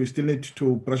me if we still need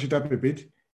to brush it up a bit.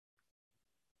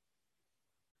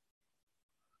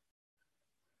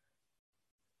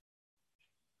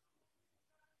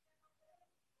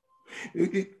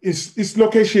 It's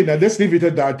location, and let's leave it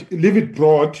at that. Leave it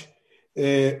broad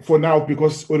for now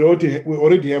because we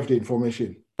already have the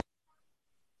information.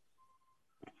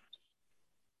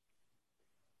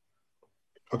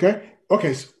 Okay.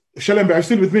 Shelembe, are you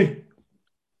still with me?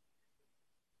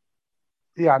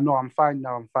 Yeah, no, I'm fine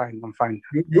now. I'm fine.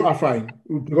 You are fine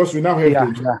because we now have the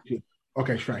information. Yeah.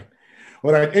 Okay, fine.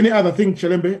 All right. Any other thing,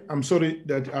 Shelembe? I'm sorry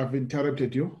that I've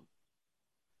interrupted you.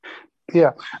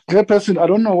 Yeah, Chairperson, I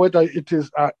don't know whether it is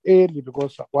early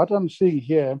because what I'm seeing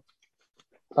here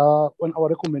on our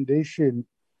recommendation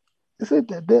is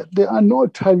that there are no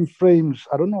time frames.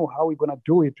 I don't know how we're going to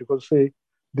do it because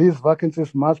these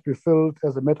vacancies must be filled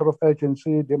as a matter of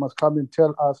urgency. They must come and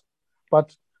tell us.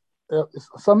 But it's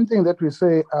something that we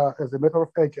say as a matter of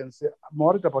urgency. I'm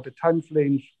worried about the time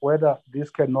frames, whether this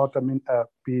cannot,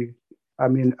 be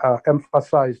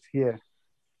emphasized here.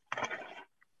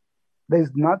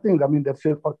 There's nothing, that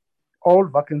says all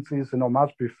vacancies,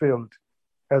 must be filled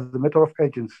as a matter of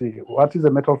urgency. What is a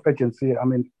matter of urgency?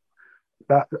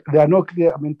 There are no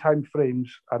clear, time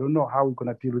frames. I don't know how we're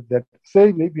going to deal with that.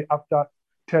 Say maybe after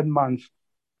 10 months.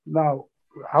 Now,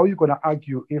 how are you going to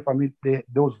argue if,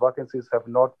 those vacancies have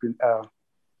not been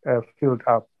filled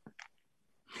up?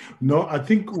 No, I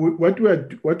think what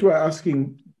we're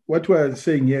asking, what we're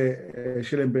saying here,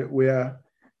 Shelembe, we are,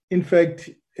 in fact,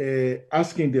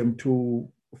 asking them to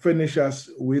furnish us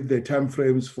with the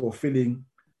timeframes for filling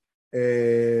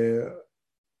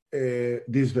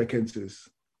these vacancies.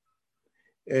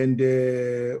 And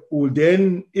we'll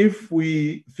then, if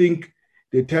we think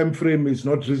the time frame is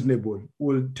not reasonable,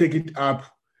 we'll take it up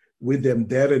with them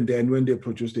there and then when they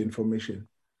produce the information.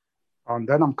 And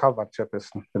then I'm covered,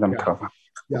 Chairperson. Then I'm covered.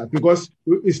 Yeah, because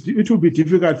it will be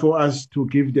difficult for us to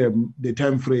give them the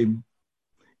time frame.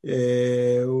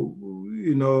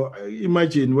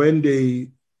 Imagine when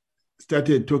they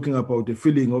started talking about the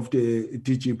filling of the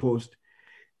DG post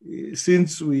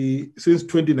since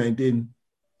 2019.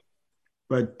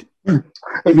 But you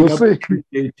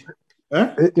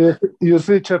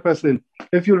see, Chairperson,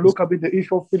 if you look at the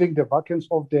issue of filling the vacancies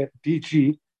of the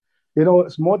DG,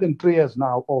 it's more than 3 years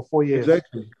now or 4 years.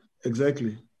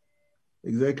 Exactly.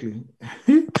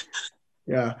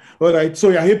 Yeah. All right. So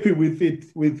you're happy with it,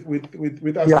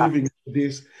 with us living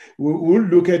this. We'll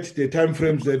look at the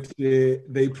timeframes that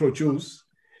they produce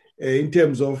in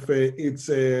terms of its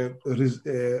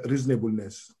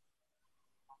reasonableness.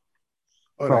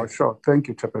 All right. Sure. Thank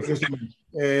you, Chairperson.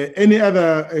 Any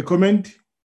other comment?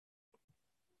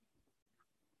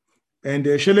 And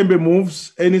Shelembe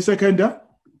moves. Any seconder?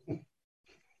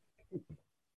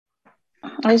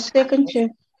 I second, Chair.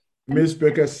 Ms.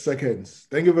 Becker seconds.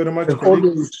 Thank you very much.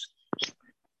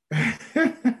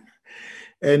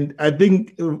 And I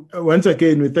think once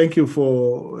again we thank you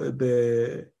for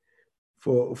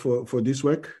for this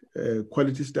work,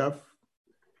 quality stuff.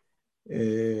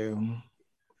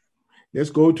 Let's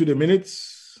go to the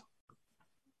minutes.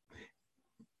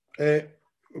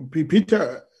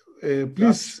 Peter,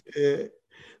 please,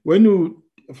 when you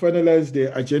finalize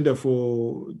the agenda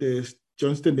for the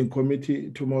Joint Standing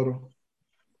Committee tomorrow,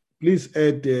 please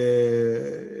add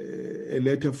a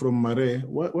letter from Mare.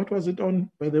 What was it on,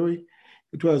 by the way?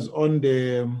 It was on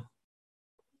the...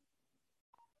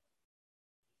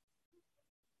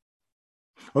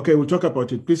 Okay, we'll talk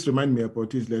about it. Please remind me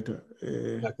about his letter.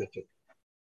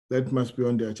 That must be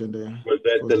on the agenda. Was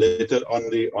that the letter on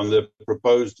the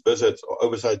proposed visits or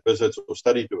oversight visits or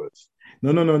study tours?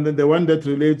 No. The one that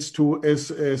relates to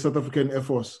South African Air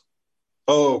Force.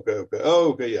 Oh,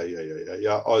 okay.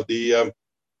 Yeah. Or the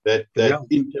that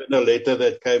internal letter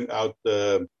that came out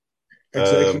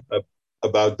exactly.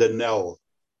 About the NEL.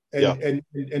 And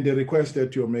the request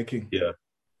that you're making. Yeah.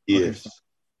 Yes.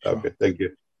 Okay. Thank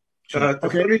you.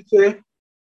 Sorry, Chair.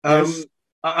 Yes.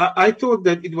 I thought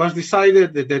that it was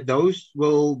decided that those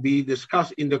will be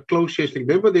discussed in the closed session.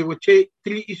 Remember, there were three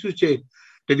issues, Chair,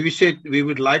 that we said we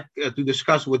would like to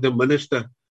discuss with the minister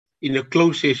in a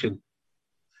closed session.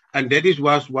 And that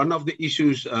was one of the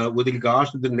issues with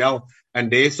regards to the NEL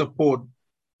and their support.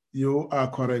 You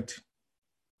are correct.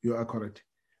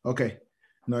 Okay.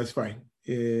 No, it's fine.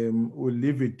 We'll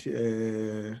leave it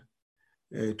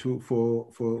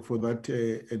for that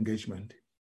engagement.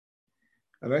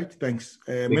 All right, thanks.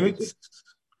 Minutes,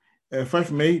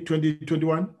 5 May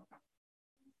 2021.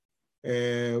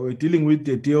 We're dealing with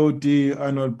the DOD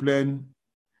annual plan.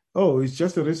 Oh, it's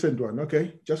just a recent one.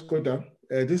 Okay, just go down.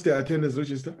 This is the attendance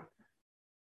register.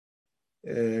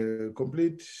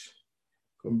 Complete.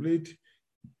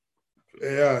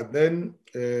 Yeah, then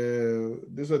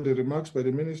these are the remarks by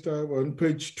the minister. On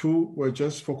page 2 were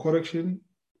just for correction.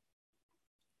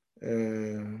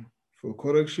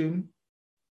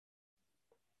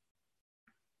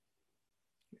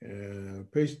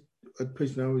 Page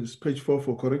now is page 4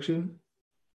 for correction.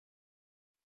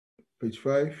 Page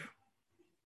 5.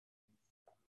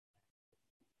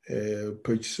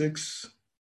 Page 6.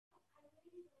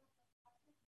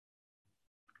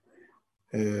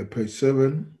 Page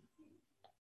 7.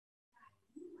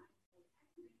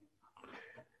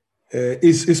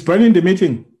 Is Brian in the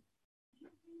meeting?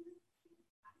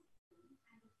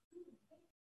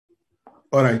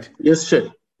 All right. Yes,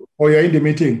 Chair. Oh, you're in the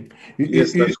meeting.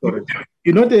 Yes, that's correct.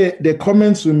 You know the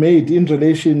comments we made in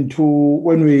relation to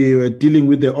when we were dealing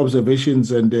with the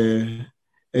observations and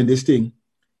this thing.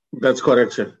 That's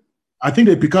correct, Chair. I think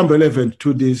they become relevant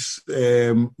to this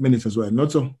minutes as well,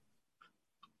 not so?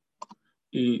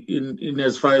 In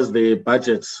as far as the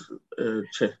budgets,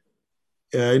 Chair.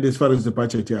 In as far as the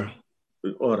budget, yeah.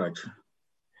 All right.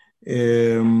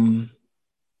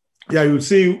 Yeah, you'll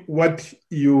see what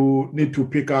you need to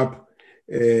pick up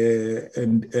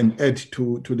and add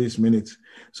to these minutes.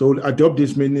 So we'll adopt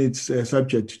these minutes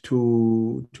subject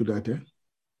to that. Eh?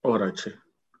 All right, Chair.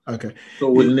 Okay. So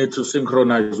we'll need to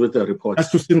synchronize with the report.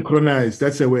 That's to synchronize.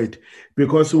 That's a word.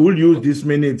 Because we'll use these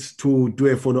minutes to do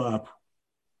a follow-up.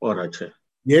 All right, Chair.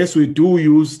 Yes, we do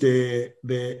use the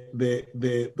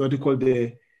what do you call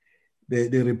the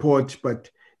report, but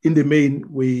in the main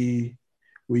we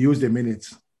use the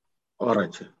minutes. All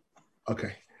right, Chair.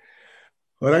 Okay.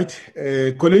 All right,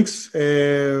 colleagues,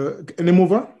 any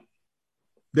mover?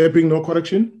 There being no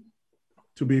correction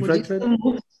to be effected.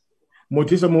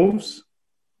 Motisa moves.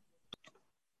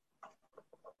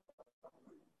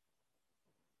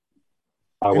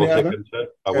 I will second, sir.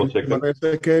 I will second.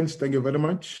 Seconds. Thank you very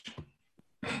much.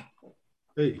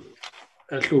 Hey,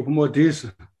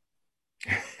 Motisa.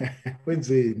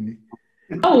 Wenzeni?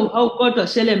 Kodwa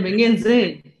Shelembe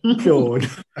ngenzeni?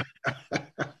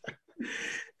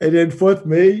 And then 4th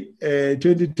May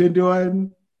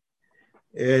 2021.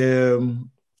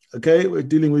 Okay, we're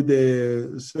dealing with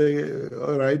the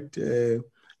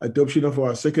adoption of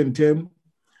our second term,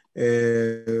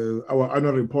 our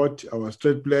annual report, our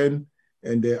strat plan,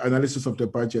 and the analysis of the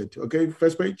budget. Okay,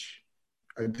 first page,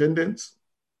 attendance.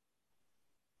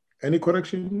 Any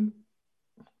correction?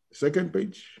 Second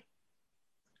page.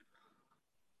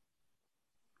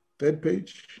 Third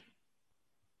page.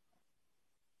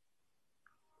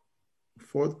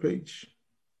 Fourth page.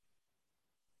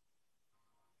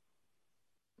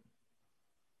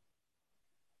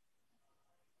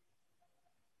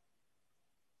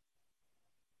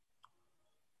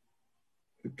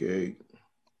 Okay,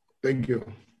 thank you.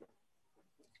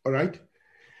 All right.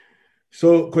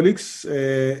 So, colleagues,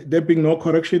 there being no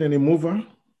correction, any mover?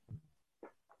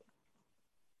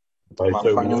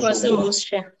 Mr.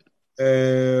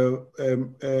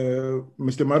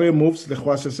 Mario moves,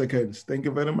 Lechwasa seconds. Thank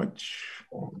you very much.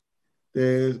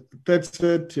 The third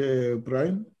set,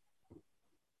 Brian.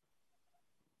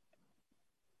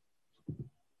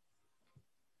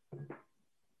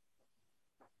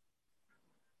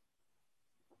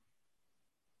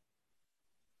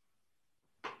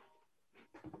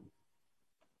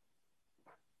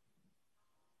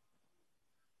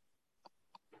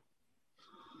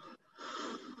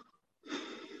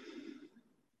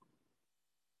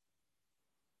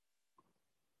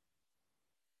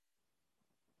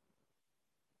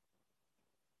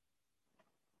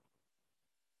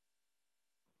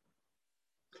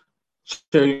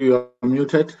 Chair, you are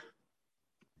muted.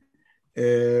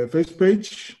 First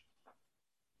page.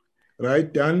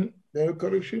 Right, done. No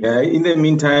correction. In the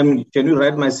meantime, can you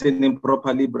write my surname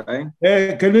properly, Brian?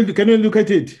 Can you look at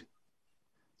it?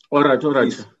 All right.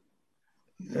 Please.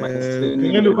 Can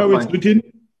you look how it's written?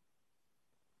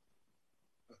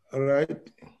 All right.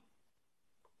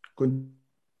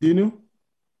 Continue.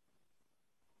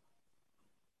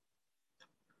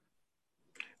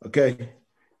 Okay.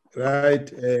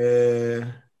 Right.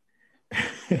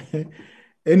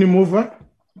 Any mover?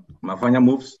 Mafanya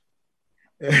moves.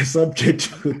 Subject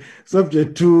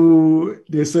to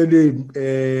the surname.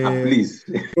 Please.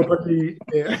 Properly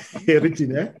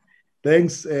written.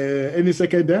 Thanks. Any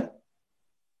seconder?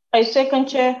 I second,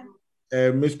 Chair.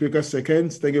 Ms. Speaker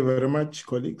seconds. Thank you very much,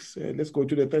 colleagues. Let's go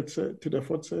to the third set, to the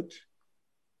fourth set.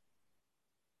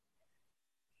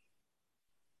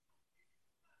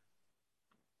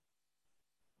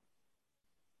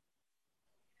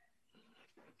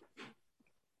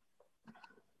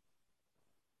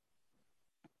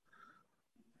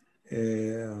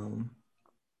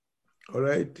 All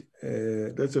right,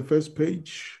 that's the first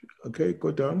page. Okay,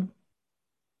 go down.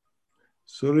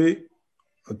 Sorry.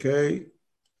 Okay.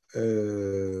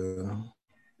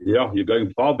 Yeah, you're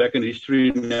going far back in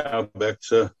history now, back,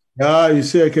 sir. Yeah, you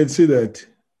see, I can see that.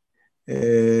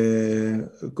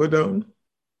 Go down.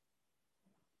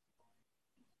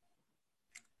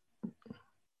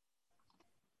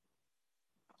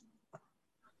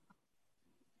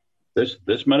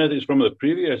 This money is from the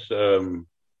previous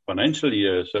financial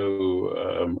year,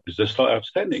 so is this still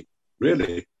outstanding?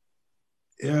 Really?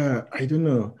 Yeah, I don't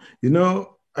know.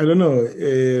 I don't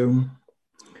know.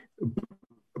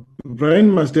 Brian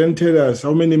must then tell us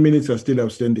how many minutes are still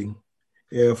outstanding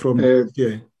from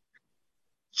here.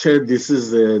 Chair, this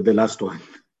is the last one.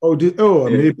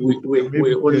 Maybe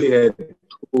we only had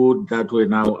two that were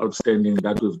now outstanding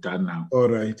that we've done now. All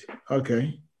right.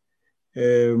 Okay.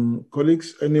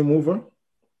 Colleagues, any mover?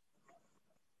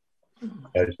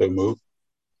 I so move.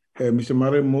 Mr.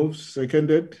 Murray moves.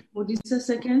 Seconded. Modisa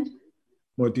second.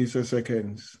 Modisa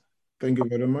seconds. Thank you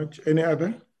very much. Any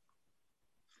other?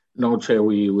 No, Chair,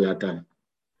 we are done.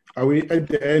 Are we at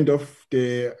the end of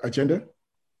the agenda?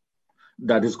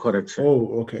 That is correct, Chair.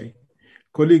 Oh, okay.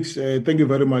 Colleagues, thank you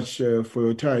very much for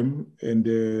your time, and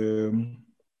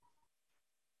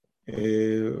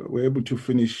we're able to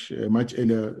finish much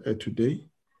earlier today.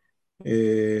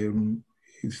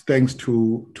 It's thanks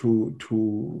to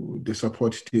the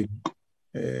support team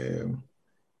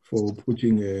for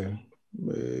putting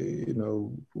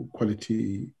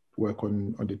quality work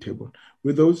on the table.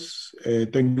 With those,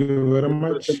 thank you very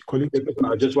much, colleagues.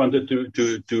 I just wanted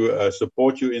to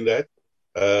support you in that.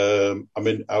 I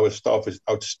mean, our staff is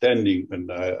outstanding, and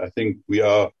I think we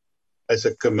are, as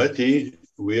a committee,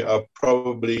 we are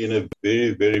probably in a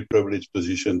very, very privileged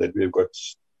position that we've got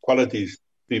quality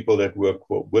people that work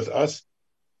with us,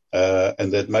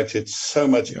 and that makes it so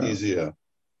much easier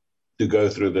to go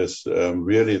through this.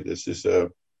 Really, this is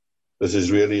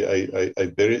really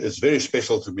it's very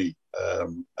special to me,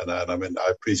 and I mean,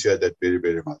 I appreciate that very,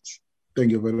 very much.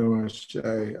 Thank you very much.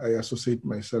 I associate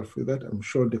myself with that. I'm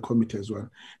sure the committee as well.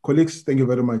 Colleagues, thank you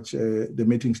very much. The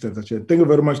meeting stands adjourned. Thank you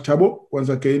very much, Thabo, once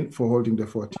again for holding the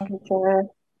fort. Thank you, Chair.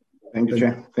 Thank you,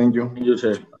 Chair. Thank you,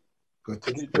 Chair. Good.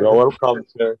 You're welcome,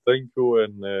 Chair. Thank you,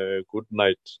 and good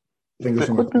night. Thank you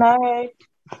so much. Good night.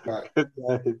 Bye. Good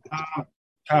night.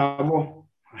 Thabo.